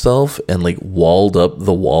killed himself and like walled up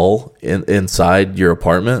the wall inside your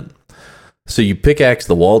apartment. So you pickaxe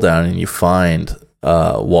the wall down and you find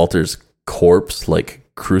Walter's corpse like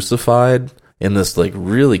crucified in this like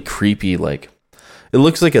really creepy, like it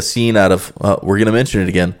looks like a scene out of we're gonna mention it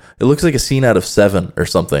again, it looks like a scene out of Seven or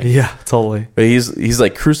something. Yeah, totally. But he's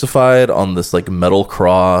like crucified on this like metal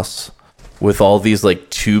cross with all these like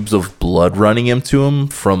tubes of blood running into him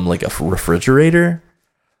from like a refrigerator,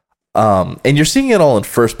 and you're seeing it all in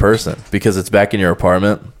first person because it's back in your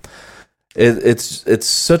apartment. It's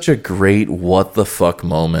such a great what the fuck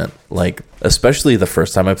moment. Like, especially the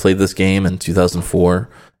first time I played this game in 2004,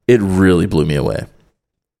 it really blew me away.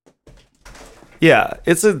 Yeah,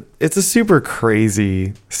 it's a super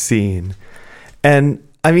crazy scene. And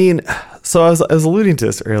I mean, so I was alluding to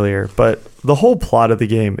this earlier, but the whole plot of the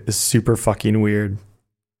game is super fucking weird.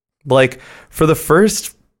 Like, for the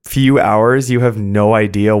first few hours, you have no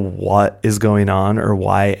idea what is going on or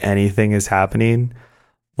why anything is happening.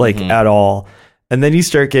 Like at all. And then you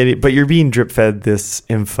start getting, but you're being drip fed this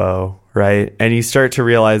info, right? And you start to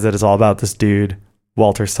realize that it's all about this dude,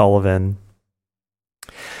 Walter Sullivan.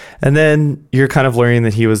 And then you're kind of learning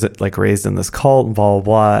that he was like raised in this cult and blah, blah,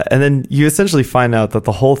 blah. And then you essentially find out that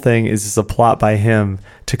the whole thing is just a plot by him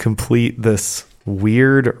to complete this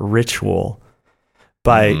weird ritual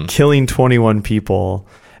by killing 21 people.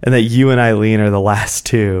 And that you and Eileen are the last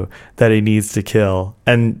two that he needs to kill.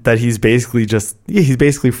 And that he's basically he's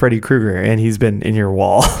basically Freddy Krueger, and he's been in your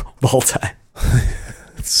wall the whole time.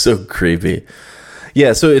 It's so creepy.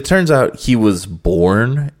 Yeah, so it turns out he was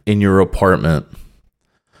born in your apartment,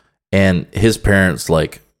 and his parents,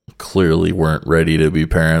 like, clearly weren't ready to be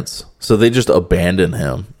parents. So they just abandoned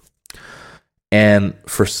him. And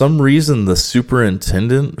for some reason, the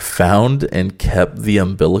superintendent found and kept the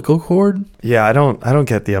umbilical cord. Yeah, I don't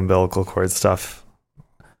get the umbilical cord stuff.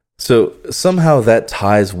 So somehow that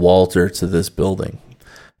ties Walter to this building.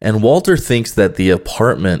 And Walter thinks that the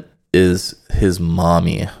apartment is his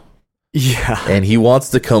mommy. Yeah. And he wants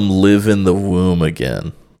to come live in the womb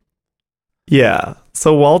again. Yeah.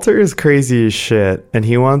 So Walter is crazy as shit, and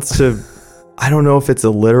he wants to... I don't know if it's a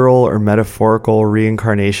literal or metaphorical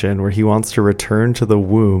reincarnation where he wants to return to the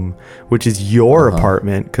womb, which is your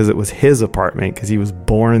apartment, because it was his apartment because he was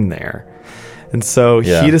born there. And so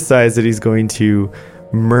he decides that he's going to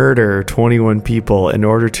murder 21 people in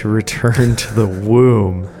order to return to the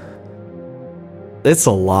womb. it's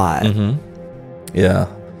a lot. Yeah.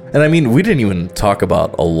 And I mean, we didn't even talk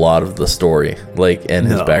about a lot of the story, like, and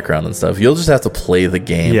his background and stuff. You'll just have to play the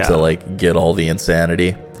game to, like, get all the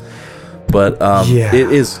insanity. But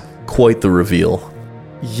it is quite the reveal.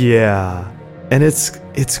 Yeah. And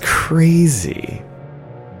it's crazy.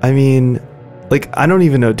 I mean, like, I don't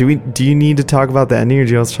even know. Do you need to talk about the ending, or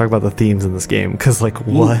do you want to talk about the themes in this game? Because, like,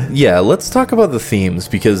 what? Yeah, let's talk about the themes,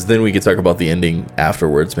 because then we could talk about the ending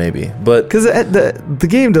afterwards, maybe. But because the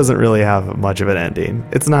game doesn't really have much of an ending.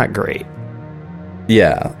 It's not great.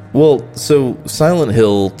 Yeah. Well, so Silent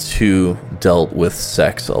Hill 2 dealt with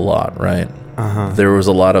sex a lot, right? There was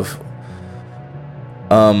a lot of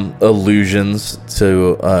allusions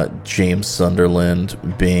to James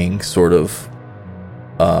Sunderland being sort of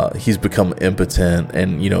he's become impotent,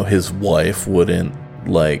 and, you know, his wife wouldn't,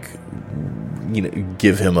 like, you know,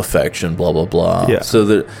 give him affection, blah blah blah. Yeah. So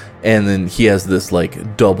that, and then he has this,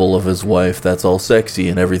 like, double of his wife that's all sexy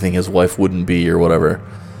and everything his wife wouldn't be, or whatever.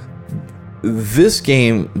 This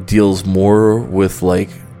game deals more with,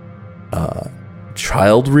 like,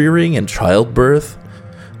 child rearing and childbirth.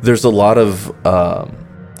 There's a lot of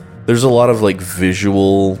like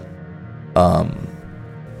visual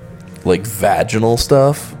like vaginal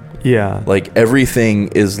stuff. Yeah. Like, everything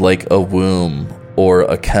is like a womb or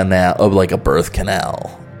a canal, of like a birth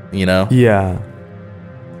canal, you know? Yeah.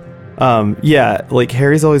 Yeah, like,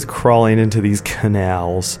 Harry's always crawling into these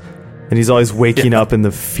canals, and he's always waking up in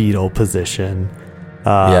the fetal position.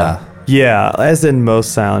 Yeah, as in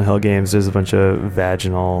most Silent Hill games, there's a bunch of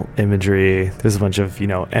vaginal imagery. There's a bunch of, you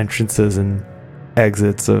know, entrances and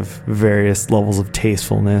exits of various levels of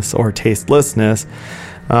tastefulness or tastelessness,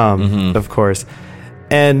 of course.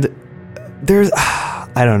 And there's,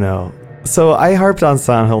 I don't know. So I harped on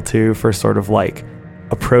Silent Hill 2 for sort of, like,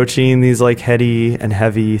 approaching these, like, heady and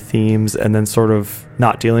heavy themes and then sort of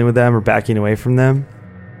not dealing with them or backing away from them.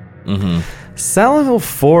 Silent Hill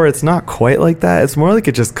 4, it's not quite like that. It's more like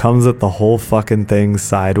it just comes at the whole fucking thing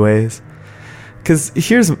sideways. Because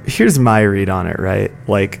here's my read on it, right?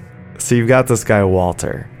 Like, so you've got this guy,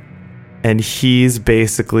 Walter, and he's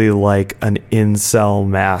basically like an incel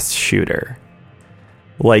mass shooter.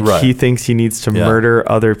 Like, he thinks he needs to murder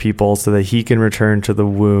other people so that he can return to the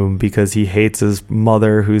womb because he hates his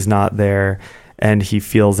mother who's not there, and he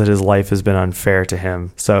feels that his life has been unfair to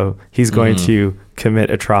him. So he's going to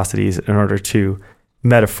commit atrocities in order to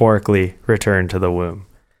metaphorically return to the womb.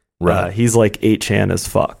 He's like 8chan as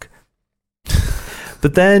fuck.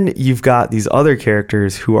 But then you've got these other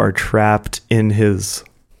characters who are trapped in his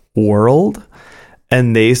world,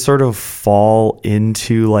 and they sort of fall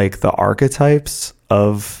into, like, the archetypes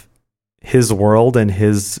of his world and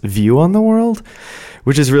his view on the world,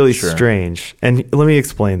 which is really strange. And let me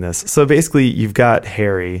explain this. So basically, you've got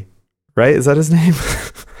Harry, right? Is that his name?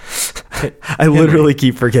 I literally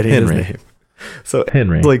keep forgetting his name. So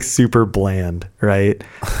Henry, like, super bland, right?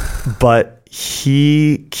 But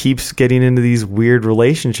he keeps getting into these weird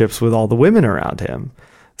relationships with all the women around him.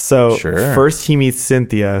 So first he meets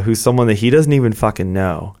Cynthia, who's someone that he doesn't even fucking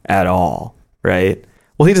know at all, right?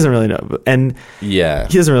 Well, he doesn't really know. And he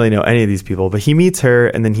doesn't really know any of these people, but he meets her,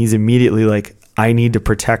 and then he's immediately like, I need to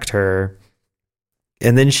protect her.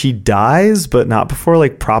 And then she dies, but not before,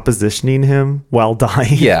 like, propositioning him while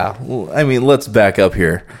dying. Yeah. Well, I mean, let's back up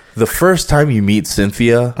here. The first time you meet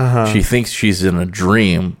Cynthia, she thinks she's in a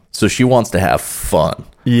dream, so she wants to have fun.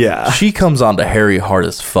 Yeah. She comes on to Harry hard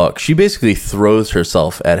as fuck. She basically throws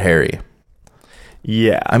herself at Harry.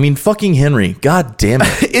 Yeah. I mean, fucking Henry. God damn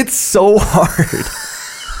it. It's so hard.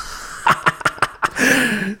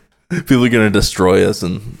 People are going to destroy us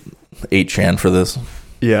and 8chan for this.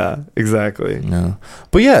 Yeah, exactly. Yeah.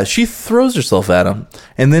 But yeah, she throws herself at him.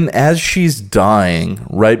 And then as she's dying,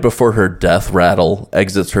 right before her death rattle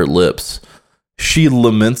exits her lips, she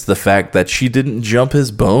laments the fact that she didn't jump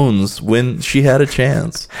his bones when she had a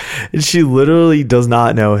chance. And she literally does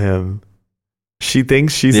not know him. She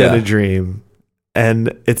thinks she's in a dream.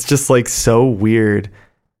 And it's just, like, so weird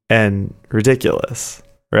and ridiculous,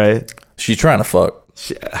 right? She's trying to fuck.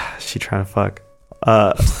 She trying to fuck.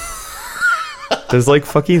 There's, like,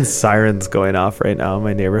 fucking sirens going off right now in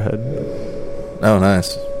my neighborhood. Oh,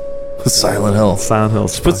 nice. Silent Hill. Silent Hill.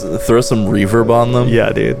 Throw some reverb on them.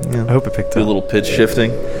 Yeah, dude. Yeah. I hope it picked up. Do a little pitch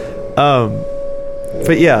shifting.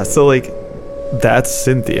 But yeah, so, like, that's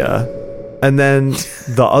Cynthia. And then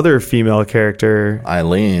the other female character,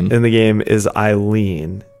 Eileen, in the game is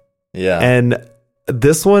Eileen. Yeah. And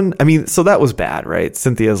this one, I mean, so that was bad, right?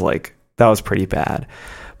 Cynthia's like, that was pretty bad.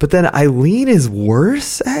 But then Eileen is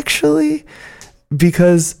worse, actually,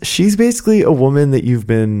 because she's basically a woman that you've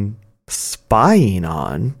been spying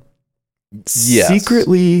on,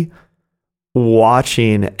 secretly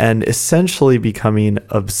watching and essentially becoming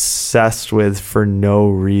obsessed with for no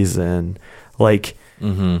reason. Like,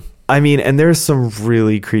 I mean, and there's some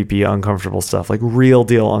really creepy, uncomfortable stuff, like real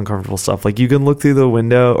deal uncomfortable stuff. Like you can look through the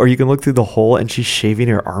window or you can look through the hole and she's shaving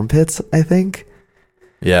her armpits, I think.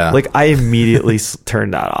 Yeah. Like I immediately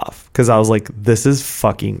turned that off because I was like, this is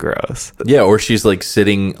fucking gross. Yeah, or she's like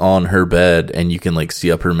sitting on her bed and you can like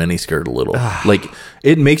see up her miniskirt a little. Like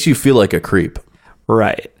it makes you feel like a creep.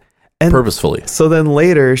 Right. And purposefully. So then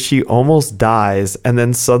later she almost dies and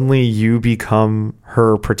then suddenly you become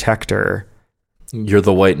her protector. You're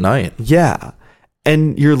the White Knight. Yeah.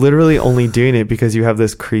 And you're literally only doing it because you have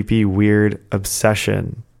this creepy, weird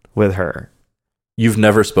obsession with her. You've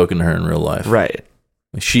never spoken to her in real life. Right.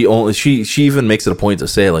 She even makes it a point to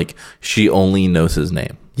say like she only knows his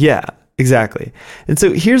name. Yeah, exactly. And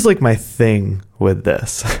so here's like my thing with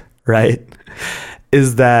this, right?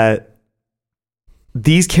 Is that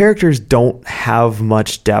these characters don't have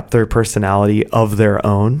much depth or personality of their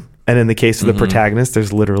own. And in the case of the protagonist,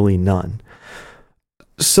 there's literally none.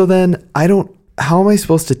 So then how am I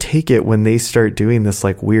supposed to take it when they start doing this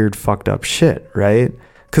like weird fucked up shit, right?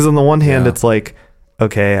 Because on the one hand, it's like,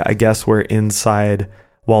 okay, I guess we're inside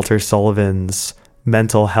Walter Sullivan's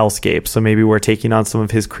mental hellscape. So maybe we're taking on some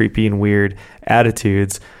of his creepy and weird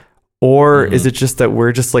attitudes. Or is it just that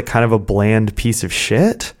we're just like kind of a bland piece of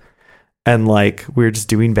shit? And like, we're just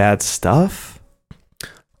doing bad stuff?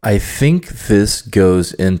 I think this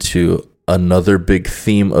goes into another big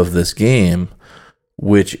theme of this game,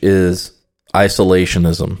 which is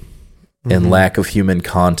isolationism and lack of human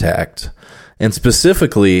contact. And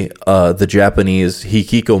specifically, the Japanese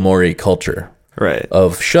hikikomori culture. Right.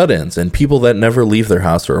 Of shut-ins and people that never leave their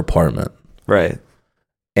house or apartment. Right.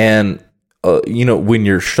 And, when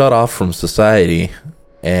you're shut off from society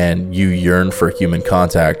and you yearn for human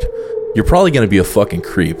contact, you're probably going to be a fucking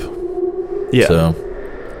creep. Yeah.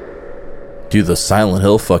 So, dude, the Silent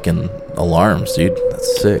Hill fucking alarms, dude.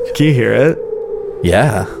 That's sick. Can you hear it?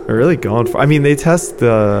 Yeah. They're really going for. I mean, they test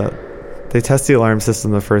the alarm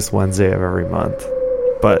system the first Wednesday of every month,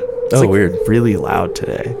 but it's weird. Really loud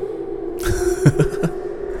today.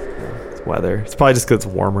 It's weather. It's probably just because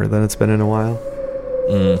it's warmer than it's been in a while.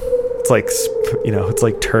 It's like it's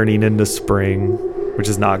like turning into spring, which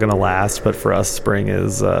is not going to last. But for us, spring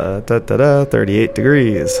is 38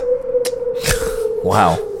 degrees.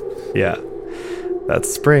 Wow. Yeah,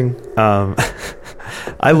 that's spring.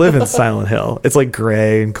 I live in Silent Hill. It's like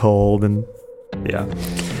gray and cold and yeah.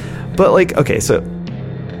 But like, okay, so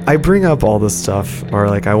I bring up all this stuff, or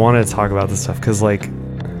like I wanted to talk about this stuff because like,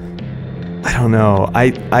 I don't know.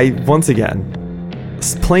 I once again,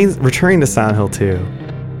 returning to Silent Hill 2,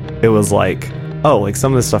 it was like, oh, like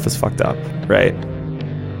some of this stuff is fucked up, right?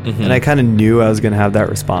 And I kind of knew I was going to have that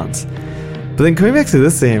response. But then coming back to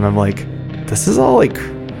this game, I'm like, this is all like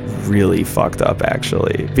really fucked up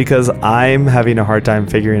actually, because I'm having a hard time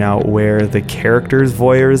figuring out where the character's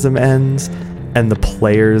voyeurism ends and the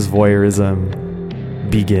player's voyeurism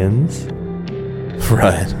begins.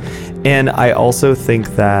 Right. And I also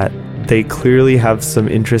think that they clearly have some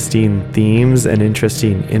interesting themes and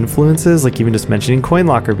interesting influences, like even just mentioning Coin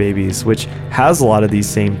Locker Babies, which has a lot of these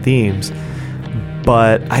same themes,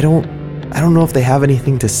 but I don't know if they have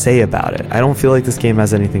anything to say about it. I don't feel like this game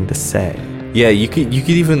has anything to say. Yeah, you could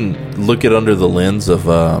even look at under the lens of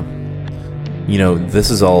this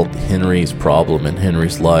is all Henry's problem in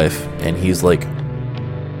Henry's life, and he's like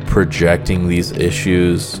projecting these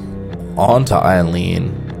issues onto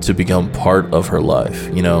Eileen to become part of her life.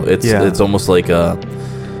 It's almost like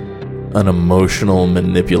an emotional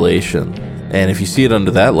manipulation. And if you see it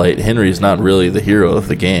under that light, Henry's not really the hero of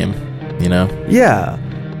the game, Yeah.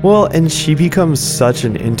 Well, and she becomes such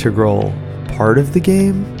an integral part of the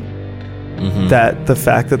game that the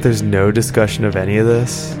fact that there's no discussion of any of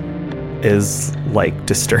this is like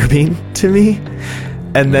disturbing to me.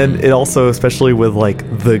 And then it also, especially with like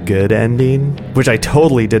the good ending, which I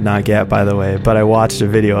totally did not get, by the way, but I watched a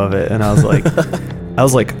video of it and I was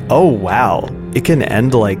like, oh wow, it can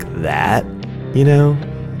end like that,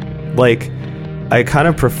 like I kind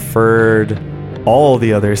of preferred all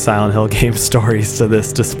the other Silent Hill game stories to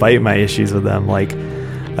this, despite my issues with them. Like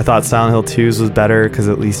I thought Silent Hill 2's was better because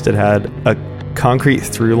at least it had a concrete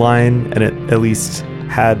through line and it at least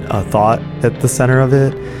had a thought at the center of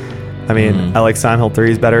it. I mean, I like Silent Hill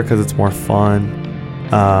 3 is better because it's more fun.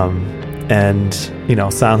 And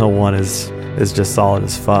Silent Hill 1 is just solid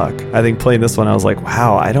as fuck. I think playing this one, I was like,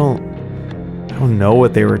 wow, I don't know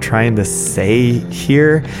what they were trying to say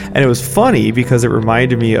here. And it was funny because it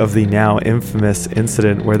reminded me of the now infamous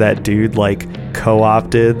incident where that dude like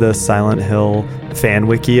co-opted the Silent Hill fan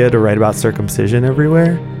wikia to write about circumcision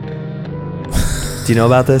everywhere. Do you know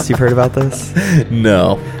about this? You've heard about this?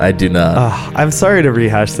 No, I do not. I'm sorry to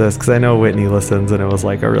rehash this because I know Whitney listens and it was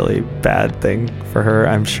like a really bad thing for her,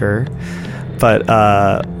 I'm sure. But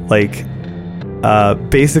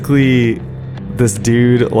basically this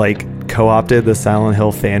dude like co-opted the Silent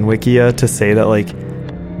Hill fan wikia to say that like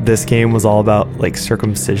this game was all about like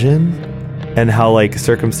circumcision and how like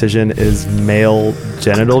circumcision is male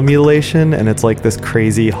genital mutilation, and it's like this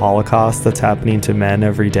crazy holocaust that's happening to men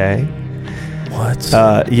every day. What?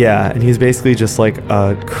 Yeah, and he's basically just like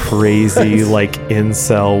a crazy like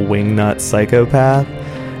incel wingnut psychopath,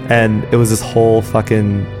 and it was this whole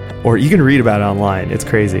fucking, or you can read about it online, it's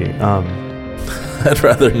crazy. I'd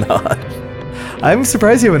rather not. I'm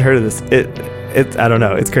surprised you haven't heard of this. It I don't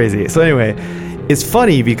know, it's crazy. So anyway, it's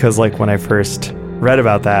funny because like when I first read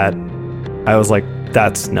about that, I was like,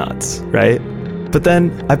 that's nuts, right? But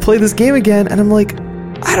then I play this game again and I'm like,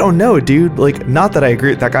 I don't know, dude. Like, not that I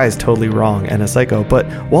agree, that guy is totally wrong and a psycho, but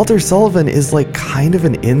Walter Sullivan is like kind of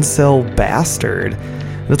an incel bastard.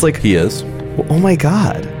 And it's like, He is. oh my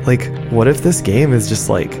god, like what if this game is just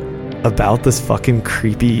like about this fucking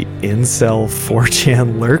creepy incel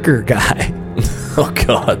 4chan lurker guy? Oh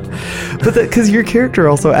god. But because your character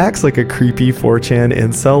also acts like a creepy 4chan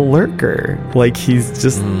incel lurker. Like he's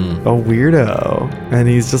just a weirdo. And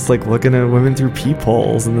he's just like looking at women through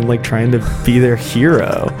peepholes and then like trying to be their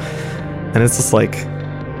hero. And it's just like,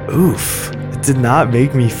 oof. It did not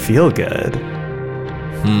make me feel good.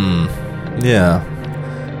 Yeah.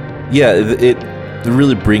 Yeah, it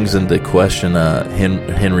really brings into question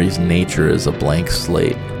Henry's nature as a blank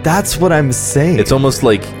slate. That's what I'm saying. It's almost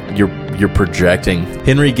like you're projecting.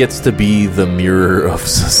 Henry gets to be the mirror of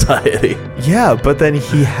society. Yeah, but then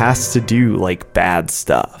he has to do like bad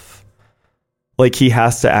stuff. Like he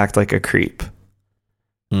has to act like a creep.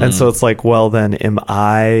 And so it's like, well, then am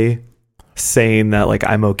I saying that like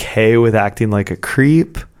I'm okay with acting like a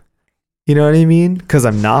creep? You know what I mean? Because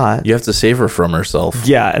I'm not. You have to save her from herself.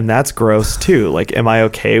 Yeah, and that's gross too. Like, am I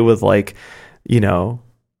okay with like, you know,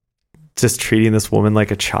 just treating this woman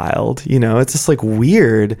like a child? You know, it's just like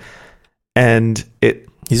weird. And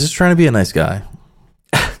He's just trying to be a nice guy.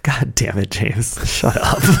 God damn it, James. Shut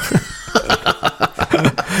up.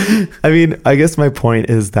 I mean, I guess my point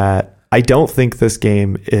is that I don't think this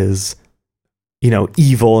game is, you know,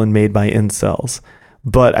 evil and made by incels.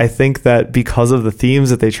 But I think that because of the themes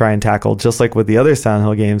that they try and tackle, just like with the other Silent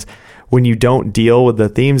Hill games, when you don't deal with the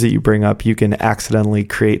themes that you bring up, you can accidentally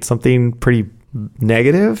create something pretty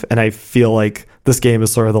negative. And I feel like this game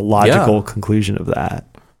is sort of the logical conclusion of that.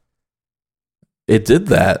 It did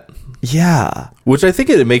that. Yeah. Which I think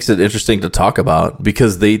it makes it interesting to talk about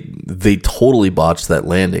because they totally botched that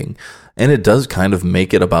landing. And it does kind of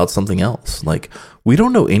make it about something else. Like, we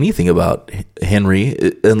don't know anything about Henry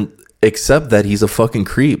except that he's a fucking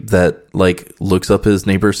creep that like looks up his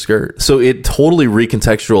neighbor's skirt. So it totally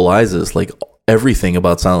recontextualizes like everything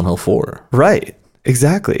about Silent Hill 4. Right.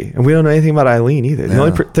 Exactly. And we don't know anything about Eileen either. The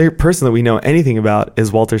only person that we know anything about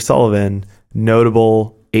is Walter Sullivan,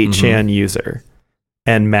 notable 8chan user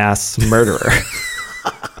and mass murderer.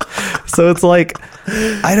 So it's like,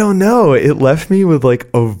 I don't know. It left me with like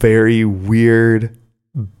a very weird,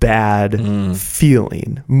 bad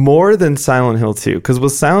feeling, more than Silent Hill 2. Because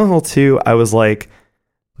with Silent Hill 2, I was like,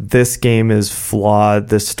 this game is flawed.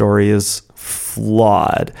 This story is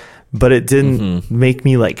flawed. But it didn't make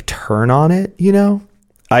me like turn on it, you know?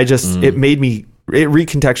 It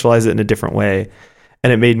recontextualized it in a different way.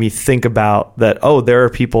 And it made me think about that, oh, there are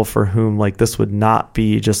people for whom like this would not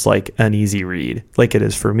be just like an easy read like it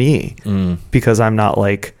is for me, because I'm not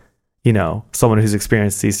like, you know, someone who's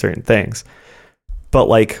experienced these certain things. But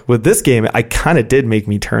like with this game, I kind of did make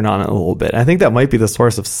me turn on it a little bit. I think that might be the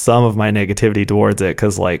source of some of my negativity towards it,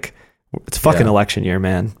 because like it's fucking election year,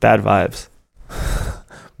 man. Bad vibes.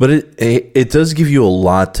 But it does give you a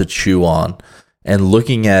lot to chew on, and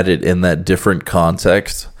looking at it in that different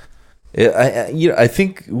context. I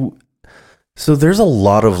think so. There's a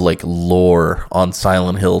lot of like lore on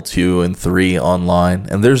Silent Hill 2 and 3 online,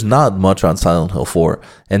 and there's not much on Silent Hill 4.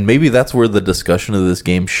 And maybe that's where the discussion of this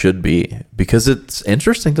game should be, because it's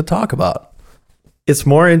interesting to talk about. It's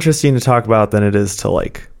more interesting to talk about than it is to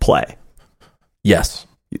like play. Yes.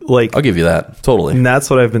 Like, I'll give you that. Totally. And that's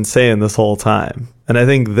what I've been saying this whole time. And I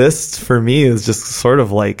think this for me is just sort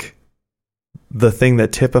of like the thing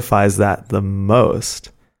that typifies that the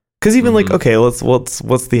most. Because even like, okay,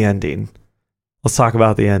 what's the ending? Let's talk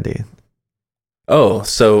about the ending. Oh,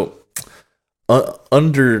 so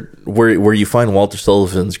under where you find Walter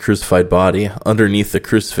Sullivan's crucified body, underneath the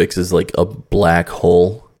crucifix is like a black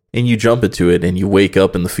hole, and you jump into it, and you wake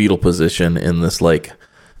up in the fetal position in this like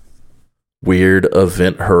weird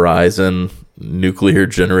Event Horizon nuclear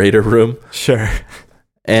generator room. Sure.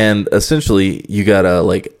 And essentially, you gotta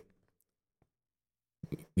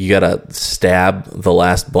stab the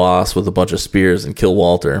last boss with a bunch of spears and kill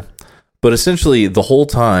Walter. But essentially, the whole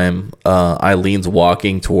time, Eileen's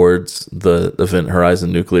walking towards the Event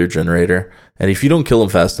Horizon nuclear generator, and if you don't kill him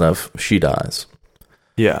fast enough, she dies.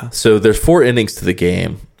 Yeah. So there's 4 endings to the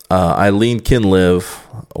game. Eileen can live,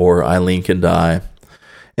 or Eileen can die.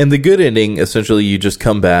 And the good ending, essentially, you just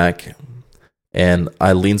come back, and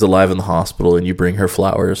Eileen's alive in the hospital, and you bring her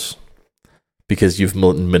flowers because you've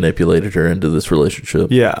manipulated her into this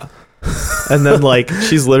relationship. Yeah. And then, like,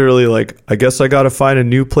 she's literally like, I guess I gotta find a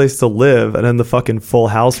new place to live. And then the fucking Full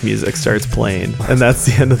House music starts playing. And that's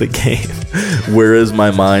the end of the game. Where is my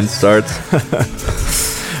mind starts.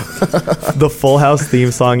 The Full House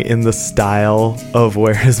theme song in the style of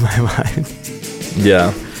Where Is My Mind.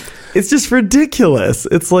 Yeah. It's just ridiculous.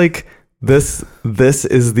 It's like, this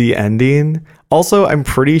is the ending. Also, I'm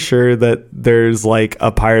pretty sure that there's like a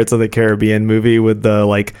Pirates of the Caribbean movie with the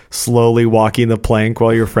like slowly walking the plank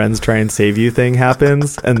while your friends try and save you thing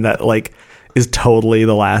happens. And that like is totally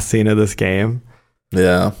the last scene of this game.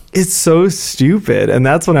 Yeah. It's so stupid. And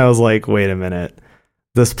that's when I was like, wait a minute.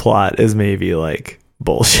 This plot is maybe like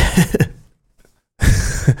bullshit.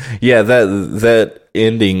 Yeah, that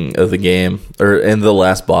ending of the game, and the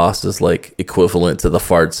last boss is like equivalent to the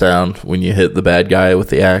fart sound when you hit the bad guy with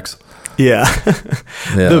the axe. Yeah.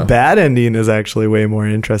 Yeah. The bad ending is actually way more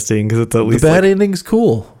interesting because it's at least the bad ending's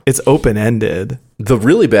cool. It's open-ended. The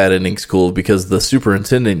really bad ending's cool because the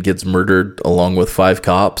superintendent gets murdered along with 5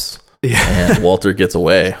 cops. Yeah. And Walter gets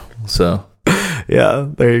away. So yeah,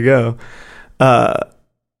 there you go.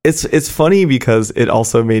 It's funny because it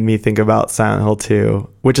also made me think about Silent Hill 2,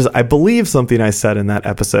 which is, I believe, something I said in that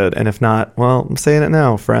episode. And if not, well, I'm saying it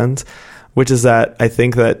now, friends. Which is that I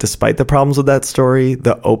think that despite the problems with that story,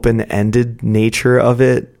 the open-ended nature of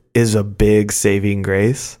it is a big saving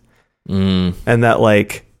grace. And that,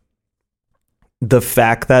 like, the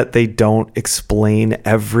fact that they don't explain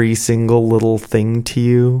every single little thing to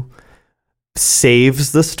you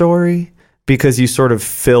saves the story, because you sort of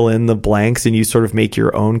fill in the blanks and you sort of make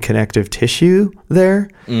your own connective tissue there.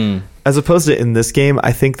 As opposed to in this game,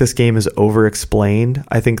 I think this game is over-explained.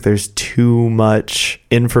 I think there's too much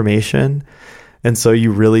information. And so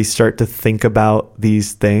you really start to think about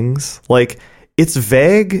these things. Like, it's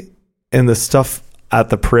vague in the stuff at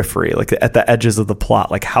the periphery, like at the edges of the plot.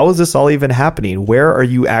 Like, how is this all even happening? Where are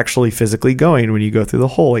you actually physically going when you go through the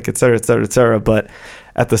hole? Like, et cetera, et cetera, et cetera. But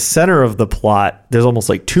at the center of the plot, there's almost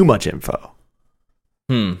like too much info.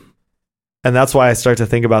 And that's why I start to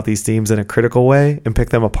think about these themes in a critical way and pick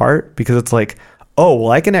them apart, because it's like, oh,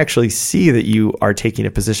 well, I can actually see that you are taking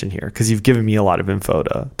a position here because you've given me a lot of info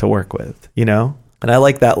to work with, you know? And I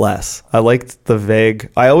like that less. I liked the vague.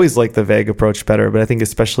 I always like the vague approach better, but I think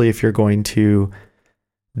especially if you're going to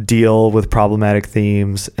deal with problematic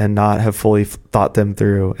themes and not have fully thought them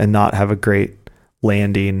through and not have a great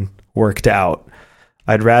landing worked out,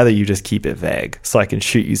 I'd rather you just keep it vague so I can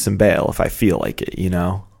shoot you some bail if I feel like it, you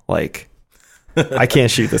know? Like, I can't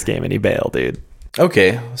shoot this game any bail, dude.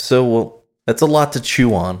 Okay, so well, that's a lot to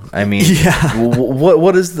chew on. I mean, yeah.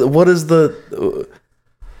 what is the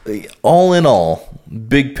all in all,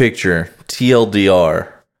 big picture,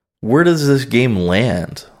 TLDR, where does this game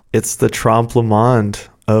land? It's the trompe le monde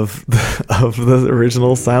of the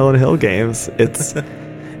original Silent Hill games.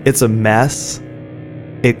 It's a mess.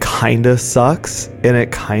 It kind of sucks and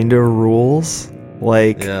it kind of rules.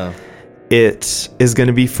 Like, yeah. It is going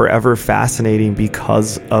to be forever fascinating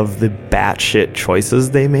because of the batshit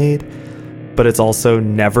choices they made, but it's also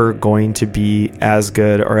never going to be as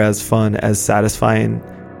good or as fun, as satisfying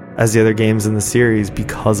as the other games in the series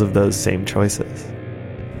because of those same choices.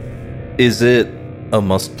 Is it a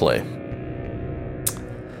must play?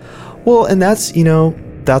 Well, and that's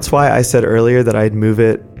why I said earlier that I'd move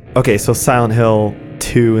it. Okay, so Silent Hill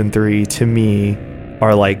 2 and 3 to me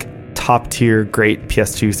are like top tier great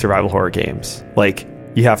PS2 survival horror games. Like,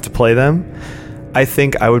 you have to play them. I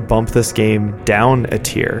think I would bump this game down a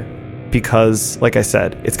tier because, like I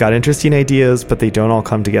said, it's got interesting ideas, but they don't all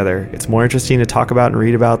come together. It's more interesting to talk about and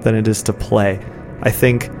read about than it is to play. I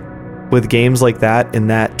think with games like that in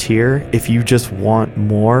that tier, if you just want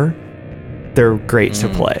more, they're great to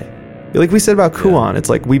play. Like we said about Kuon, it's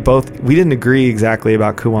like we didn't agree exactly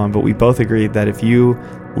about Kuon, but we both agreed that if you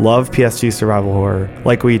love PS2 survival horror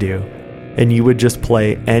like we do, and you would just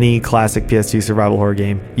play any classic PS2 survival horror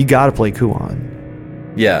game, you gotta play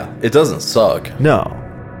Kuon. Yeah, it doesn't suck. No.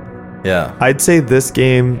 Yeah. I'd say this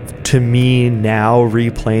game, to me now,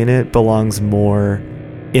 replaying it, belongs more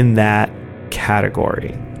in that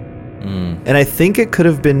category. And I think it could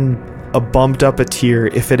have been bumped up a tier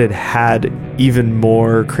if it had had even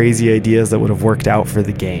more crazy ideas that would have worked out for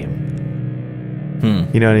the game.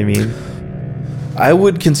 You know what I mean? I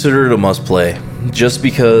would consider it a must play just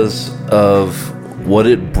because of what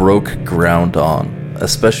it broke ground on,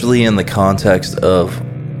 especially in the context of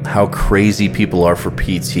how crazy people are for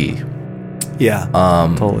PT. Yeah,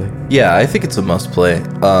 totally. Yeah, I think it's a must play.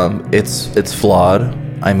 It's flawed.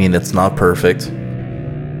 I mean, it's not perfect.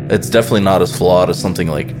 It's definitely not as flawed as something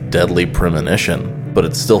like Deadly Premonition, but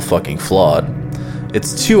it's still fucking flawed.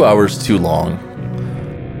 It's 2 hours too long.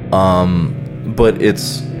 But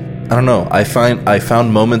it's, I don't know. I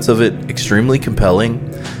found moments of it extremely compelling,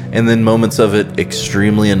 and then moments of it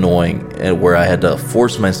extremely annoying, where I had to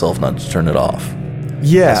force myself not to turn it off.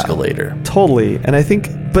 Yeah, Escalator. Totally. And I think,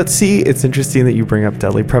 but see, it's interesting that you bring up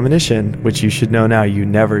Deadly Premonition, which you should know now. You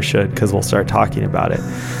never should, because we'll start talking about it.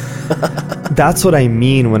 That's what I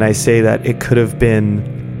mean when I say that it could have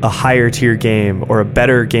been a higher tier game or a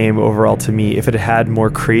better game overall to me if it had more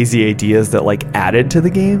crazy ideas that like added to the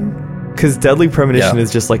game. Because Deadly Premonition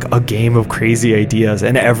is just like a game of crazy ideas,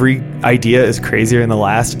 and every idea is crazier than the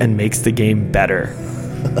last and makes the game better.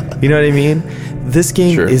 You know what I mean? This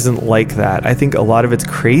game isn't like that. I think a lot of its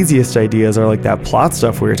craziest ideas are like that plot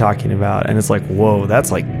stuff we were talking about, and it's like, whoa,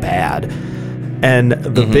 that's like bad. And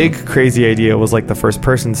the big crazy idea was like the first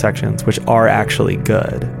person sections, which are actually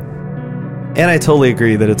good. And I totally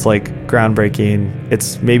agree that it's like groundbreaking.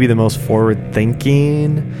 It's maybe the most forward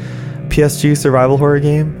thinking PSG survival horror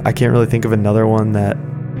game. I can't really think of another one that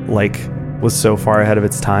like was so far ahead of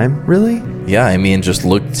its time, really. Yeah, I mean, just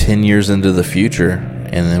look 10 years into the future,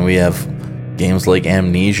 and then we have games like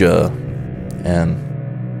Amnesia and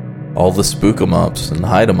all the spook 'em ups and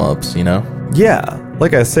hide 'em ups, you know? Yeah,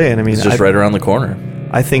 like I was saying, I mean, it's just right around the corner.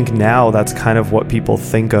 I think now that's kind of what people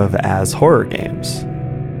think of as horror games.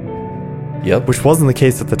 Yep. Which wasn't the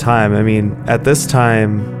case at the time. I mean, at this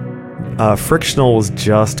time, Frictional was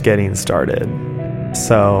just getting started.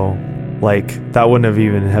 So, like, that wouldn't have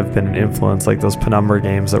even have been an influence, like those Penumbra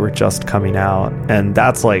games that were just coming out. And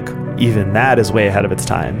that's like, even that is way ahead of its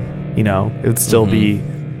time. You know, it would still be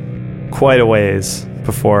quite a ways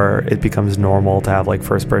before it becomes normal to have like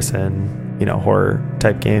first person, you know, horror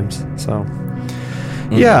type games. So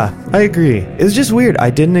yeah, I agree. It was just weird. I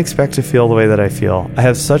didn't expect to feel the way that I feel. I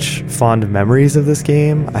have such fond memories of this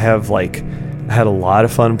game. I had a lot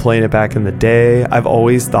of fun playing it back in the day. I've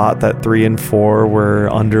always thought that 3 and 4 were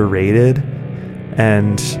underrated,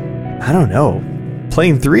 and I don't know.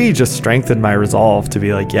 Playing 3 just strengthened my resolve to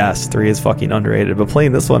be like, yes, 3 is fucking underrated. But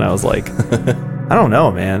playing this one, I was like, I don't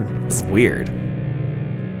know, man. It's weird.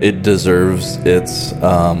 It deserves its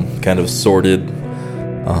kind of sordid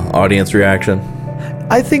audience reaction.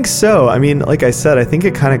 I think so. I mean, like I said, I think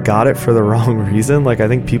it kind of got it for the wrong reason. Like, I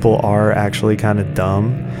think people are actually kind of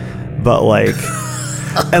dumb. But, like,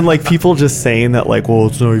 and, like, people just saying that, like, well,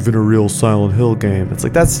 it's not even a real Silent Hill game. It's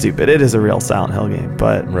like, that's stupid. It is a real Silent Hill game.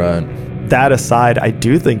 But that aside, I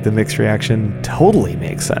do think the mixed reaction totally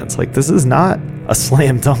makes sense. Like, this is not a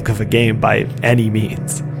slam dunk of a game by any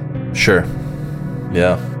means. Sure.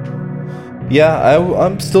 Yeah. Yeah,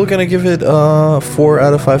 I'm still going to give it 4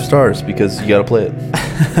 out of 5 stars because you got to play it.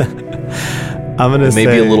 I'm going to say...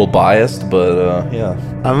 Maybe a little biased, but yeah.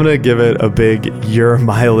 I'm going to give it a big your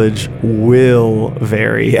mileage will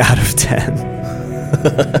vary out of 10.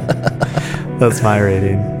 That's my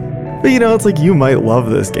rating. But, you know, it's like you might love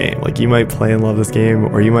this game. Like, you might play and love this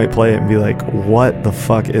game, or you might play it and be like, what the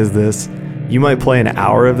fuck is this? You might play an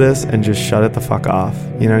hour of this and just shut it the fuck off.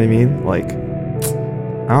 You know what I mean? Like,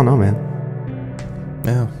 I don't know, man.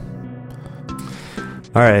 Yeah.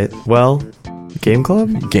 All right. Well, Game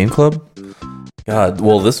Club? Game Club? God,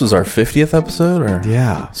 well, this was our 50th episode, or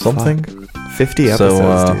something. Fuck. 50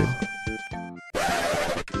 episodes, dude.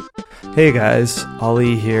 Hey guys,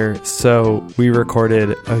 Ollie here. So we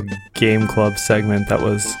recorded a Game Club segment that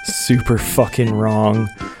was super fucking wrong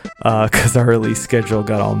because our release schedule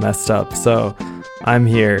got all messed up. So I'm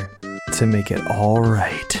here to make it all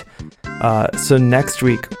right. So next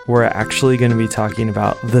week, we're actually going to be talking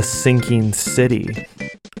about The Sinking City.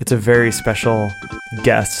 It's a very special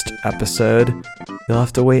guest episode. You'll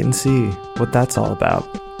have to wait and see what that's all about.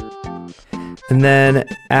 And then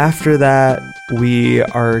after that, we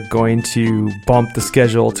are going to bump the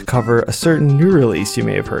schedule to cover a certain new release you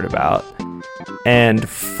may have heard about. And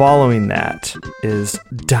following that is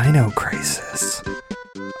Dino Crisis.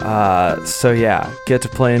 So yeah, get to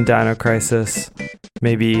play in Dino Crisis.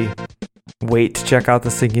 Maybe wait to check out The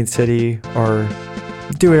Sinking City, or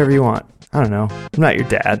do whatever you want. I don't know. I'm not your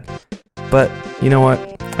dad. But you know what?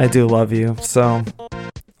 I do love you, so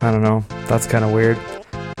I don't know. That's kind of weird.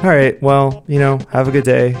 All right. Well, have a good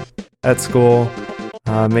day at school.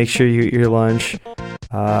 Make sure you eat your lunch.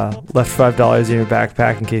 Left $5 in your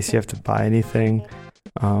backpack in case you have to buy anything.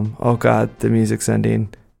 Oh God, the music's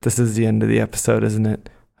ending. This is the end of the episode, isn't it?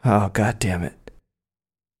 Oh God damn it.